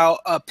sends out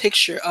a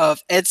picture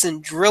of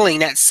Edson drilling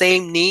that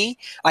same knee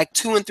like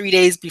 2 and 3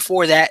 days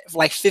before that, for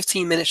like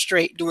 15 minutes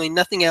straight, doing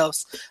nothing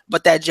else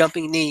but that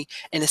jumping knee.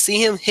 And to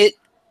see him hit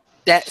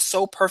that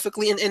so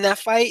perfectly in that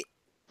fight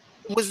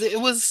was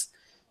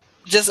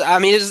just, I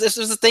mean, it's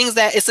the things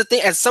that it's the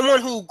thing. As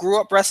someone who grew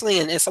up wrestling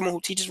and as someone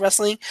who teaches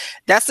wrestling,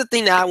 that's the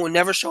thing that I will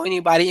never show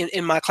anybody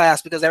in my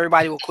class because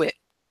everybody will quit.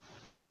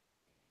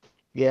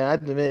 Yeah, I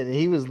admit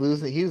he was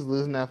losing. He was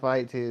losing that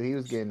fight too. He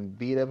was getting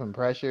beat up and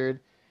pressured,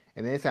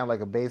 and then it sounded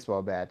like a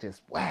baseball bat,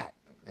 just whack,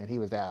 and he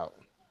was out.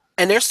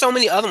 And there's so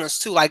many other ones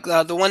too, like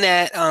the one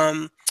that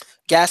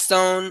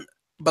Gaston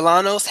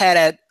Bolanos had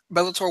at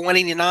Bellator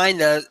 189,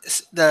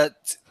 the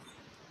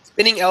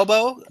spinning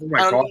elbow. Oh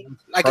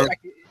my God. Like,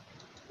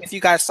 if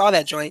you guys saw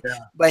that joint,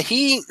 but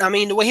I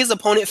mean, the way his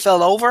opponent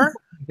fell over.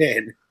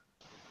 Man.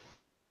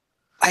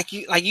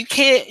 You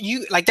can't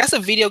that's a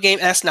video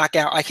game-esque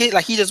knockout.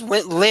 He just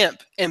went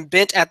limp and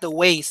bent at the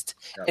waist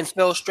and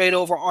fell straight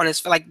over on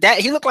his like that.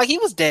 He looked like he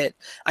was dead.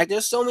 Like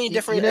there's so many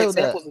different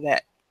examples of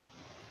that.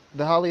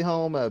 The Holly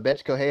Holm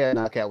Betch Correia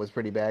knockout was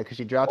pretty bad because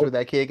she dropped her with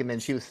that kick and then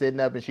she was sitting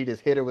up and she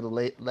just hit her with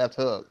a left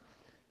hook.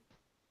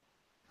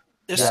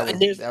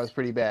 That was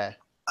pretty bad.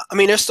 I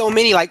mean, there's so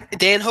many like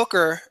Dan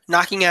Hooker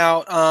knocking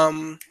out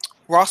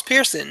Ross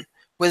Pearson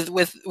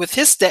with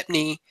his step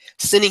knee,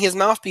 sending his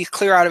mouthpiece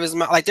clear out of his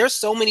mouth. Like there's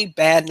so many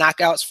bad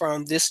knockouts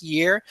from this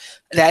year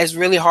that is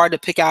really hard to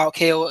pick out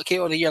KO of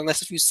the year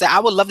unless if you say I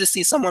would love to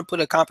see someone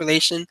put a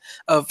compilation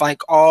of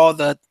like all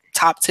the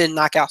top 10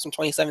 knockouts from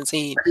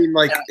 2017. I mean,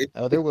 like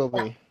there will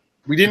be.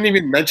 We didn't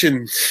even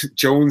mention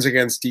Jones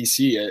against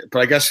DC,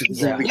 but I guess it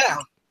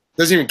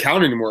doesn't even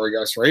count anymore. I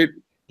guess, right?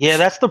 Yeah,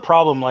 that's the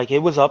problem. Like it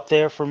was up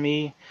there for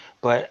me,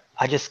 but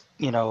I just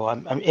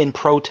I'm in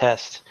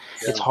protest.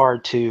 Yeah. It's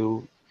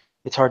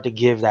hard to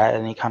give that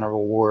any kind of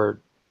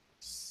reward.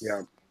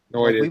 Yeah,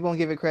 no idea. We won't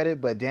give it credit,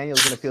 but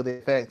Daniel's going to feel the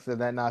effects of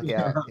that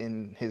knockout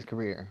in his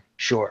career.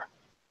 Sure.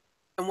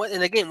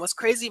 And again, what's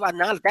crazy about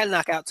that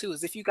knockout too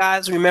is if you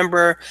guys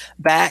remember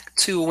back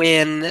to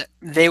when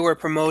they were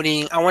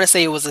promoting, I want to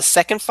say it was the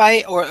second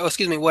fight, where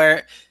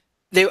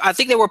I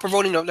think they were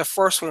promoting the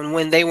first one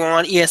when they were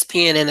on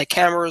ESPN and the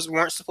cameras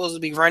weren't supposed to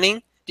be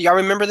running. Do y'all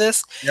remember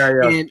this? Yeah.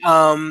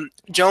 And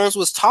Jones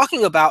was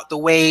talking about the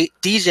way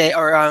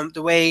the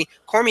way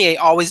Cormier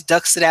always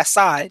ducks to that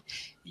side.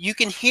 You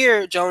can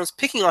hear Jones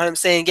picking on him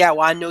saying, yeah,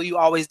 well, I know you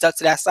always duck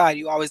to that side.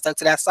 You always duck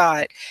to that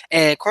side.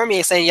 And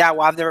Cormier saying, yeah,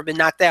 well, I've never been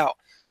knocked out.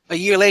 A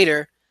year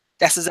later,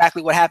 that's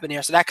exactly what happened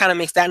there. So that kind of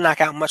makes that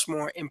knockout much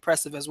more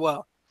impressive as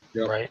well.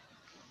 Yeah. Right.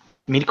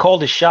 I mean, he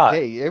called his shot.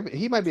 Hey,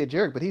 he might be a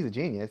jerk, but he's a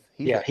genius.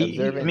 He's an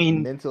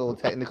observant, mental,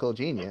 technical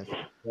genius.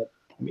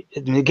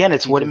 Again,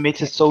 it's what it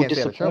makes it so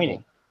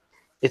disappointing.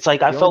 It's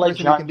like I The only felt like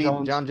person who can John beat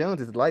Jones. John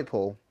Jones is light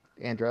pole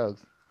and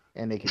drugs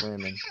and naked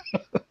women.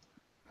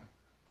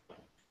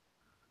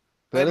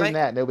 But Right, other than Mike?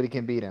 that, nobody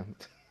can beat him.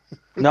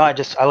 No, like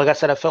I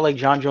said, I felt like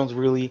John Jones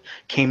really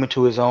came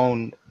into his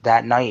own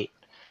that night.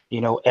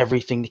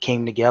 Everything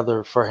came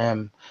together for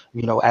him,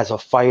 as a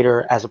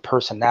fighter, as a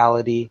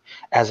personality,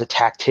 as a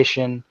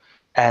tactician,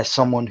 as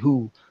someone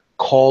who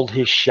called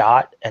his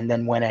shot and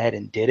then went ahead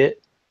and did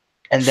it.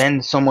 And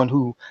then someone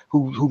who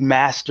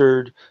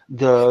mastered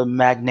the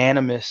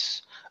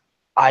magnanimous,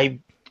 I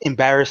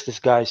embarrassed this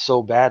guy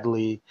so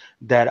badly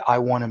that I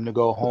want him to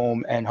go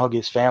home and hug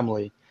his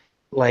family.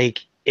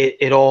 Like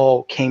it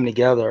all came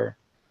together.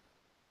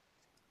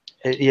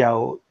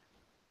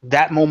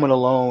 That moment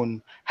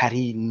alone, had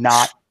he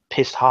not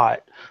pissed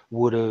hot,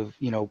 would have,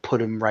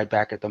 put him right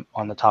back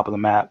on the top of the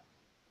map.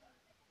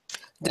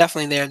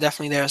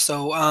 Definitely there.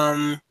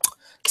 So,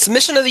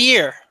 submission of the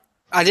year.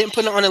 I didn't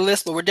put it on the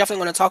list, but we're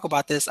definitely going to talk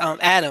about this.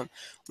 Adam,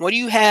 what do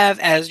you have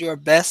as your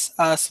best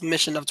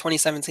submission of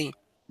 2017?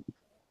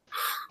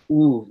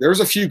 Ooh, there's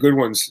a few good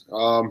ones.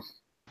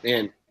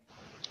 Man,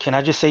 Can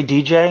I just say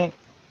DJ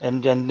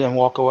and then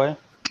walk away?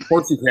 of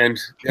course you can.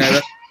 Yeah,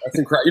 that's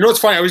incredible. You know what's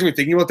funny? I wasn't even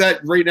thinking about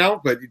that right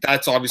now, but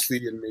that's obviously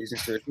an amazing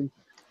submission.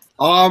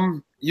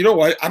 You know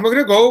what? I'm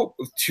gonna go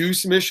with 2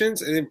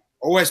 submissions and then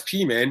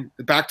OSP, man,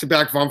 the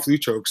back-to-back Von Flue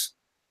chokes.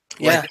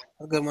 Yeah, Like,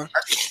 a good one.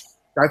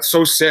 that's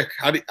so sick.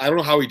 I don't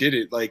know how he did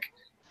it. Like,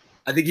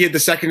 I think he had the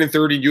second and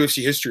third in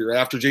UFC history right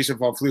after Jason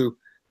Von Flue.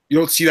 You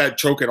don't see that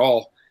choke at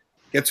all.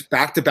 Gets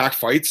back-to-back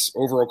fights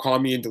over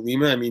Okami and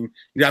DeLima. I mean,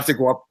 you'd have to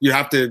go up. You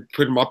have to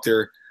put him up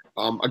there.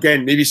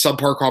 Again, maybe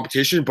subpar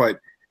competition, but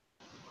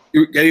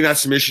getting that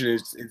submission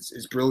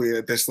is brilliant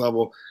at this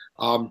level.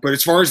 But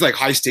as far as like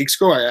high stakes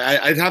go,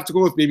 I'd have to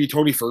go with maybe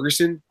Tony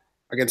Ferguson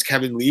against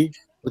Kevin Lee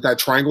with that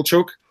triangle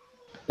choke.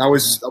 That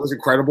was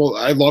incredible.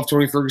 I love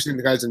Tony Ferguson.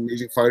 The guy's an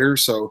amazing fighter.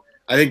 So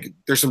I think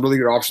there's some really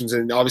good options,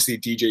 and obviously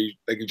DJ,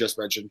 like you just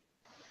mentioned.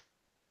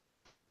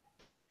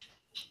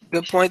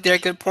 Good point there.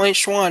 Good point.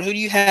 Schwan, who do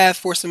you have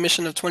for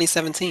submission of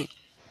 2017?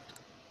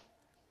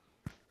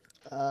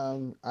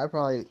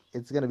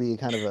 It's gonna be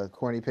kind of a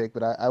corny pick,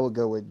 but I would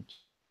go with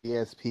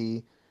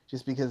GSP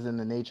just because in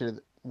the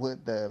nature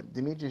with the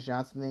Demetrius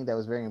Johnson thing that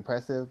was very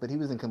impressive, but he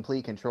was in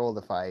complete control of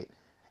the fight,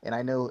 and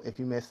I know if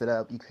you messed it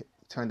up, you could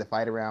turn the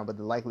fight around, but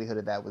the likelihood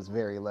of that was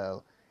very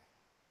low.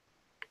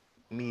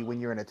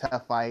 When you're in a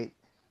tough fight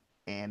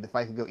and the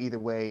fight could go either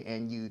way,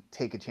 and you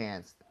take a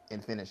chance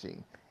in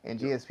finishing. And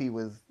GSP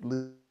was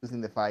losing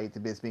the fight to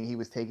Bisping. He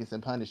was taking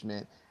some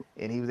punishment,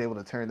 and he was able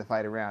to turn the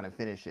fight around and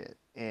finish it.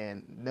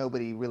 And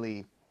nobody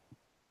really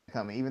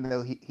coming, even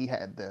though he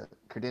had the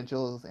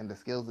credentials and the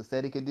skills that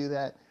said he could do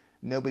that.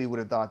 Nobody would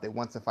have thought that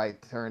once the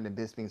fight turned in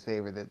Bisping's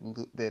favor,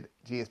 that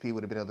GSP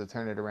would have been able to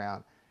turn it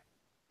around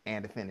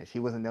and to finish. He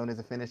wasn't known as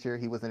a finisher.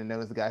 He wasn't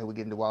known as the guy who would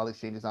get into wild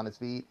exchanges on his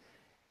feet.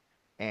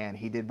 And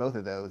he did both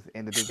of those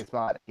in the biggest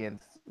spot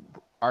against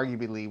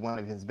arguably one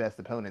of his best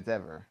opponents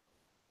ever.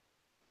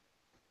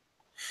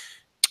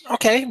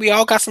 Okay, we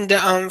all got some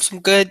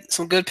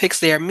good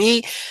picks there.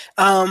 Me,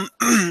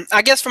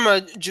 I guess from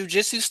a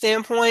jujitsu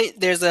standpoint,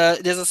 there's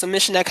a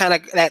submission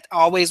that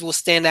always will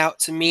stand out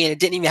to me, and it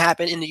didn't even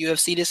happen in the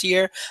UFC this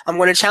year. I'm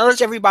going to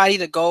challenge everybody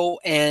to go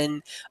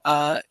and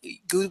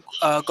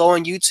go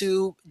on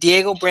YouTube.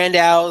 Diego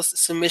Brandau's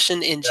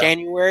submission in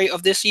January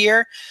of this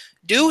year.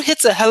 Dude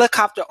hits a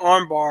helicopter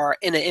armbar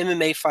in an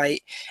MMA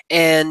fight,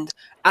 and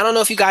I don't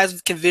know if you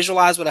guys can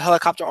visualize what a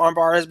helicopter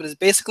armbar is, but it's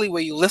basically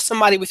where you lift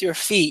somebody with your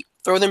feet,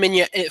 throw them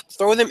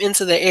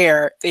into the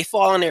air, they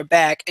fall on their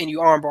back, and you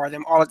armbar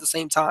them all at the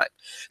same time.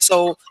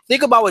 So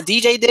think about what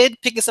DJ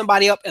did, picking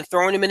somebody up and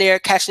throwing them in the air,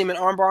 catching them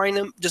and armbarring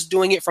them, just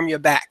doing it from your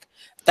back.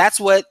 That's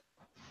what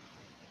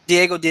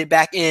Diego did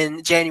back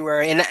in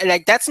January, and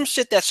like that's some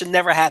shit that should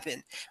never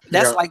happen.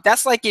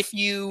 That's like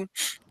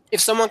if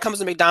someone comes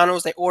to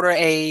McDonald's, they order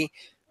a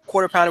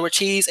quarter pounder with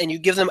cheese, and you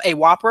give them a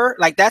Whopper,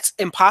 like that's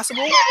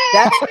impossible.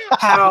 That's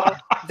how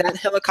that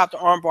helicopter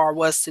armbar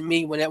was to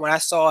me when I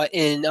saw it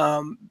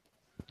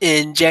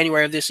in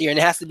January of this year, and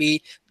it has to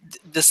be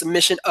the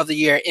submission of the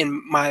year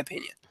in my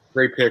opinion.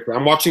 Great pick.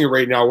 I'm watching it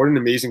right now. What an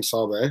amazing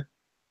sub, eh?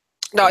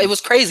 No, it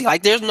was crazy.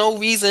 Like, there's no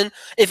reason.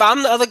 If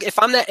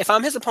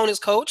I'm his opponent's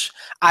coach,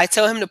 I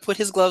tell him to put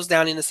his gloves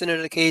down in the center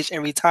of the cage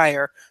and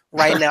retire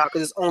right now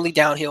because it's only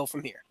downhill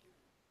from here.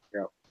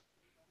 Yeah.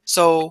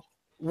 So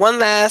one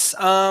last,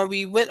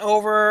 we went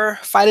over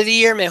fight of the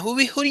year, man. Who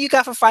do you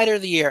got for fighter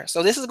of the year?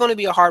 So this is going to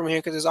be a hard one here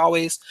because there's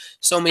always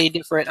so many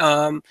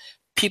different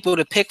people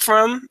to pick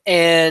from,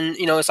 and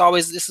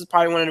this is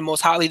probably one of the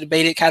most hotly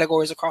debated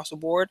categories across the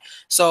board.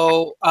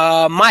 So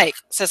Mike,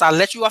 since I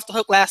let you off the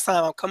hook last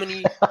time, I'm coming to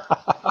you.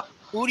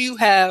 Who do you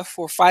have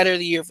for fighter of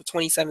the year for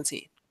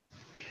 2017?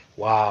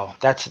 Wow,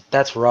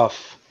 that's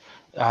rough.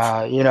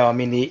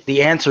 The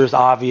answer is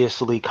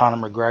obviously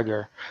Conor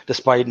McGregor,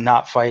 despite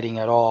not fighting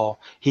at all.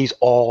 He's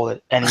all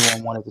that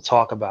anyone wanted to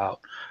talk about.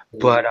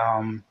 But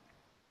oh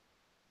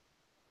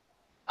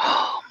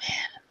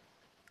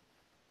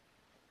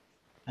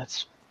man,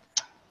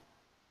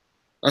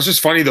 That's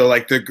just funny though.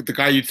 Like the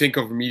guy you'd think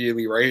of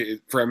immediately, right,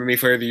 for MMA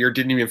Fighter of the Year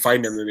didn't even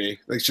fight in MMA.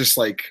 Like, it's just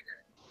like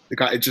the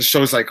guy. It just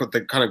shows like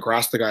the kind of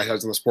grasp the guy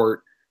has in the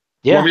sport.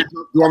 Yeah. You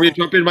want me to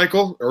jump in,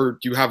 Michael, or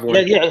do you have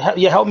one?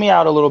 Yeah. Help me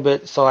out a little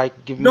bit. So I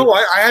give me. No,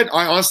 I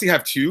honestly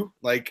have two.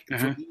 Like, for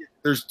Mhm. me,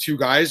 there's two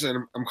guys,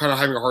 and I'm kind of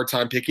having a hard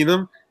time picking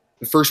them.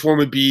 The first one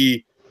would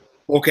be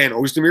Volkan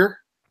Ozdemir,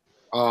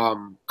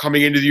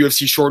 coming into the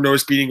UFC short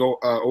notice, beating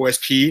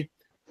OSP,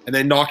 and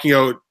then knocking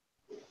out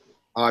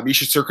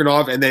Misha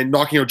Serkinov, and then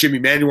knocking out Jimmy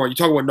Manuel. You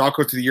talk about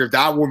knockouts of the year.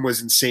 That one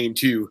was insane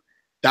too.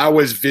 That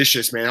was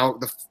vicious, man.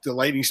 The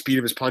lightning speed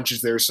of his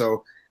punches there.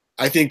 So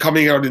I think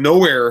coming out of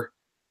nowhere,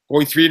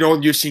 going 3-0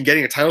 in the UFC and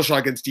getting a title shot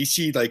against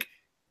DC, like,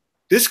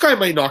 this guy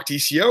might knock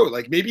DC out.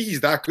 Like, maybe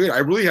he's that good. I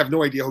really have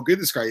no idea how good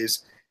this guy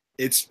is.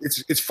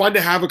 It's fun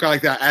to have a guy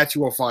like that at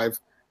 205,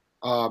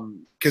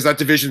 because that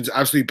division's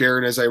absolutely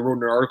barren, as I wrote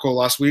in an article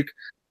last week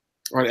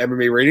on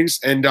MMA ratings.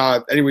 And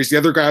anyways, the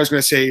other guy I was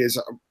going to say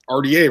is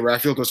RDA,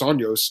 Rafael Dos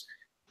Anjos,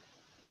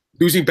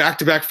 losing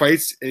back-to-back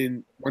fights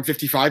in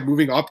 155,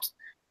 moving up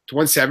to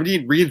 170,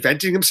 and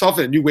reinventing himself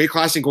in a new weight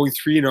class and going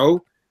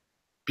 3-0,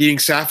 beating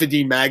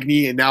Safadine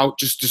Magny, and now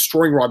just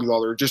destroying Robbie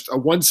Lawler. Just a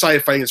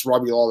one-sided fight against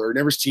Robbie Lawler. I've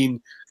never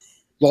seen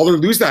Lawler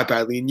lose that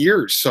badly in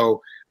years.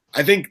 So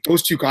I think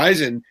those two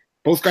guys, and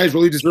both guys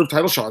really deserve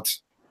title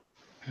shots.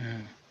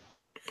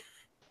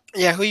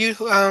 Yeah, who do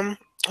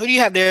you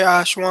have there,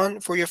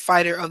 Schwan, for your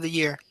fighter of the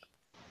year?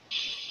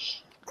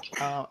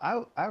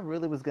 I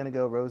really was gonna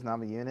go Rose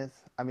Namajunas.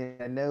 I mean,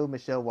 I know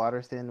Michelle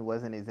Waterston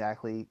wasn't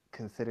exactly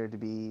considered to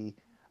be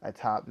a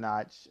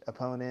top-notch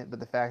opponent, but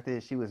the fact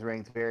is she was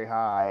ranked very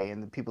high,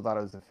 and the people thought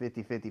it was a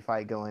 50-50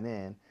 fight going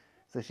in.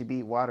 So she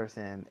beat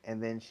Waterston,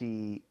 and then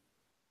she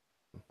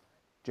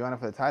Joanna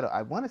for the title.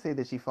 I want to say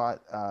that she fought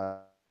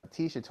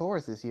Tisha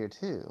Torres this year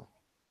too.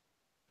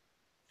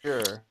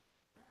 Sure.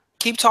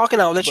 Keep talking,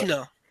 I'll let you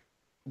know.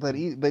 But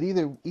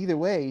either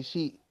way,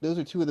 those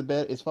are two of the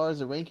best as far as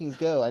the rankings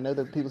go. I know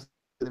that people say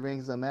the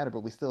rankings don't matter,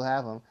 but we still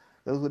have them.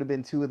 Those would have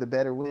been two of the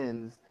better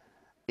wins.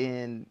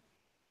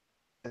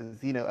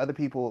 Other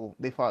people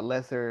they fought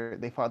lesser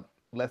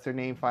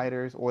name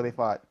fighters, or they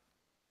fought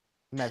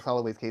Max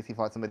Holloway's case. He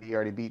fought somebody he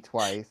already beat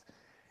twice,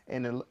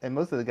 and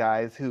most of the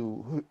guys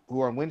who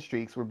are on win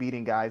streaks were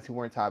beating guys who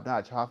weren't top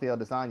notch. Rafael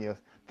Dos Anjos,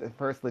 the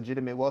first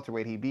legitimate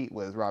welterweight he beat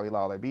was Robbie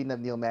Lawler. Beating up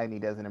Neil Magny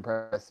doesn't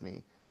impress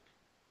me.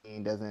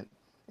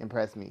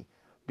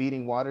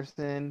 Beating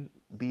Waterston,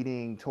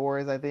 beating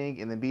Torres, I think,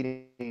 and then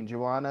beating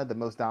Joanna, the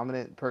most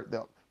dominant,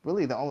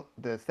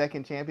 the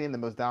second champion, the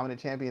most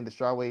dominant champion the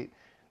strawweight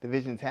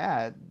division's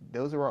had.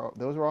 Those are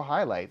all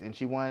highlights, and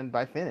she won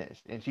by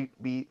finish, and she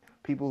beat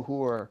people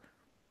who are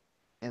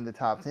in the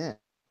top 10.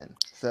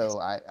 So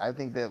I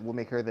think that will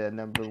make her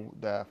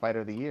the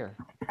fighter of the year.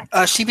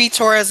 She beat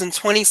Torres in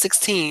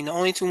 2016. The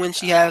only two wins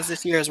she has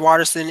this year is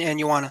Waterston and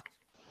Joanna.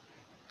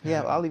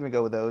 Yeah, I'll even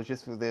go with those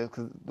just for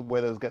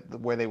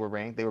where they were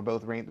ranked. They were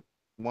both ranked.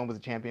 One was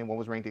a champion. One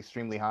was ranked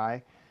extremely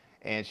high,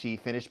 and she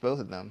finished both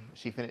of them.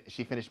 She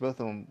finished both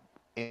of them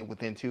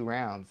within 2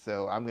 rounds.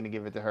 So I'm going to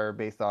give it to her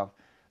based off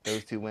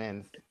those 2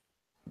 wins,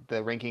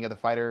 the ranking of the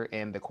fighter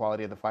and the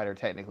quality of the fighter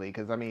technically.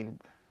 Because I mean,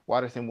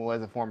 Waterston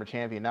was a former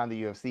champion, not in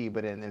the UFC,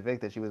 but in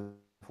Invicta she was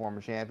a former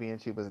champion.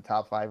 She was a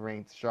top 5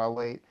 ranked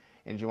strawweight,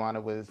 and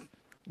Joanna was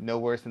no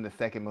worse than the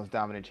second most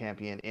dominant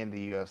champion in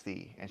the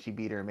UFC, and she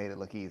beat her and made it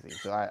look easy.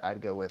 So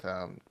I'd go with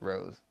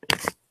Rose.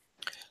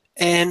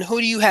 And who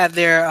do you have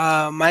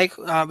there, Mike?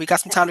 We got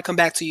some time to come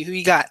back to you. Who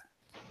you got?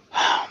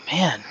 Oh,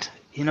 man,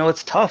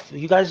 it's tough.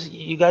 You guys,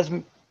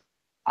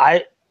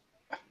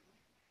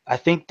 I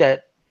think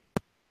that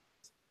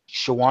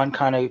Shawan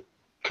kind of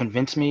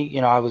convinced me.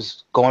 I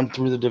was going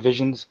through the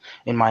divisions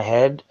in my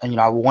head, and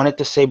I wanted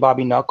to say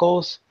Bobby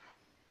Knuckles,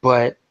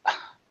 but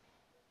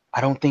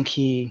I don't think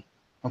he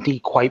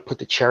quite put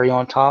the cherry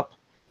on top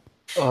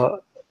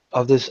of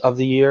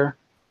the year.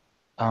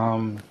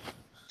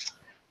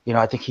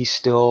 I think he's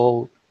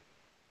still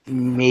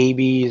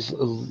maybe is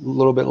a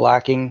little bit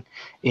lacking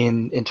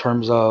in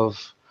terms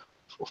of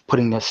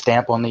putting the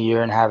stamp on the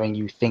year and having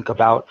you think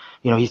about,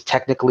 he's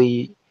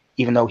technically,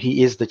 even though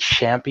he is the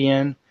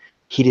champion,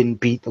 he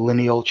didn't beat the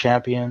lineal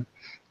champion.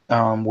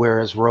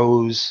 Whereas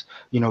Rose,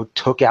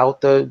 took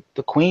out the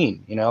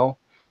queen,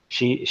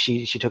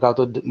 she took out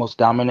the most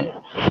dominant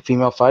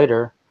female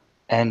fighter,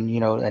 and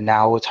and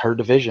now it's her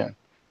division.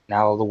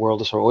 Now the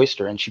world is her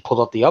oyster, and she pulled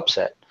up the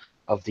upset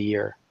of the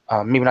year.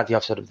 Maybe not the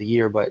upset of the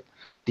year, but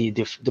the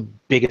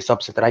biggest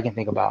upset that I can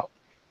think about.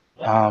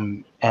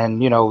 And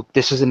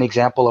this is an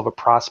example of a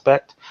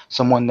prospect,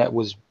 someone that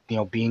was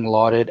being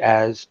lauded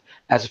as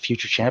a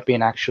future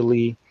champion,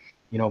 actually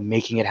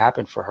making it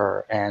happen for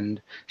her,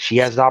 and she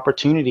has the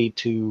opportunity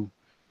to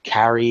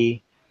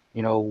carry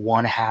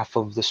one half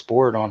of the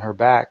sport on her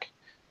back.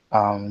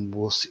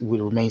 We'll see,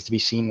 it remains to be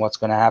seen what's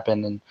going to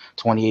happen in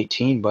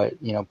 2018, but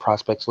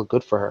prospects look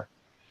good for her.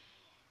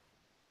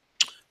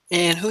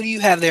 And who do you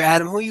have there,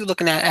 Adam? Who are you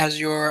looking at as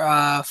your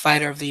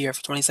fighter of the year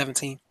for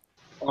 2017?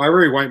 I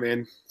already white,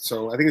 man.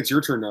 So I think it's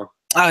your turn now.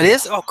 Oh, it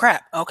is? Oh,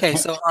 crap. Okay,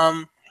 so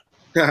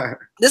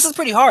This is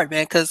pretty hard,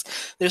 man, because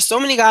there's so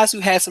many guys who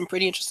had some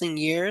pretty interesting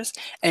years.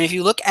 And if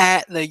you look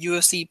at the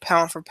UFC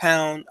pound for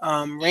pound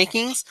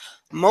rankings,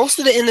 most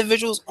of the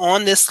individuals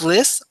on this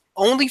list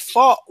only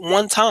fought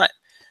one time.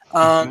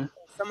 Some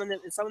of them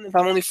have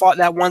only fought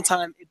that one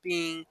time, it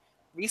being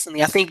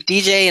recently. I think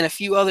DJ and a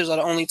few others are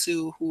the only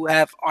two who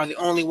are the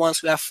only ones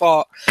who have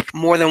fought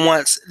more than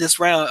once this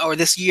round or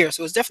this year.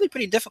 So it's definitely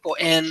pretty difficult.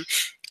 And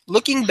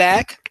looking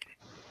back,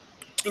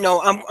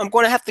 I'm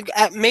going to have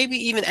to maybe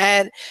even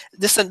add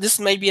this. This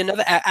may be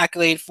another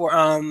accolade for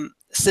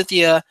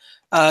Cynthia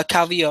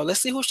Calvillo. Let's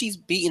see who she's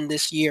beaten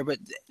this year. But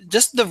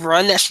just the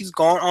run that she's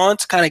gone on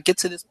to kind of get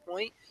to this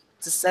point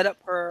to set up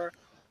her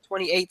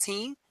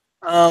 2018.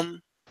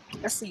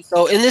 Let's see.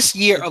 So in this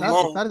year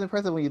alone, it's not as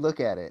impressive when you look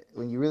at it.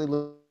 When you really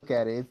look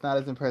at it, it's not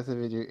as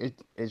impressive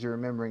as you're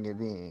remembering it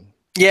being.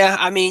 Yeah,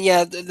 I mean,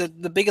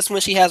 the biggest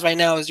win she has right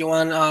now is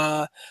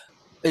Joanne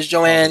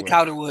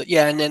Calderwood.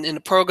 Yeah, and then in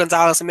the Pearl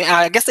Gonzalez, I mean,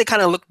 I guess they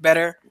kind of looked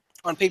better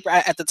on paper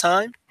at the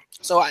time.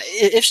 So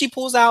if she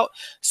pulls out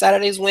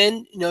Saturday's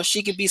win,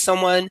 she could be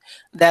someone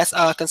that's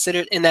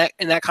considered in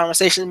that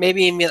conversation.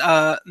 Maybe even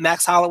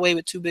Max Holloway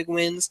with 2 big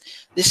wins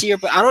this year.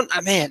 But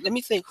let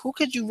me think. Who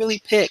could you really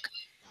pick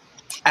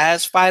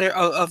as fighter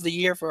of the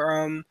year for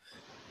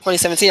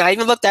 2017? I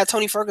even looked at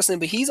Tony Ferguson,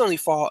 but he's only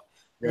fought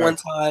one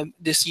time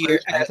this year.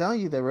 I'm telling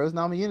you, that Rose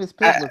Namajunas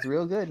pick looks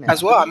real good now.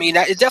 As well. I mean,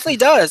 it definitely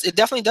does. It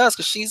definitely does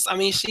because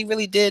she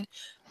really did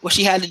what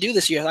she had to do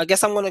this year. I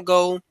guess I'm going to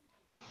go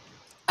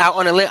out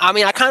on a limb. I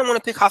mean, I kind of want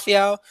to pick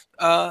Rafael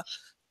Dos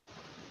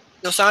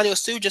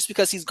Anjos too, just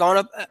because he's gone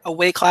up a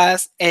weight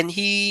class and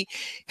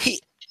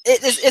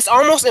it's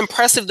almost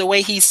impressive the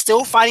way he's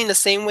still fighting the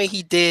same way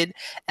he did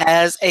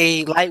as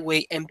a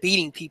lightweight and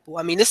beating people.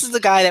 I mean, this is the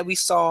guy that we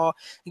saw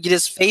get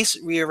his face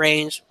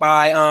rearranged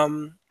by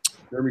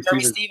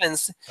Jeremy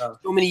Stevens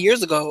so many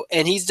years ago,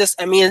 and he's just,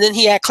 and then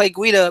he had Clay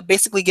Guida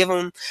basically give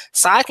him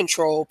side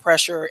control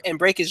pressure and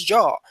break his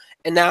jaw,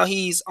 and now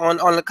he's on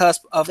the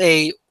cusp of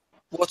a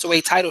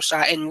welterweight title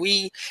shot, and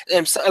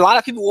a lot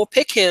of people will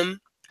pick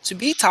him to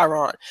beat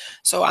Tyron.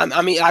 So I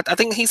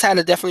think he's had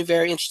a definitely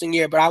very interesting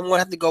year, but I'm gonna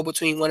have to go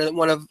between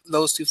one of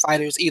those two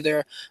fighters,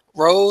 either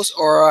Rose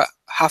or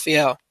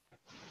Rafael.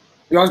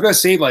 I was gonna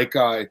say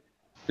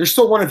there's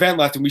still one event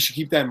left, and we should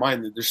keep that in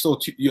mind. There's still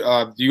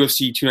the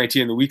UFC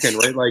 219 in the weekend,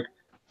 right? Like,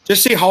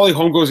 just say Holly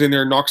Holm goes in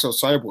there and knocks out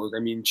Cyborg. I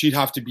mean, she'd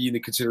have to be in the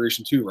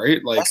consideration too,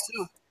 right? Like,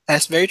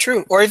 that's very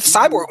true. Or if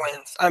Cyborg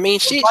wins, I mean,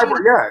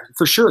 yeah,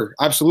 for sure,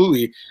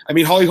 absolutely. I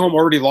mean, Holly Holm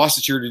already lost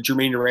this year to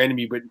Jermaine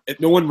Durandamy, but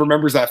no one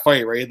remembers that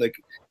fight, right? Like,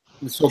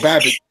 it's so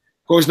bad. But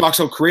goes knocks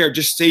out Correa.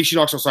 Just say she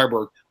knocks out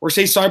Cyborg, or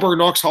say Cyborg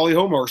knocks Holly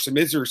Holm or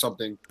submits her or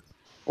something.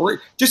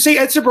 Or just say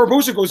Edson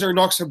Barboza goes there and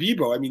knocks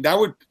Habibo. I mean,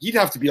 he'd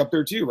have to be up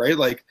there too, right?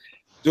 Like,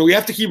 so we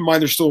have to keep in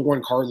mind there's still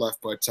one card left.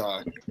 But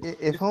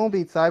if Holm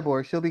beats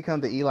Cyborg, she'll become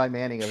the Eli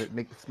Manning of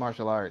mixed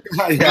martial arts.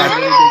 Yeah,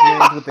 really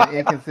big wins with an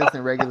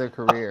inconsistent regular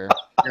career.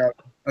 Yeah,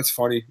 that's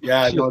funny.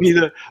 Yeah, she'll be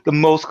the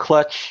most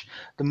clutch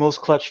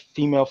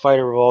female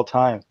fighter of all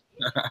time.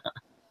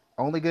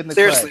 Only good in the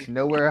clutch,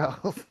 nowhere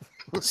else.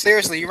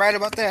 Seriously, you're right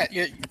about that.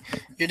 You're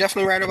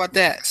definitely right about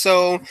that.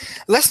 So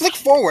let's look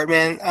forward,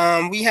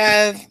 man. We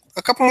have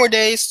a couple more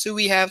days till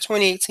we have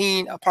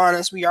 2018 upon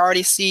us. We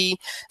already see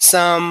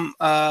some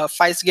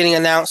fights getting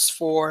announced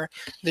for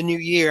the new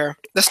year.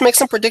 Let's make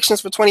some predictions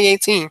for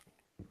 2018.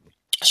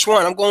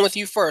 Schwan, I'm going with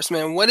you first,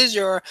 man. What is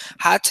your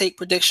hot take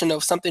prediction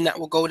of something that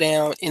will go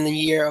down in the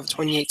year of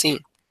 2018?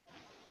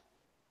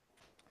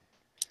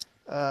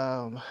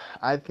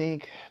 I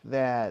think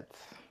that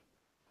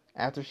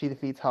after she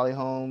defeats Holly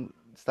Holm,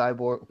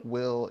 Cyborg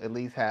will at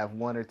least have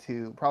one or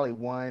two, probably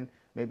one,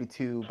 maybe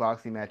 2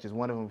 boxing matches,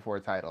 one of them for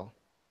a title.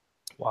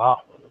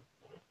 Wow.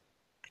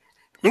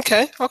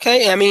 Okay.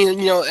 I mean,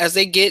 as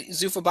they get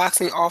Zuffa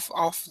Boxing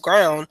off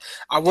ground,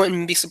 I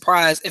wouldn't be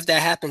surprised if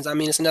that happens. I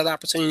mean, it's another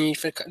opportunity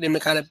for them to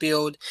kind of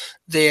build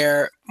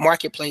their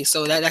marketplace.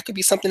 So that could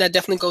be something that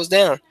definitely goes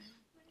down.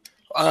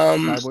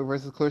 Cyborg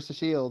versus Clarissa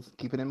Shields.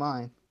 Keep it in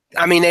mind.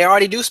 I mean, they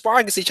already do spar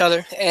against each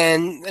other,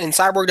 and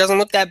Cyborg doesn't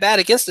look that bad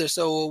against her,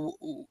 so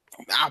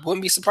I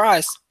wouldn't be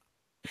surprised.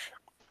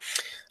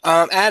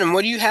 Adam,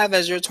 what do you have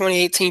as your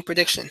 2018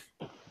 prediction?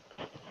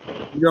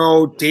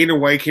 Dana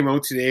White came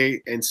out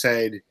today and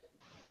said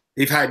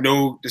they've had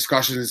no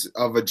discussions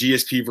of a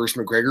GSP versus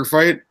McGregor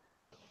fight.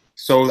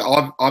 So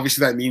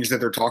obviously that means that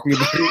they're talking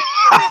about it.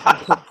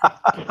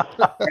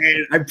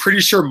 And I'm pretty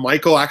sure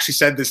Michael actually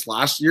said this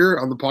last year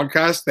on the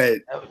podcast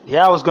that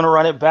I was going to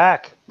run it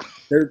back.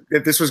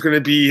 That this was going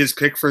to be his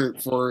pick for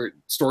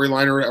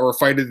storyline or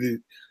fight of the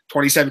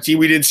 2017.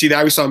 We didn't see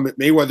that. We saw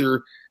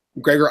Mayweather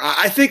McGregor.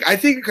 I think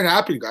it could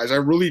happen, guys. I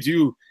really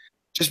do,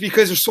 just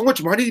because there's so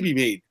much money to be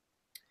made.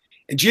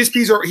 And he's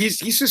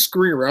just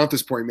screwing around at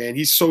this point, man.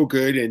 He's so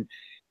good, and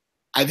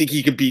I think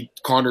he could beat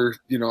Conor.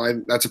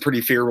 And that's a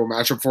pretty favorable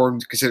matchup for him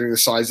considering the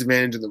size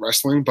advantage in the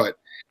wrestling. But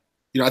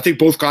I think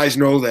both guys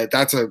know that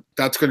that's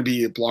going to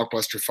be a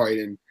blockbuster fight.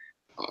 And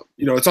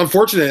it's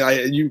unfortunate.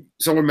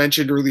 Someone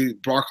mentioned earlier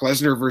Brock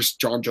Lesnar versus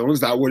John Jones.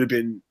 That would have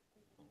been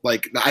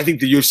Like, I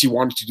think the UFC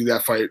wanted to do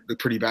that fight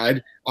pretty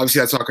bad. Obviously,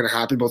 that's not going to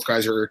happen. Both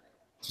guys are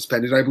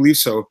suspended, I believe.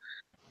 So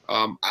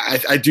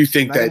I do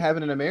think Might that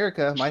happen in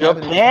America. Might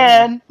happen in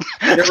Japan.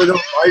 you never know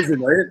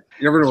Ryzen, right?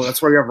 You never know.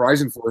 That's why you have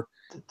Ryzen for.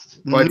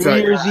 But, New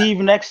Year's Eve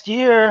next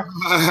year.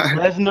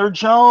 Lesnar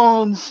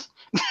Jones.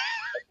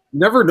 You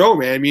never know,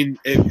 man. I mean,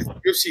 if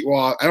UFC,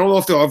 well, I don't know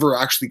if they'll ever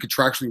actually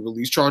contractually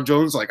release John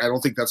Jones. Like, I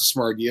don't think that's a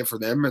smart idea for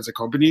them as a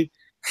company.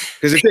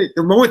 Because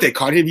the moment they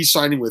cut him, he's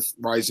signing with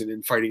Ryzen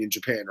and fighting in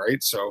Japan,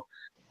 right? So,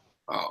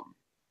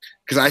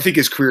 because I think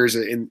his career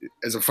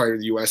as a fighter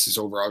in the U.S. is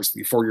over.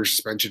 Obviously, 4-year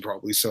suspension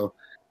probably. So,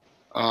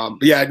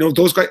 but yeah, no,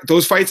 those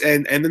fights,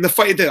 and then the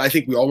fight that I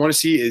think we all want to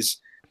see is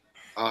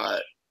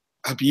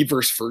Khabib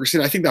versus Ferguson.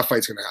 I think that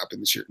fight's going to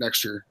happen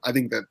next year. I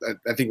think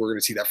we're going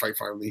to see that fight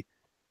finally,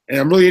 and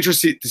I'm really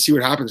interested to see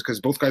what happens because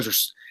both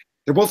guys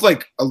they're both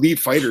like elite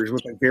fighters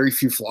with like very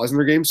few flaws in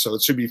their game, so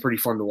it should be pretty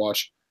fun to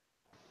watch.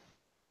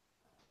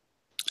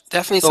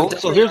 Definitely.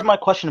 So here's my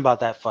question about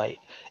that fight: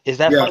 is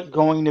that fight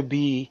going to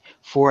be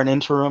for an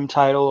interim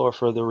title or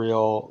for the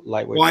real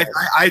lightweight? Well,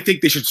 I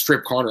think they should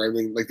strip Conor. I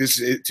mean, like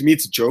to me,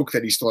 it's a joke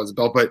that he still has a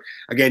belt. But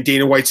again,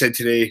 Dana White said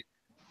today.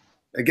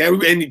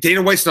 Again, and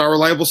Dana White's not a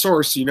reliable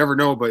source, so you never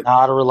know. But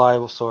not a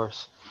reliable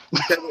source.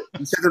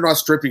 He said they're not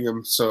stripping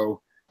him,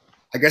 so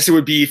I guess it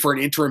would be for an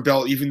interim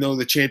belt, even though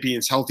the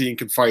champion's healthy and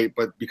can fight.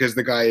 But because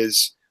the guy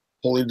is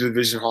holding the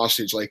division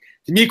hostage, like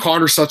to me,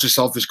 Conor's such a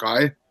selfish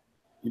guy.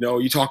 You know,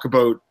 you talk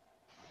about.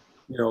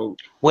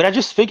 Wait, I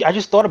just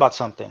thought about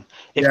something.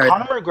 If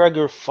Conor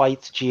McGregor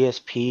fights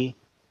GSP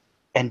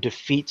and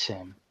defeats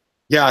him,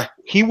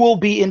 he will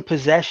be in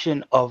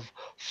possession of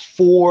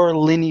 4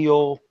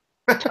 lineal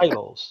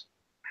titles.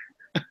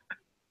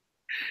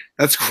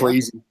 That's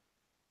crazy.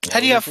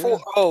 How do you have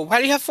 4? Oh, how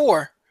do you have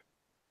 4?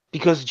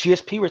 Because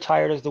GSP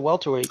retired as the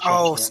welterweight champion.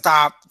 Oh,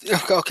 stop.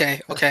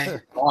 Okay.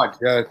 God,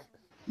 yeah.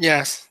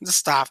 Yes, just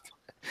stop.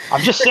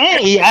 I'm just saying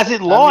he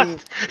hasn't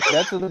lost. I mean,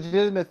 that's a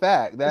legitimate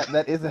fact. That's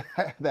how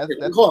they do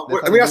it in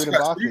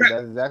boxing.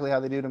 That's exactly how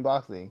they do it in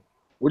boxing.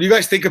 What do you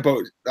guys think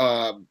about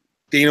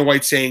Dana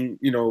White saying,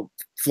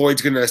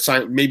 Floyd's gonna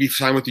sign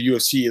with the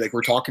UFC? Like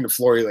we're talking to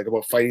Floyd like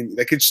about fighting.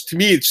 Like it's to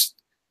me, is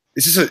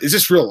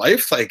this real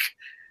life? Like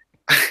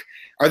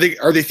are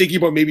they thinking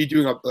about maybe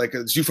doing a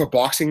Zuffa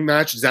boxing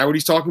match? Is that what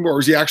he's talking about, or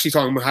is he actually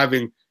talking about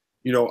having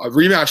a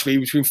rematch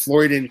maybe between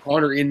Floyd and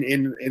Conor in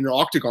an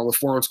octagon with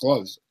 4-ounce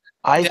gloves?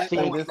 I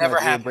think this never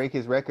happened. Break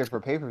his record for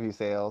pay-per-view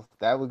sales.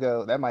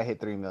 That might hit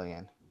 3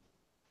 million.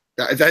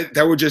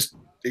 That would just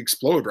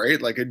explode,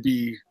 right? Like it'd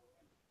be.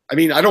 I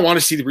mean, I don't want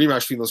to see the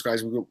rematch between those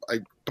guys,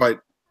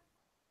 but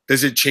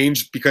does it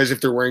change because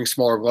if they're wearing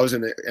smaller gloves in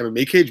the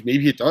MMA cage?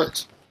 Maybe it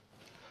does.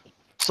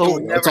 So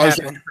that won't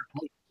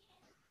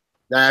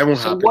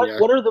happen.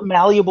 What are the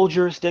malleable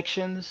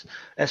jurisdictions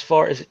as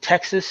far as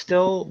Texas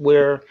still,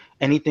 where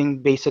anything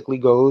basically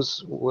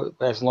goes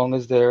as long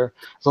as there's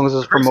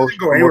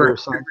promoter or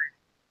something?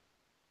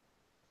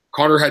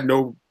 Conor had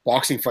no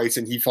boxing fights,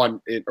 and he fought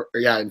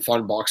in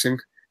fun boxing.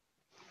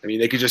 I mean,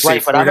 they could just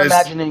say. But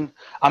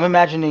I'm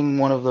imagining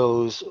one of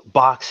those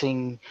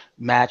boxing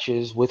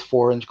matches with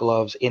 4-inch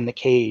gloves in the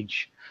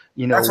cage.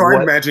 That's what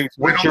I'm imagining.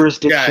 What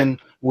jurisdiction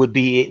would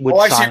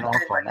sign off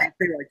on that?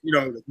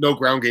 No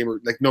ground game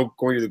or no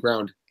going to the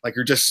ground. Like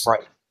you're just right.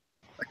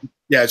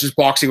 It's just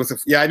boxing with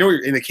I know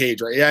you're in the cage,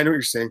 right? Yeah, I know what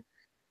you're saying.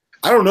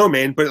 I don't know,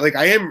 man, but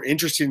I am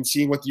interested in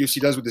seeing what the UFC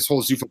does with this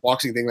whole Zuffa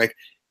boxing thing. Like,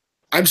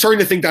 I'm starting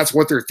to think that's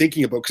what they're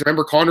thinking about. Because I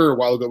remember Conor a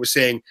while ago was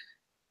saying,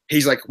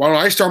 he's like, why don't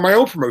I start my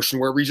own promotion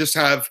where we just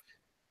have,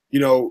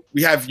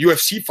 we have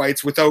UFC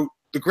fights without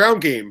the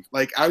ground game.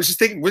 Like, I was just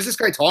thinking, what's this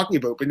guy talking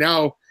about? But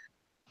now,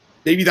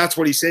 maybe that's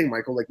what he's saying,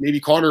 Michael. Like, maybe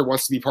Conor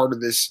wants to be part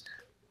of this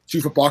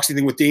Zuffa boxing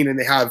thing with Dana, and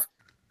they have,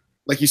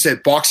 like you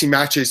said, boxing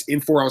matches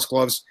in 4-ounce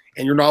gloves,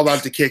 and you're not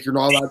allowed to kick, you're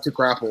not allowed to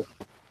grapple.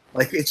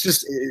 Like, it's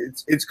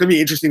going to be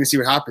interesting to see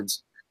what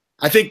happens.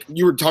 I think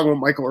you were talking about,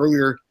 Michael,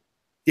 earlier,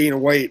 Dana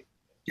White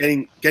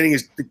getting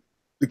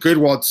the good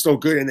while it's still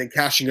good and then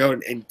cashing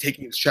out and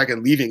taking his check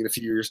and leaving in a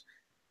few years.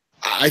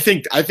 I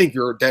think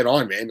you're dead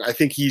on, man. I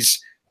think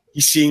he's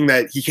seeing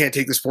that he can't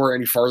take the sport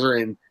any farther,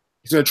 and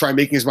he's going to try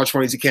making as much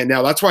money as he can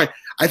now. That's why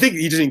I think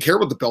he doesn't even care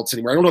about the belts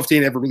anymore. I don't know if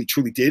Dana ever really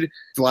truly did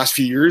the last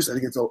few years. I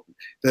think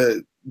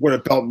what a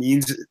belt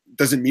means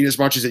doesn't mean as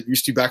much as it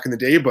used to back in the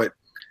day, but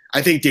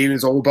I think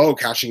Dana's all about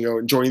cashing out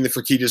and joining the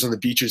Fertittas on the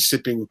beaches,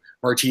 sipping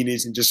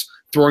martinis and just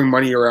throwing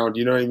money around.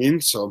 You know what I mean?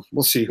 So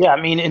we'll see. Yeah,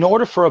 I mean, in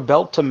order for a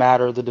belt to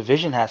matter, the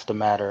division has to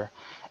matter.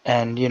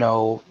 And,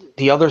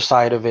 the other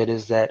side of it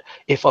is that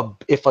if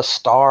a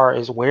star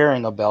is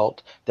wearing a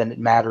belt, then it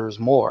matters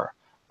more.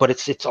 But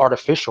it's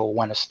artificial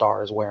when a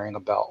star is wearing a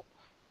belt.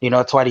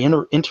 That's why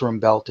the interim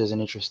belt is an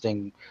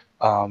interesting,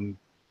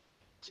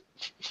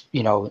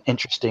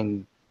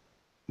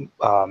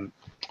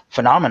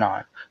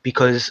 phenomenon,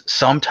 because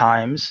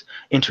sometimes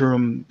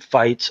interim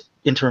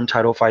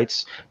title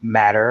fights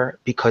matter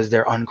because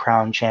they're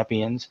uncrowned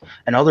champions,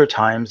 and other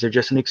times they're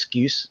just an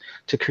excuse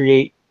to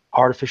create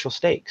artificial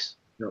stakes.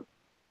 Yep.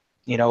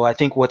 I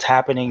think what's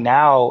happening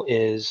now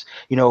is,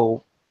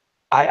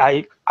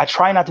 I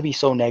try not to be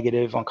so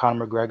negative on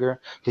Conor McGregor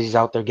because he's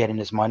out there getting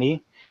his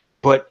money,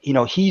 but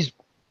he's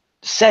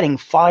setting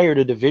fire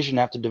to division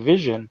after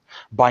division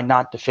by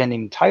not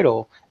defending the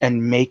title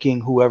and making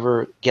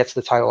whoever gets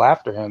the title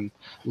after him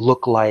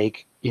look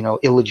like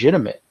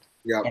illegitimate.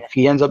 Yeah. And if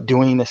he ends up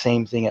doing the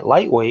same thing at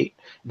lightweight,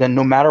 then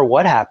no matter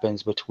what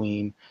happens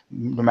between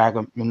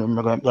Nurmagomedov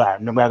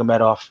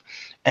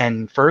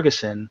and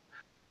Ferguson,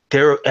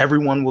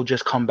 everyone will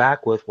just come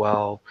back with,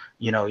 well,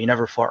 you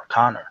never fought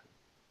Conor.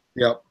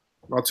 Yep,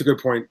 that's a good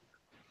point.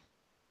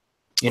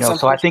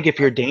 So I think if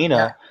you're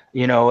Dana,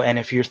 and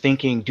if you're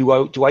thinking, do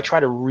I try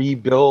to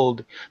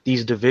rebuild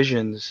these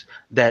divisions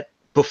that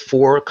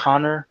before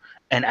Conor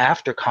and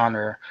after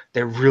Conor,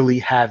 there really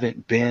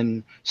haven't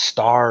been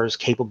stars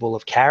capable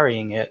of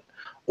carrying it,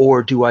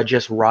 or do I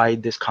just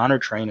ride this Conor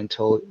train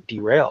until it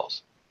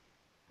derails?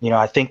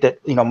 I think that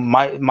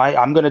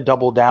I'm going to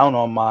double down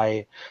on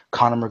my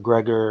Conor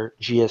McGregor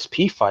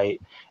GSP fight,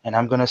 and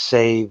I'm going to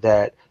say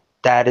that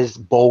is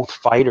both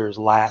fighters'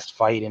 last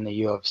fight in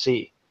the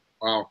UFC.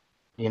 Wow.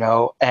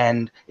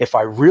 And if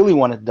I really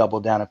want to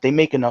double down, if they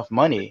make enough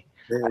money,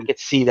 Man. I could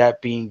see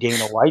that being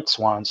Dana White's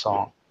swan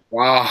song.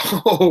 Wow.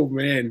 Oh,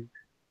 man.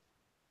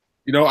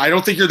 I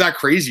don't think you're that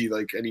crazy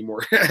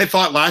anymore. I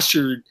thought last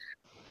year,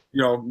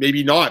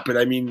 maybe not, but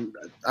I mean,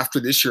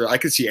 after this year, I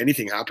could see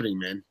anything happening,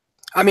 man.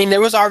 I mean,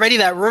 there was already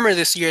that rumor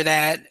this year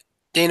that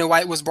Dana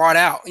White was brought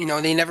out.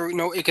 They never,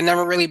 it could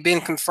never really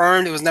been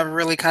confirmed. It was never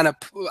really kind of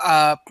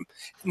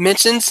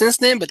mentioned since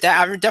then. But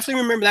I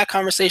definitely remember that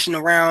conversation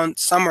around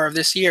summer of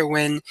this year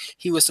when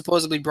he was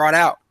supposedly brought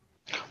out.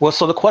 Well,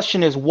 so the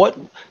question is,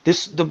 the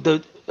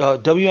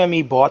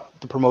WME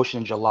bought the promotion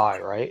in July,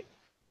 right?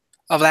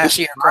 Of last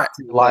year, correct?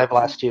 July of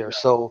last year.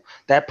 So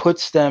that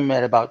puts them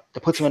at about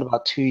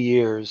 2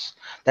 years.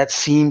 That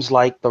seems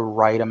like the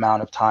right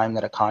amount of time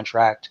that a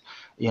contract,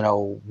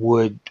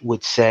 would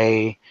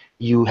say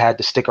you had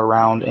to stick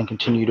around and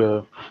continue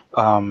to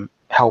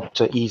help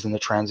to ease in the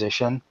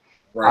transition.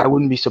 Right. I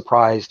wouldn't be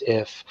surprised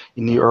if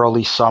in the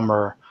early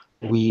summer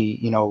we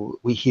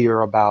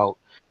hear about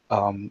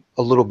a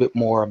little bit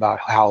more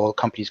about how a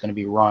company is going to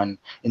be run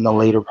in the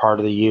later part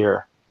of the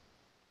year,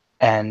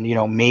 and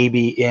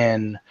maybe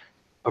in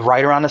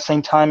right around the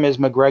same time as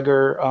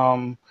McGregor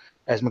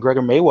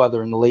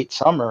Mayweather in the late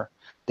summer,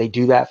 they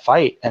do that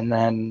fight, and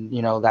then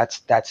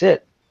that's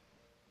it.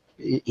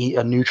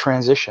 A new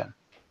transition.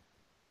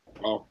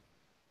 Wow.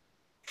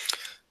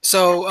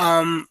 So,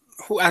 I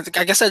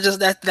guess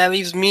that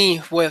leaves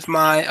me with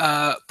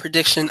my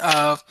prediction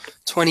of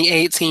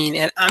 2018,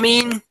 and I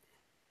mean,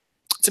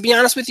 to be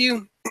honest with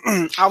you,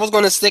 I was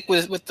going to stick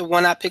with the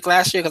one I picked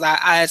last year because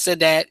I had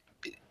said that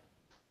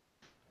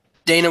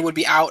Dana would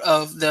be out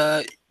of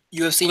the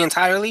UFC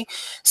entirely.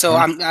 So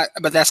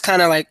but that's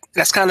kind of like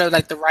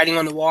the writing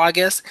on the wall, I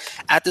guess,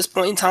 at this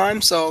point in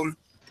time. So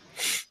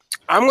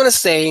I'm going to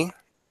say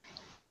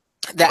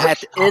that at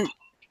the end,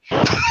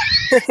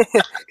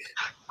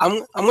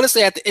 I'm going to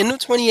say at the end of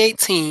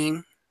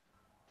 2018,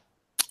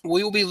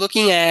 we will be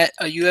looking at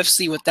a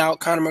UFC without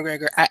Conor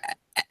McGregor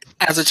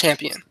as a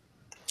champion.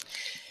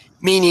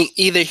 Meaning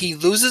either he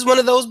loses one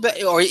of those,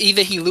 or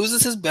either he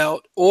loses his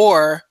belt,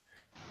 or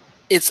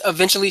it's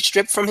eventually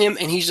stripped from him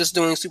and he's just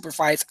doing super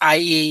fights,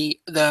 i.e.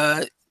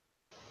 the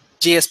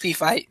GSP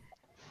fight.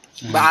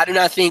 Mm-hmm. But I do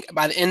not think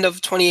by the end of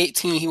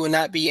 2018 he will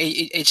not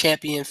be a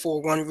champion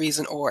for one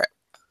reason or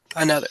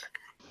another.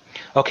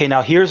 Okay,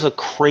 now here's a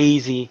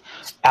crazy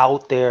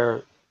out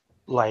there,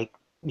 I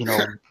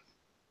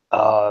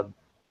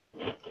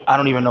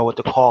don't even know what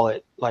to call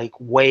it,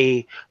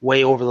 way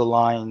over the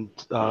line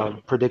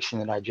prediction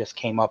that I just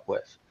came up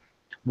with.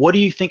 What do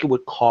you think it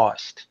would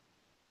cost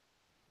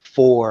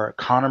for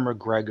Conor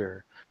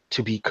McGregor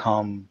to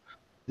become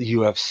the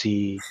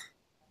UFC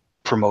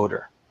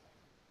promoter?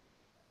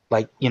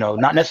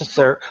 Not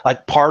necessarily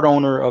part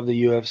owner of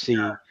the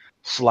UFC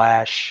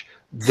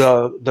 /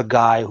 the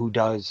guy who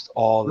does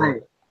all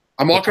the.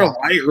 I'm not gonna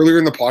lie. Earlier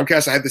in the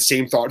podcast, I had the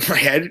same thought in my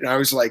head, and I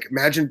was like,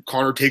 "Imagine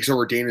Conor takes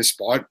over Dana's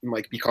spot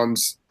and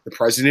becomes the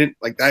president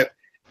like that."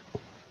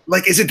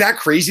 Is it that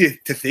crazy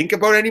to think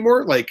about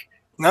anymore?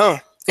 No,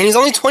 and he's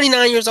only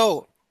 29 years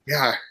old.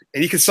 Yeah,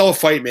 and he could sell a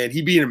fight, man.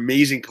 He'd be an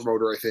amazing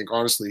promoter, I think,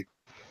 honestly.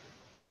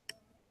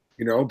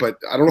 But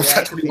I don't know if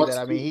that's what he wants.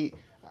 I mean,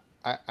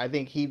 I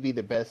think he'd be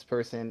the best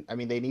person. I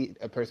mean, they need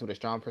a person with a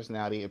strong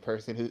personality, a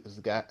person who's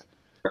got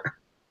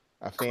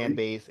a fan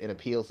base and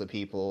appeals to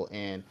people.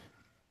 And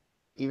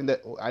even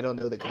though I don't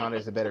know that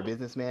Conor's a better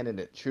businessman in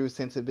the true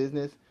sense of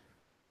business,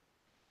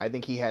 I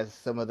think he has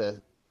some of the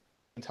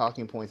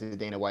talking points that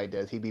Dana White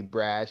does. He'd be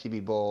brash, he'd be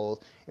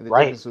bold. And the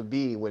difference would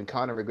be when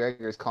Conor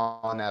McGregor is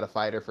calling out a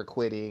fighter for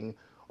quitting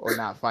or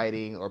not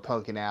fighting or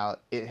punking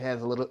out, it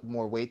has a little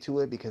more weight to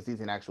it because he's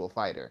an actual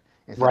fighter.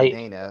 Instead of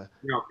Dana.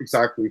 Yeah,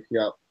 exactly.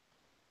 Yeah.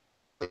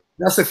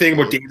 That's the thing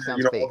about Dana.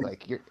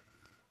 Fake.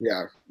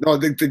 Yeah. No,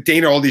 the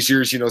Dana all these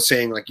years,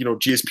 saying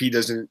GSP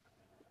doesn't,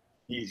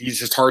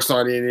 his heart's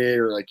not in it,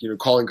 or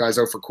calling guys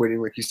out for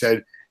quitting, like you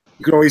said.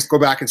 You can always go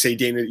back and say,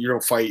 Dana, you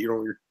don't fight, you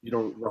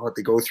don't know what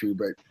they go through.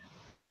 But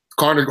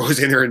Conor goes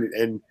in there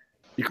and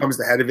becomes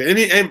the head of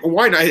it. And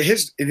why not?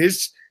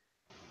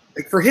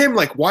 Like for him,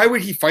 like why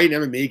would he fight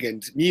MMA again?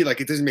 To me, like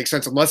it doesn't make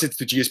sense unless it's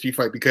the GSP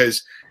fight,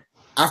 because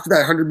after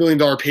that $100 million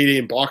payday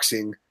in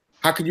boxing,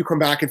 how could you come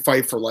back and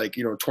fight for like,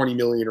 20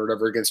 million or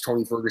whatever against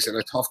Tony Ferguson,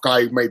 a tough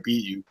guy who might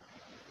beat you?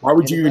 Why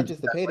would And you it's even not do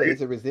just the that, payday; right? it's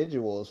the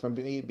residuals from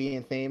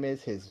being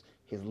famous. His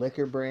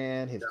liquor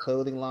brand, his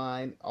clothing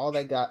line, all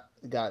that got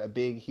a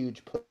big,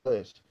 huge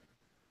push.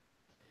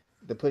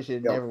 The push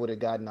it Yeah. never would have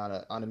gotten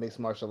on a mixed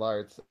martial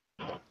arts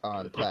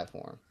on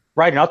platform.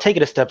 Right, and I'll take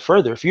it a step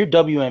further. If you're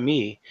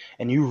WME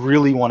and you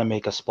really want to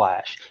make a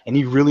splash and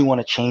you really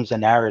want to change the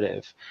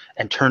narrative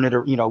and turn it,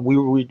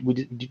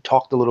 we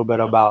talked a little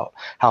bit about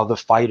how the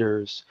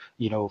fighters,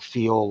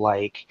 feel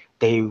like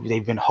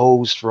they've been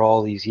hosed for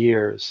all these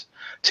years,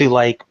 to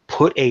like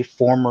put a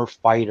former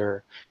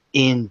fighter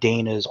in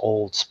Dana's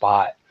old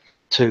spot,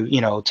 to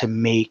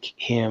make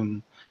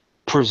him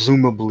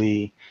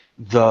presumably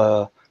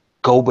the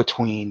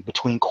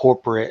between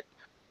corporate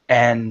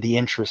and the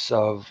interests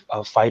of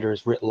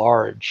fighters writ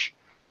large.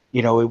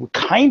 It would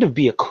kind of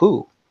be a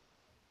coup.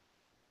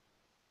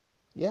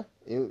 Yeah,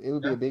 it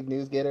would be Yeah. a big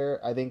news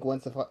getter. I think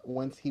once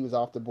he was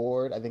off the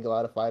board, I think a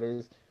lot of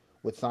fighters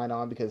would sign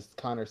on because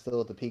Connor's still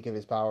at the peak of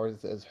his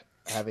powers as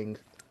having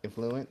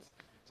influence.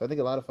 So I think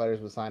a lot of fighters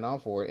would sign on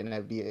for it, and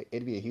it'd be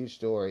a huge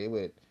story.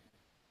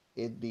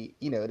 It'd be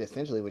it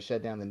essentially would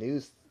shut down the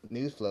news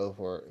flow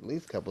for at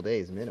least a couple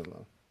days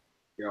minimum.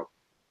 Yeah.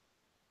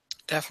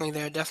 Definitely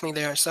there, definitely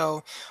there.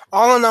 So,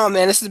 all in all,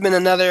 man, this has been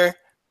another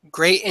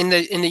great in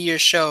the year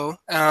show.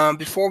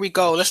 Before we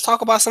go, let's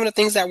talk about some of the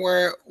things that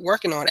we're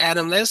working on.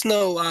 Adam, let us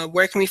know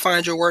where can we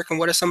find your work and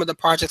what are some of the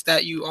projects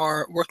that you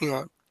are working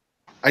on.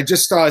 I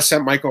just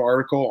sent Michael an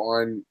article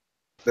on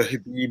the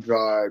Habib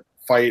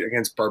fight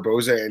against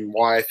Barboza and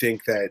why I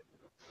think that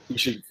he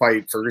should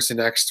fight Ferguson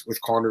next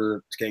with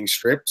Conor getting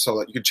stripped. So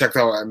that you can check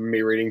that out at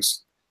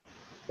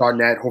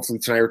MMAratings.net hopefully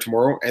tonight or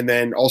tomorrow. And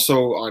then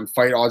also on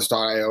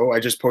FightOdds.io, I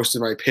just posted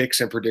my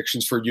picks and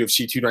predictions for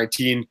UFC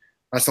 219.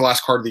 That's the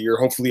last card of the year.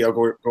 Hopefully, I'll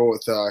go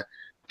with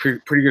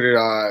pretty good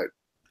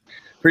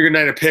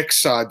night of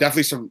picks.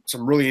 Definitely some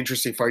really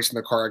interesting fights in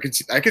the card.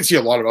 I can see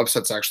a lot of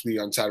upsets actually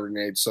on Saturday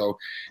night. So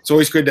it's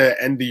always good to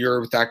end the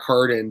year with that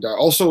card. And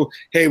also,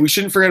 hey, we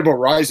shouldn't forget about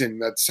Ryzen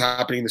that's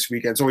happening this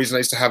weekend. It's always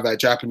nice to have that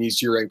Japanese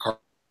year-end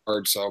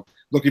card. So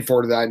looking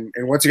forward to that.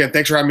 And once again,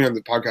 thanks for having me on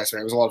the podcast,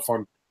 man. It was a lot of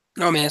fun.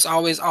 No, man, it's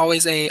always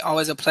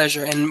a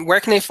pleasure. And where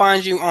can they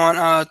find you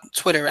on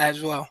Twitter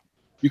as well?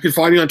 You can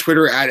find me on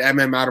Twitter at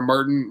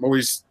MMAdamMartin. I'm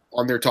always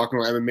on there talking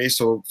about MMA,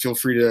 so feel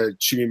free to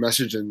shoot me a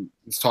message and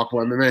let's talk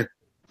about MMA.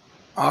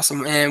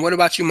 Awesome. And what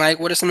about you, Mike?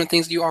 What are some of the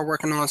things you are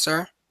working on,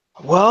 sir?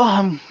 Well,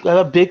 I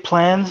got big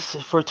plans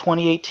for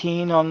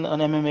 2018 on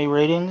MMA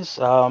ratings.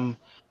 I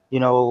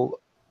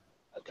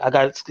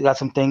got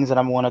some things that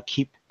I want to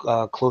keep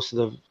close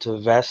to the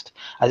vest.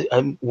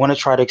 I want to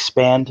try to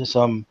expand to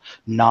some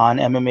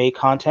non-MMA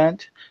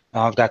content.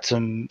 I've got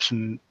some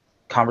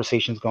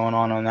conversations going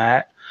on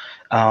that.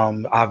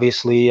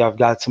 Obviously, I've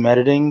got some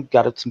editing,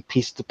 got some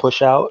pieces to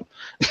push out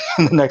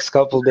in the next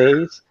couple of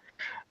days.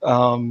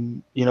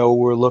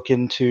 We're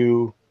looking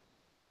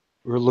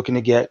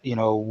to get,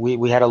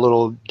 we had a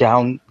little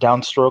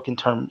downstroke in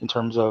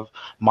terms of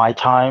my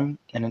time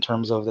and in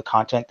terms of the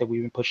content that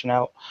we've been pushing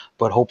out,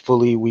 but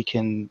hopefully we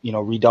can,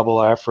 redouble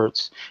our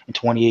efforts in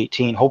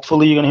 2018.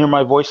 Hopefully you're going to hear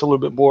my voice a little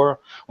bit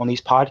more on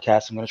these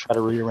podcasts. I'm going to try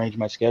to rearrange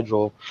my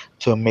schedule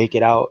to make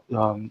it out,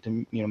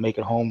 to make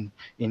it home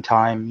in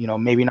time,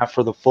 maybe not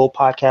for the full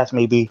podcast,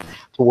 maybe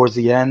towards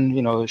the end,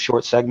 a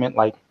short segment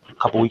like a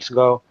couple weeks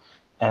ago.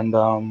 And,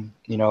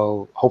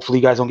 hopefully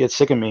you guys don't get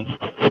sick of me.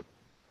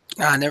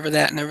 Never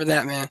that,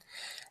 man.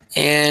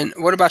 And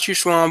what about you,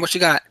 Schwan? What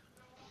you got?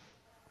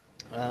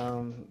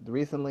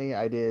 Recently,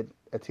 I did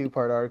a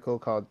two-part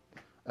article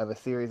of a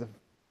series of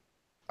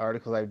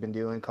articles I've been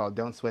doing called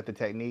 "Don't Sweat the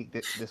Technique."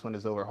 This one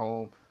is over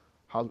Holly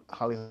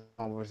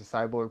Holm versus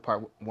Cyborg.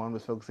 Part 1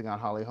 was focusing on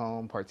Holly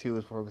Holm. Part 2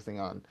 was focusing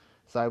on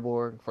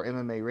Cyborg. For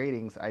MMA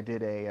ratings, I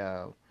did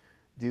a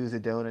Do's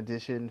and Don't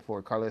edition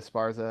for Carla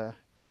Esparza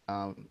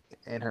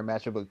and her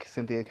matchup with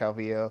Cynthia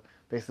Calvillo.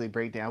 Basically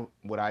break down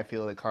what I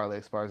feel that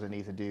Carla Esparza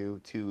needs to do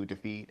to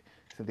defeat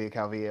Cynthia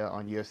Calvillo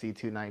on UFC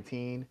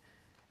 219.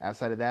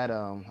 Outside of that,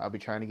 I'll be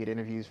trying to get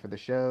interviews for the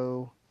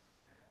show,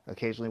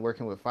 occasionally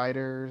working with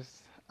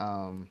fighters.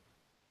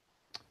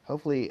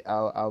 Hopefully,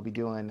 I'll be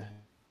training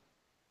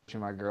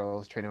my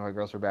girls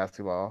for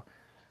basketball.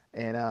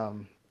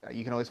 And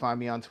you can always find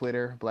me on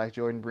Twitter, Black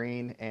Jordan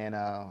Breen. And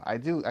I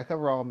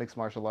cover all mixed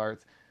martial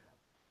arts,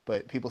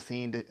 but people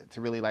seem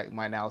to really like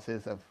my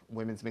analysis of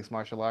women's mixed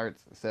martial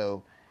arts.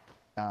 So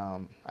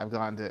I've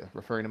gone to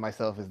referring to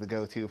myself as the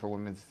go-to for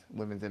women's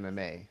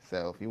MMA.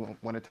 So if you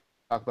want to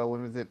talk about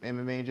women's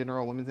MMA in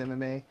general, women's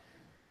MMA,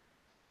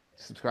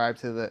 subscribe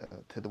to the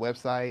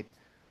website.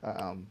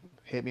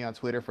 Hit me on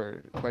Twitter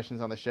for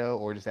questions on the show,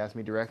 or just ask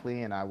me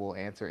directly, and I will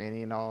answer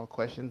any and all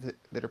questions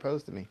that are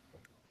posed to me.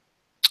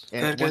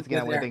 And once again,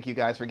 I want to thank you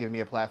guys for giving me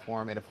a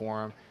platform and a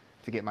forum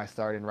to get my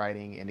start in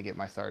writing and to get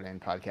my start in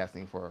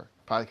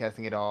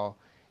podcasting at all,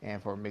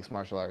 and for mixed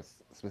martial arts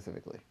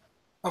specifically.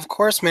 Of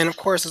course, man. Of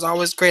course, it's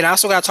always great. I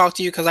also got to talk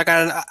to you because I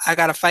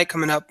got a fight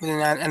coming up,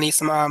 and I need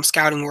some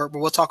scouting work. But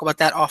we'll talk about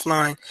that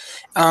offline.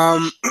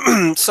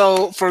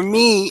 So for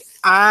me,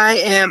 I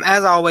am,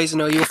 as always,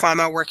 you'll find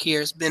my work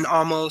here. It's been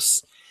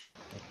almost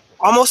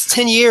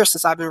 10 years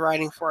since I've been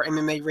writing for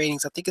MMA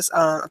ratings. I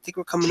think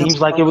we're coming up.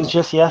 Seems like it was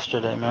just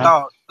yesterday,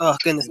 man. Oh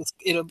goodness!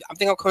 I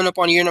think I'm coming up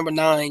on year number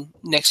 9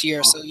 next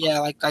year. So yeah,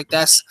 like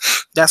that's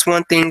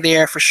one thing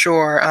there for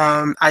sure.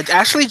 I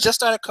actually just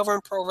started covering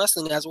pro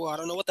wrestling as well. I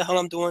don't know what the hell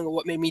I'm doing or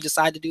what made me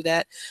decide to do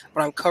that,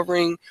 but I'm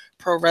covering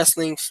pro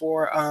wrestling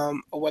for a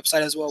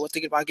website as well. We're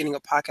thinking about getting a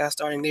podcast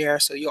starting there.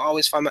 So you'll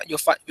always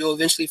you'll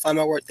eventually find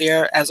my work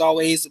there. As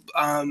always,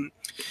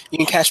 you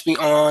can catch me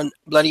on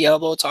Bloody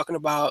Elbow talking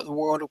about the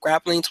world of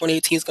grappling.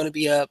 2018 is going to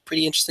be a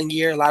pretty interesting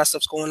year. A lot of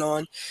stuff's going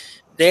on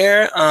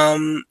there.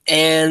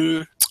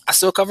 And I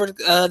still covered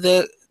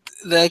the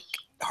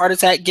heart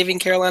attack giving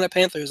Carolina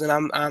Panthers, and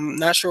I'm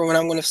not sure when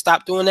I'm going to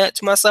stop doing that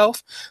to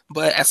myself,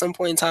 but at some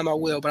point in time I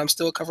will. But I'm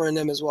still covering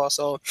them as well.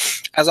 So,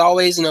 as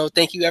always,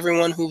 thank you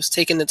everyone who's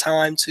taken the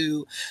time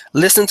to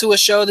listen to a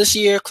show this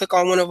year. Click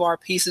on one of our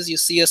pieces. You'll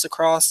see us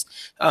across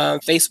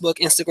Facebook,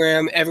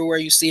 Instagram, everywhere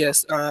you see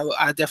us.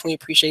 I definitely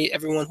appreciate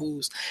everyone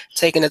who's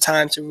taken the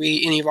time to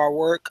read any of our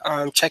work.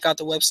 Check out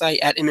the website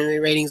at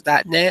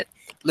MMAratings.net.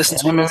 Listen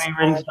to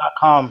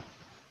MMAratings.com.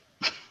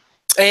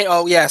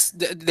 And yes,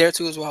 there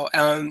too as well.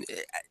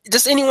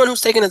 Just anyone who's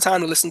taking the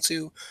time to listen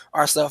to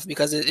our stuff,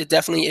 because it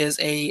definitely is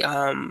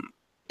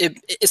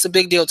it's a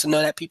big deal to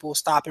know that people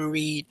stop and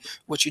read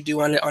what you do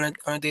on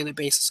a daily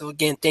basis. So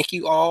again, thank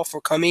you all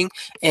for coming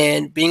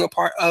and being a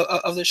part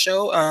of the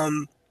show.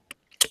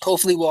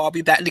 Hopefully we'll all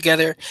be back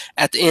together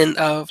at the end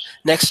of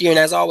next year. And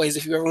as always,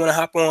 if you ever want to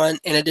hop on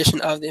in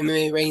addition of the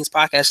MMA Ratings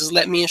podcast, just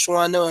let me and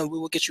Shawan know and we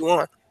will get you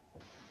on.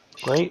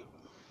 Great.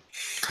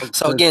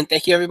 So again,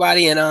 thank you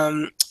everybody,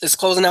 and it's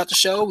closing out the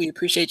show. We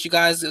appreciate you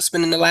guys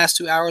spending the last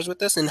 2 hours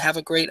with us, and have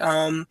a great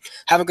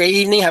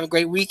evening, have a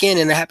great weekend,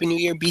 and a happy new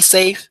year. Be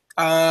safe.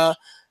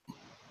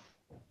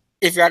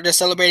 If you're out there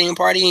celebrating and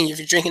partying, if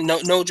you're drinking,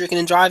 no drinking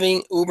and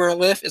driving, Uber or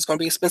Lyft, it's going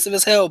to be expensive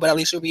as hell, but at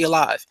least you'll be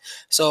alive.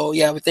 So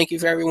yeah, we thank you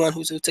for everyone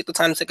who took the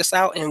time to take us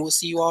out, and we'll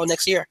see you all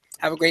next year.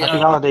 Have a great Happy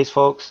holidays,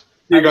 folks.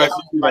 See you guys.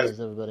 Thanks,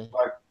 everybody.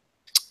 Bye.